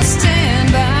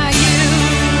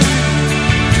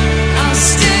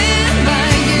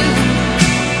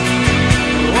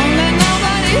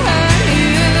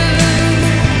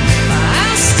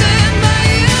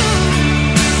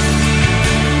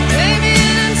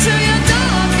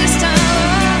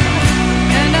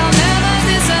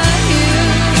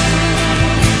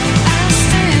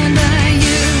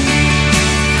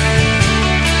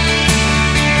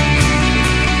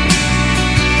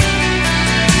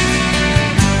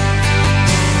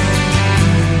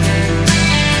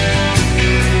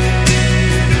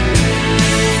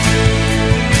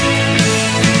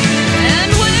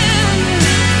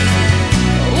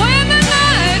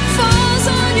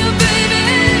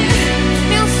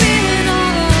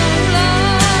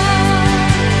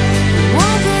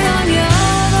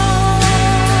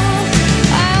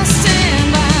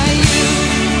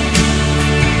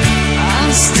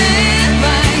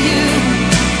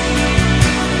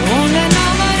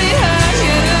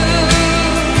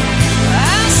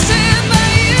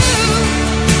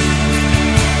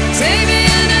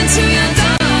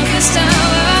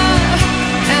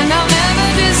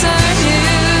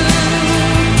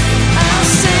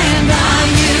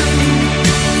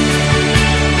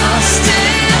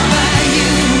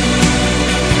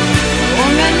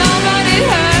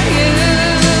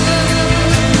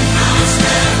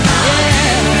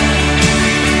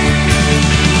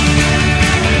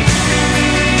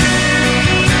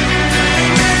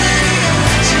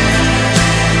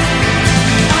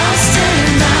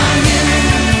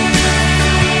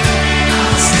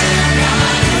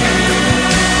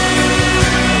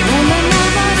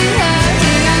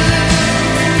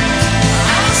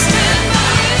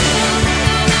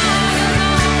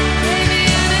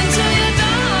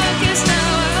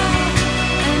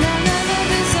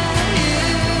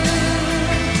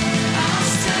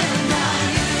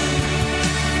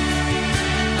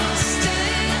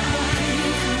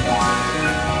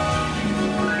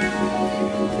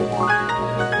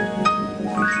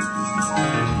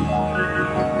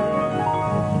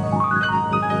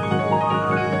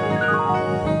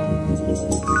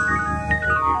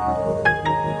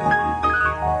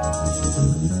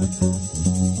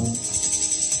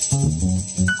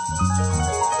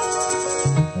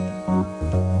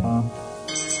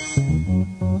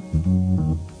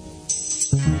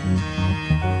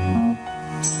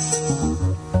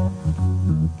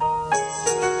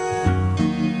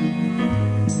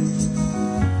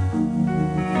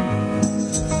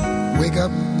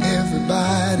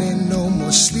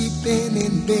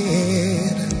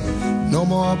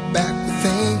 more backward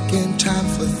thinking, time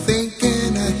for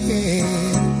thinking ahead.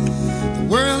 The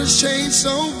world has changed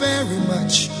so very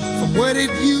much from what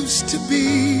it used to be.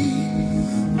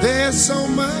 There's so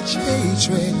much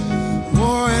hatred,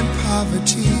 war and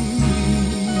poverty.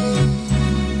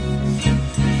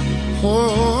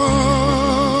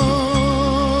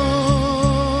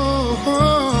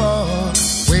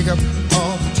 Wake up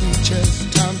all the teachers,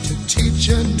 time to teach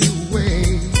a new way.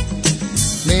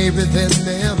 Maybe then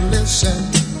they'll listen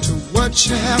to what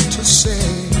you have to say.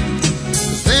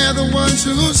 'Cause they're the ones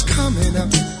who's coming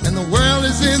up and the world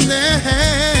is in their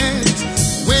hands.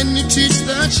 When you teach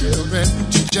the children,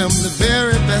 teach them the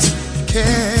very best you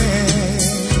can.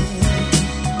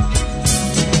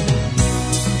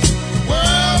 The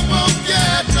world won't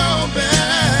get no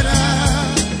better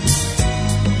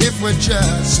if we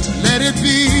just let it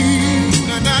be.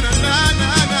 Na, na, na, na,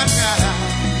 na, na, na.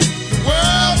 The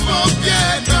world won't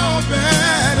get no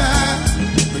better.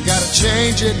 We gotta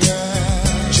change it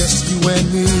now, just you and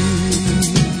me.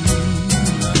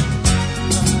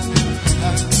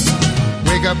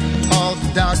 Wake up all the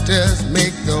doctors,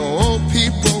 make the old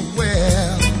people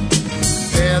well.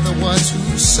 They're the ones who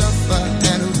suffer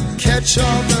and who catch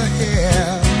all the hair.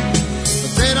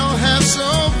 But they don't have so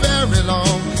very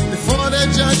long before their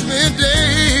judgment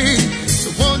day. So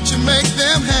won't you make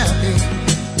them happy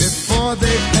before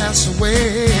they pass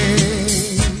away?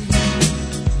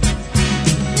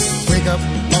 Wake up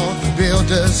all the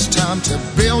builders, time to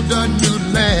build a new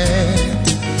land.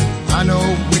 I know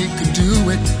we could do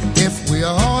it if we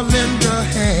all lend a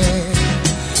hand.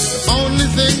 The only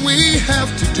thing we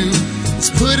have to do is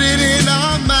put it in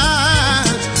our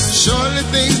minds. Surely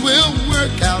things will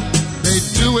work out. They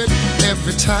do it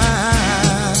every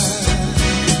time.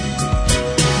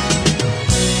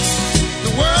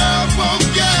 The world won't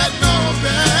get no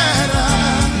better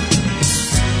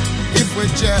if we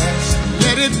just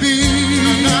let it be.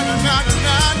 Na, na, na,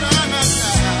 na, na, na, na.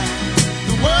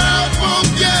 The world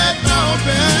won't get no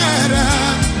better.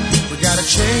 We gotta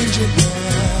change it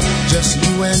now, just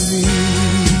you and me.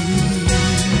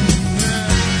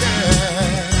 Yeah.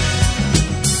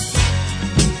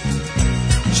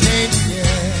 Change it,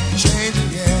 yeah, change it,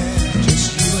 yeah, just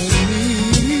you and me.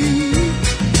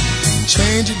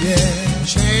 Change it, yeah,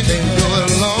 change it. Can't do it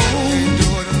alone, can't do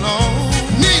it alone.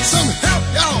 Need some help,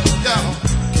 y'all, y'all.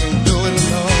 Can't do it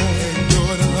alone, can't do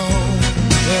it alone.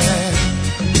 Yeah,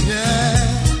 yeah.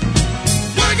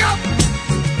 Wake up,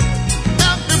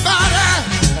 everybody.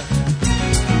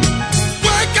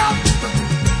 Wake up,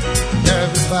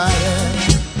 everybody.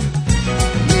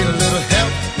 Need a little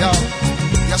help, y'all.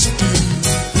 Yes, I do.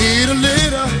 Need a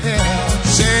little help.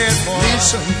 Say it, boy. Need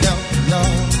some help,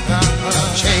 y'all.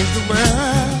 Change the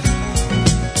world.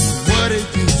 What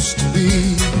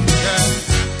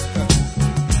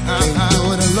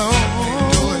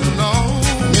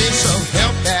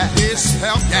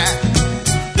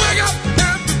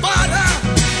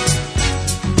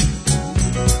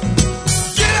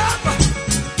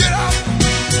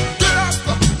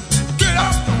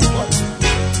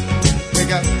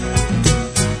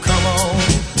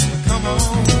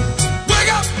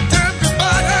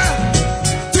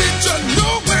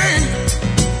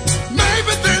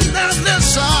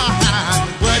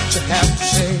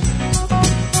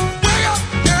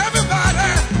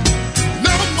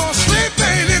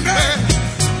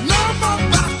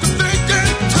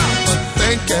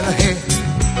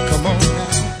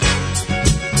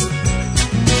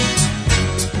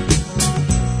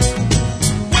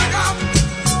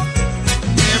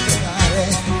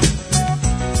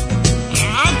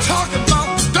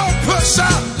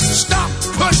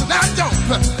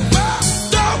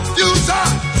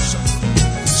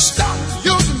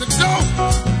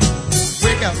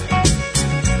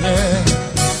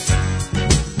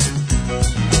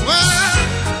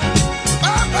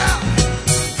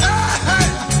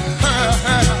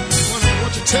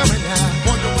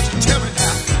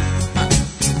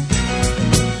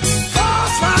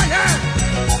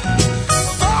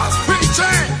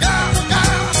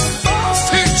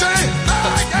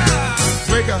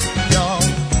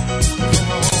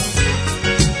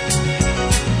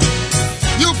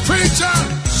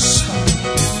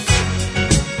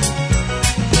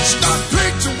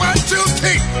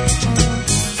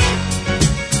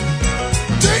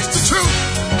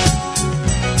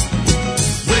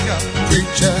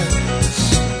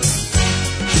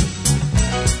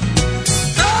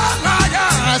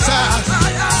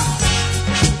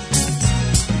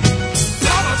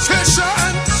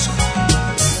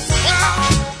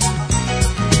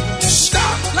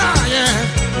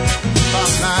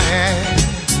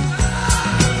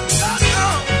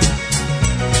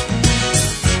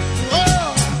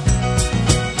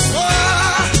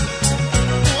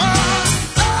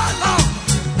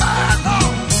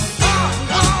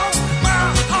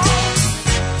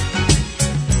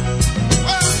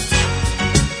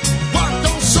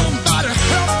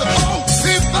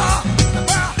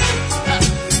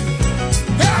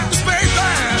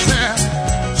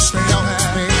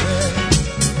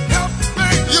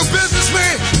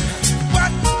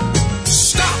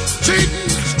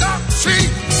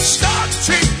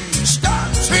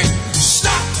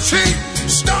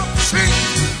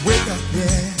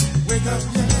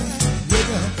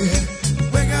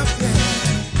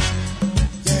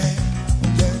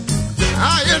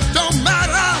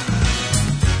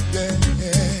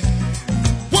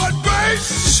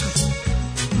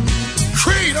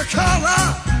the color.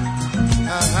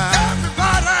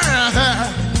 Everybody,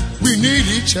 we need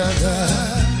each other.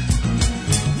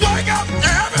 Wake up,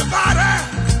 everybody.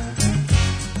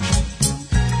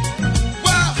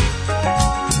 Well,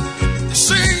 you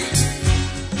see,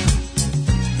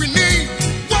 we need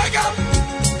wake up,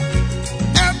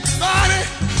 everybody.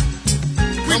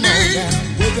 We need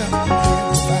wake up,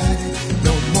 everybody.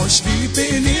 No more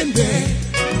sleeping in bed.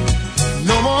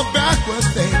 No more backward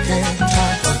thinking.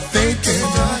 Time for thinking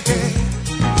ahead.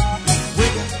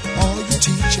 Wake up, all you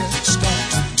teachers,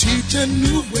 start to teach a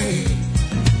new way.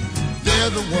 They're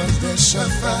the ones that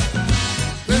suffer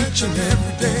each and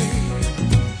every day.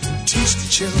 Teach the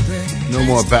children. No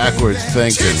more backwards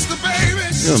thinking.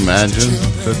 Can you imagine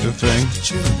such a thing?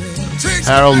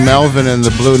 Harold Melvin and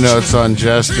the Blue Notes on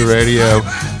Jester Radio.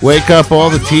 Wake up all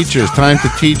the teachers. Time to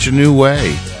teach a new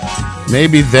way.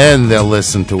 Maybe then they'll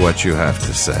listen to what you have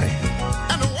to say.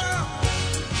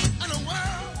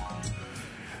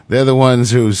 They're the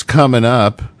ones who's coming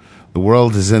up. The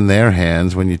world is in their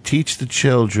hands. When you teach the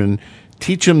children,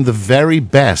 teach them the very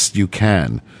best you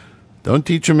can. Don't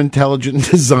teach them intelligent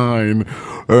design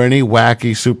or any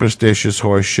wacky, superstitious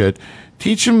horse shit.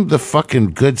 Teach them the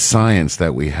fucking good science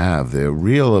that we have. The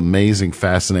real amazing,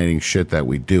 fascinating shit that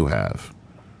we do have.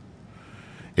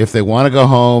 If they want to go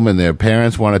home and their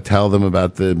parents want to tell them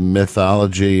about the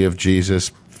mythology of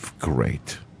Jesus,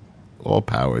 great. All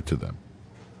power to them.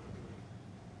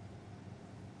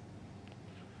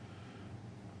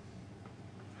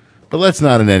 But let's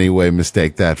not in any way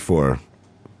mistake that for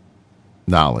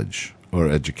knowledge or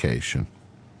education.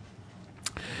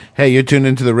 Hey, you're tuned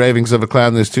into the Ravings of a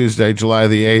Clown this Tuesday, July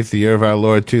the 8th, the year of our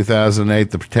Lord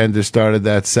 2008. The Pretender started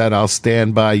that set. I'll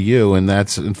stand by you, and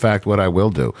that's, in fact, what I will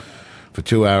do. For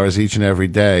 2 hours each and every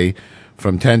day,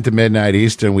 from 10 to midnight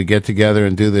Eastern, we get together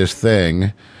and do this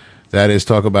thing. That is,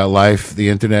 talk about life, the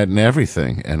internet, and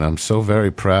everything. And I'm so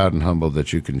very proud and humbled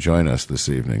that you can join us this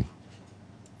evening.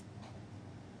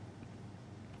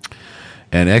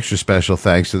 And extra special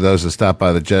thanks to those that stopped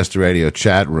by the Jester Radio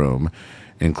chat room,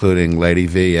 including Lady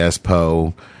V,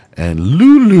 Espo, and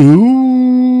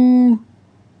Lulu.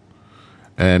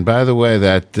 And by the way,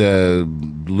 that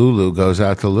Lulu goes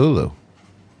out to Lulu.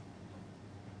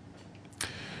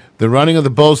 The running of the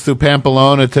bulls through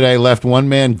Pamplona today left one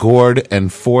man gored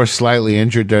and 4 slightly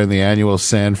injured during the annual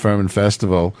San Fermin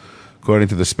Festival. According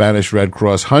to the Spanish Red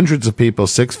Cross, hundreds of people,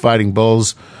 6 fighting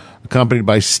bulls, accompanied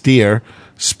by steer,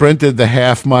 sprinted the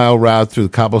half-mile route through the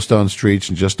cobblestone streets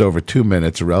in just over 2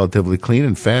 minutes, a relatively clean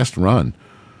and fast run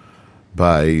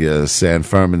by San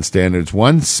Fermin standards.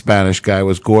 One Spanish guy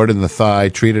was gored in the thigh,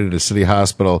 treated at a city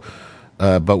hospital,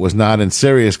 but was not in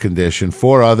serious condition.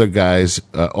 4 other guys,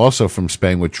 also from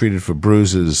Spain, were treated for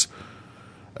bruises.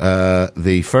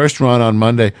 The first run on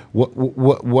Monday,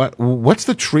 what's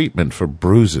the treatment for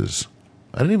bruises?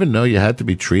 I didn't even know you had to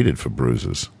be treated for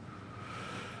bruises.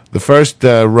 The first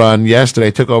run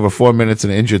yesterday took over 4 minutes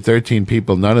and injured 13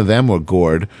 people. None of them were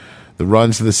gored. The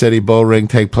runs to the City Bull Ring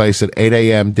take place at 8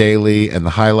 a.m. daily, and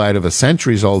the highlight of a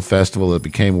centuries-old festival that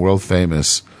became world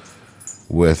famous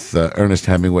with Ernest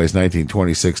Hemingway's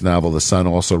 1926 novel, The Sun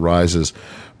Also Rises.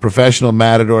 Professional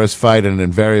matadors fight and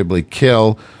invariably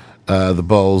kill the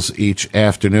bulls each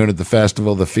afternoon at the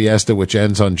festival. The fiesta, which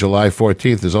ends on July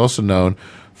 14th, is also known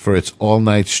for its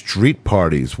all-night street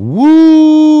parties.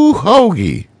 Woo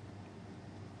hoagie!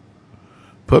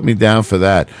 Put me down for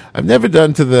that. I've never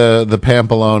done to the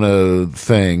Pamplona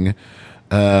thing.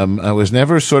 I was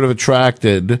never sort of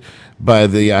attracted by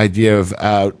the idea of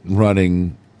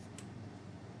outrunning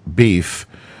beef.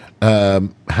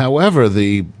 However,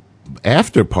 the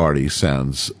after party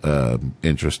sounds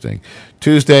interesting.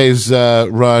 Tuesday's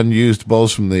run used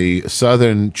bulls from the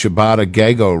southern Chibata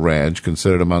Gego Ranch,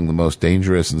 considered among the most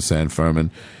dangerous in San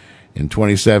Fermin. In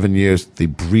 27 years, they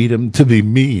breed them to be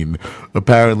mean.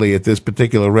 Apparently, at this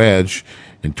particular ranch,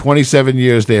 in 27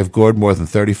 years, they have gored more than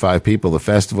 35 people. The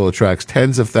festival attracts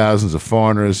tens of thousands of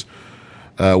foreigners.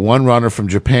 One runner from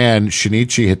Japan,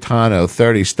 Shinichi Hitano,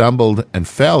 30, stumbled and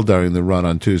fell during the run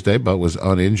on Tuesday, but was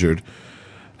uninjured.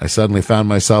 I suddenly found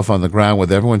myself on the ground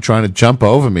with everyone trying to jump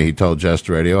over me, he told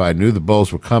Jester Radio. I knew the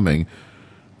bulls were coming,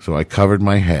 so I covered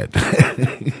my head.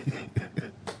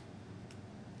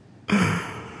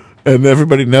 And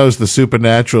everybody knows the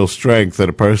supernatural strength that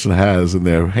a person has in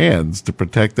their hands to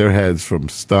protect their heads from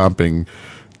stomping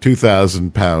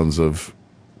 2,000 pounds of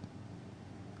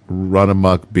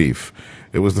run-amok beef.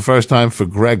 It was the first time for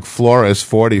Greg Flores,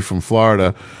 40, from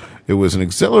Florida. It was an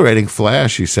exhilarating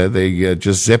flash, he said. They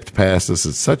just zipped past us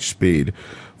at such speed.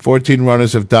 14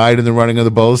 runners have died in the running of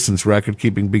the bulls since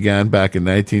record-keeping began back in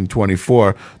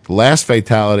 1924. The last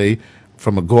fatality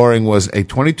from a goring was a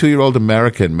 22-year-old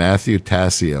American, Matthew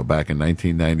Tassio, back in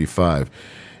 1995.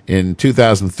 In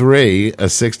 2003, a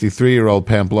 63-year-old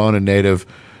Pamplona native,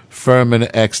 Furman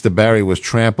X. DeBarry, was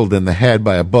trampled in the head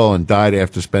by a bull and died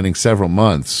after spending several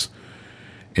months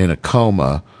in a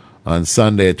coma. On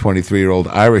Sunday, a 23-year-old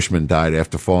Irishman died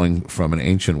after falling from an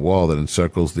ancient wall that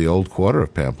encircles the old quarter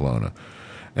of Pamplona.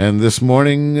 And this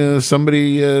morning,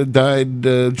 somebody died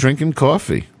drinking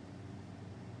coffee.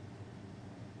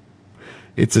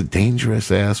 It's a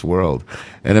dangerous-ass world.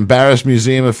 An embarrassed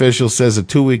museum official says a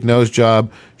 2-week nose job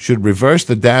should reverse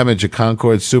the damage a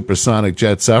Concorde supersonic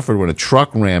jet suffered when a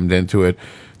truck rammed into it.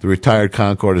 The retired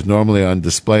Concorde is normally on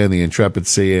display in the Intrepid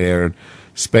Sea, Air, and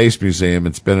Space Museum.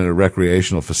 It's been at a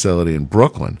recreational facility in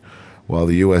Brooklyn, while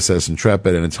the USS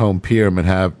Intrepid and its home pier in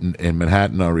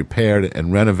Manhattan are repaired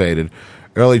and renovated.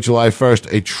 Early July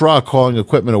 1st, a truck hauling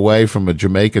equipment away from a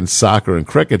Jamaican soccer and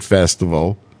cricket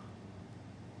festival,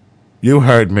 you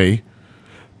heard me,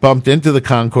 bumped into the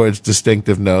Concorde's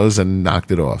distinctive nose and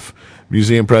knocked it off.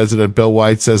 Museum President Bill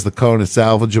White says the cone is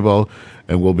salvageable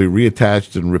and will be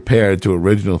reattached and repaired to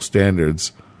original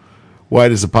standards.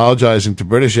 White is apologizing to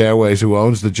British Airways, who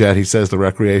owns the jet. He says the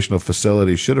recreational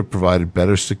facility should have provided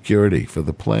better security for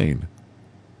the plane.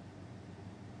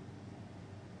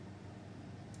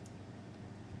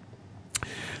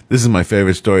 This is my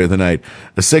favorite story of the night.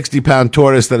 A 60-pound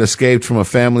tortoise that escaped from a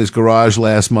family's garage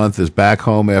last month is back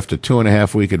home after a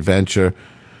 2.5-week adventure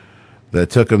that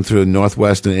took him through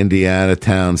northwestern Indiana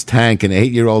towns. Tank, an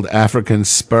 8-year-old African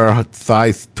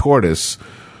spur-thigh tortoise,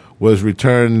 was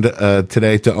returned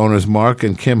today to owners Mark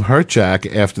and Kim Herchak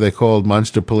after they called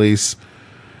Munster police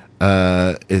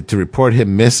to report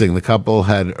him missing. The couple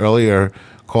had earlier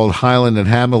called Highland and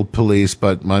Hamill police,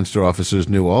 but Munster officers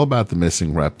knew all about the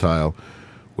missing reptile,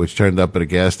 which turned up at a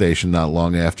gas station not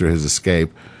long after his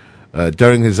escape.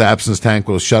 During his absence, Tank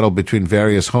was shuttled between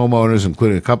various homeowners,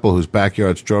 including a couple whose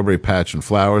backyard strawberry patch and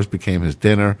flowers became his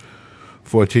dinner.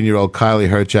 14-year-old Kylie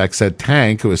Herchak said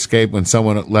Tank, who escaped when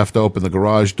someone left open the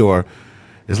garage door,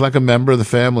 is like a member of the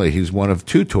family. He's one of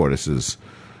 2 tortoises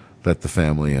that the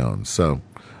family owns. So,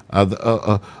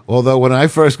 although when I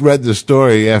first read the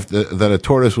story after that a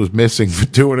tortoise was missing for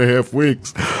 2.5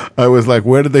 weeks, I was like,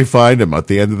 where did they find him? At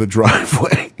the end of the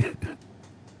driveway?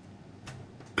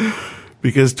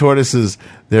 Because tortoises,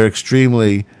 they're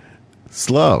extremely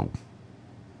slow.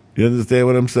 You understand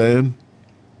what I'm saying?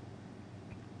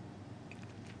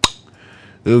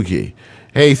 Oogie.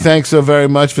 Hey, thanks so very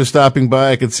much for stopping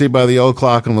by. I can see by the old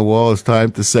clock on the wall it's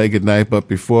time to say goodnight. But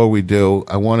before we do,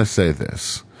 I want to say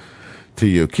this to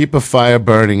you. Keep a fire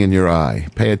burning in your eye.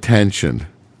 Pay attention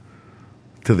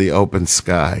to the open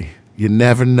sky. You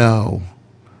never know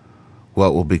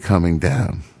what will be coming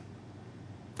down.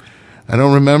 I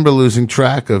don't remember losing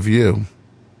track of you.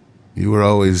 You were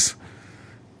always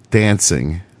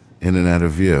dancing in and out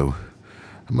of view.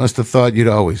 I must have thought you'd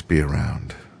always be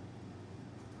around.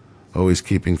 Always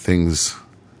keeping things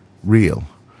real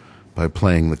by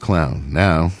playing the clown.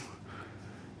 Now,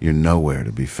 you're nowhere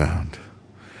to be found.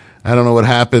 I don't know what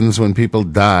happens when people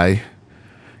die.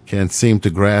 Can't seem to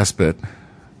grasp it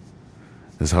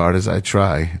as hard as I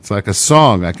try. It's like a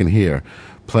song I can hear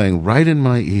playing right in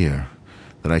my ear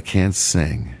that I can't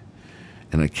sing,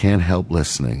 and I can't help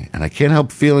listening, and I can't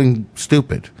help feeling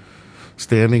stupid,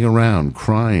 standing around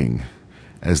crying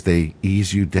as they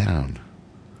ease you down.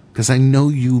 Because I know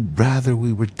you'd rather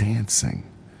we were dancing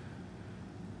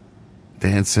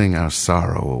our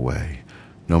sorrow away,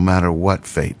 no matter what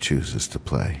fate chooses to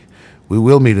play. We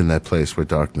will meet in that place where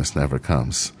darkness never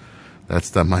comes.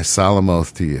 That's my solemn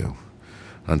oath to you.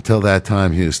 Until that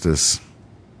time, Eustace,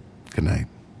 good night.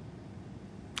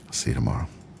 See you tomorrow.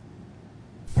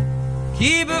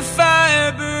 Keep a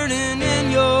fire burning in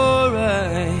your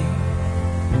eye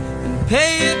and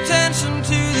pay attention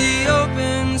to the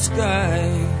open sky.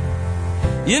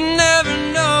 You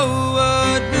never know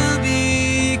what will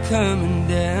be coming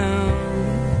down.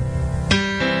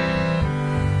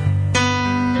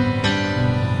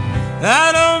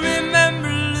 I don't remember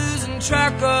losing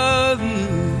track of you.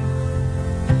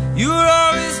 You were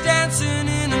always dancing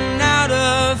in and out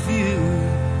of view.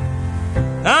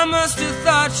 I must have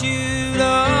thought you'd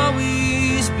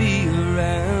always be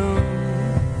around.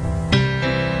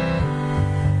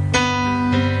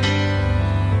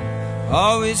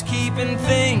 Always keeping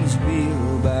things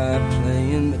real by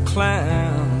playing the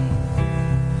clown.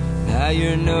 Now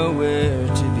you're nowhere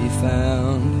to be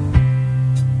found.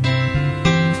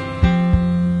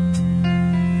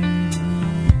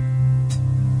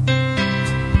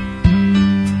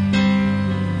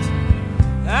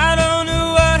 I don't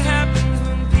know what happens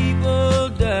when people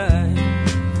die.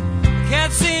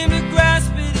 Can't seem to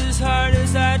grasp it as hard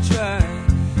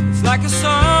like a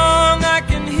song I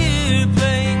can hear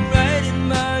playing right in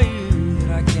my ear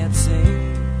that I can't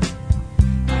sing.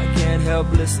 I can't help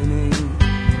listening,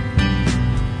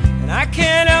 and I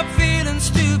can't help feeling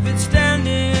stupid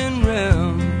standing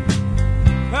round.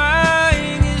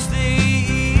 Crying as they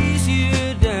ease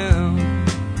you down,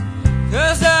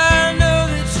 'cause I know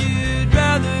that you'd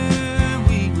rather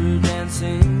we were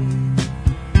dancing,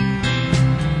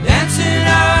 dancing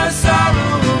our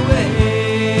sorrow away.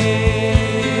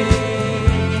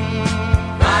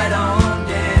 Right on,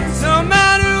 dance. No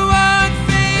matter what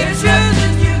fate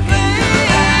chooses you play,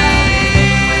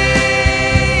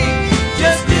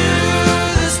 just do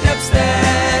the steps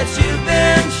that you've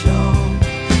been shown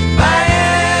by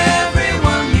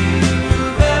everyone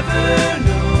you've ever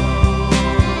known,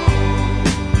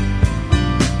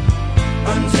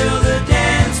 until the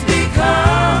dance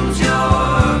becomes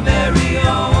your very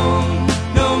own.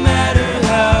 No matter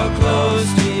how close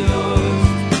to yours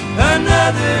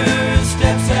another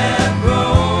steps have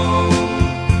grown,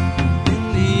 in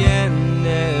the end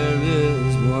there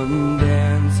is one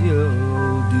dance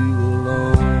you'll do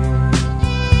alone.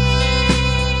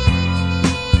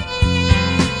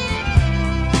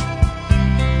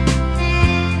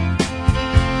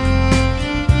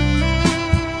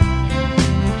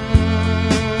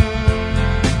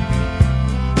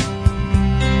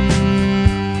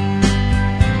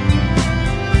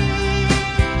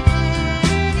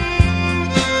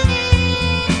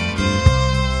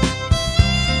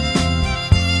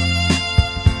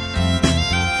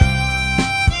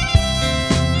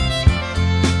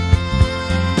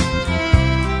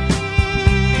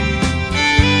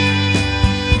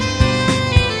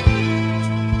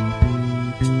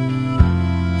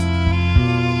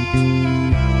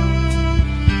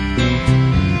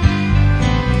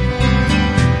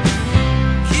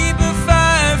 Keep a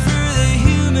fire for the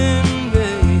human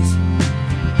race.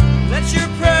 Let your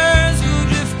prayers go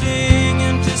drifting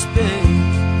into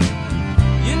space.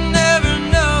 You never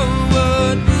know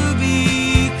what will be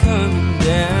coming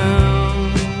down.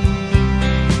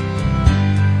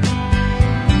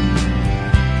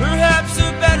 Perhaps a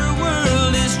better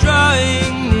world is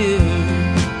drawing near.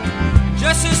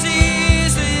 Just as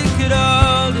easily it could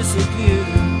all disappear,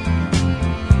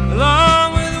 along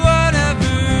with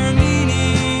whatever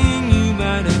meaning you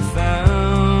might have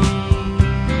found.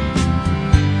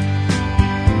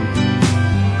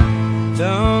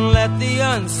 Don't let the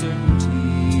uncertainty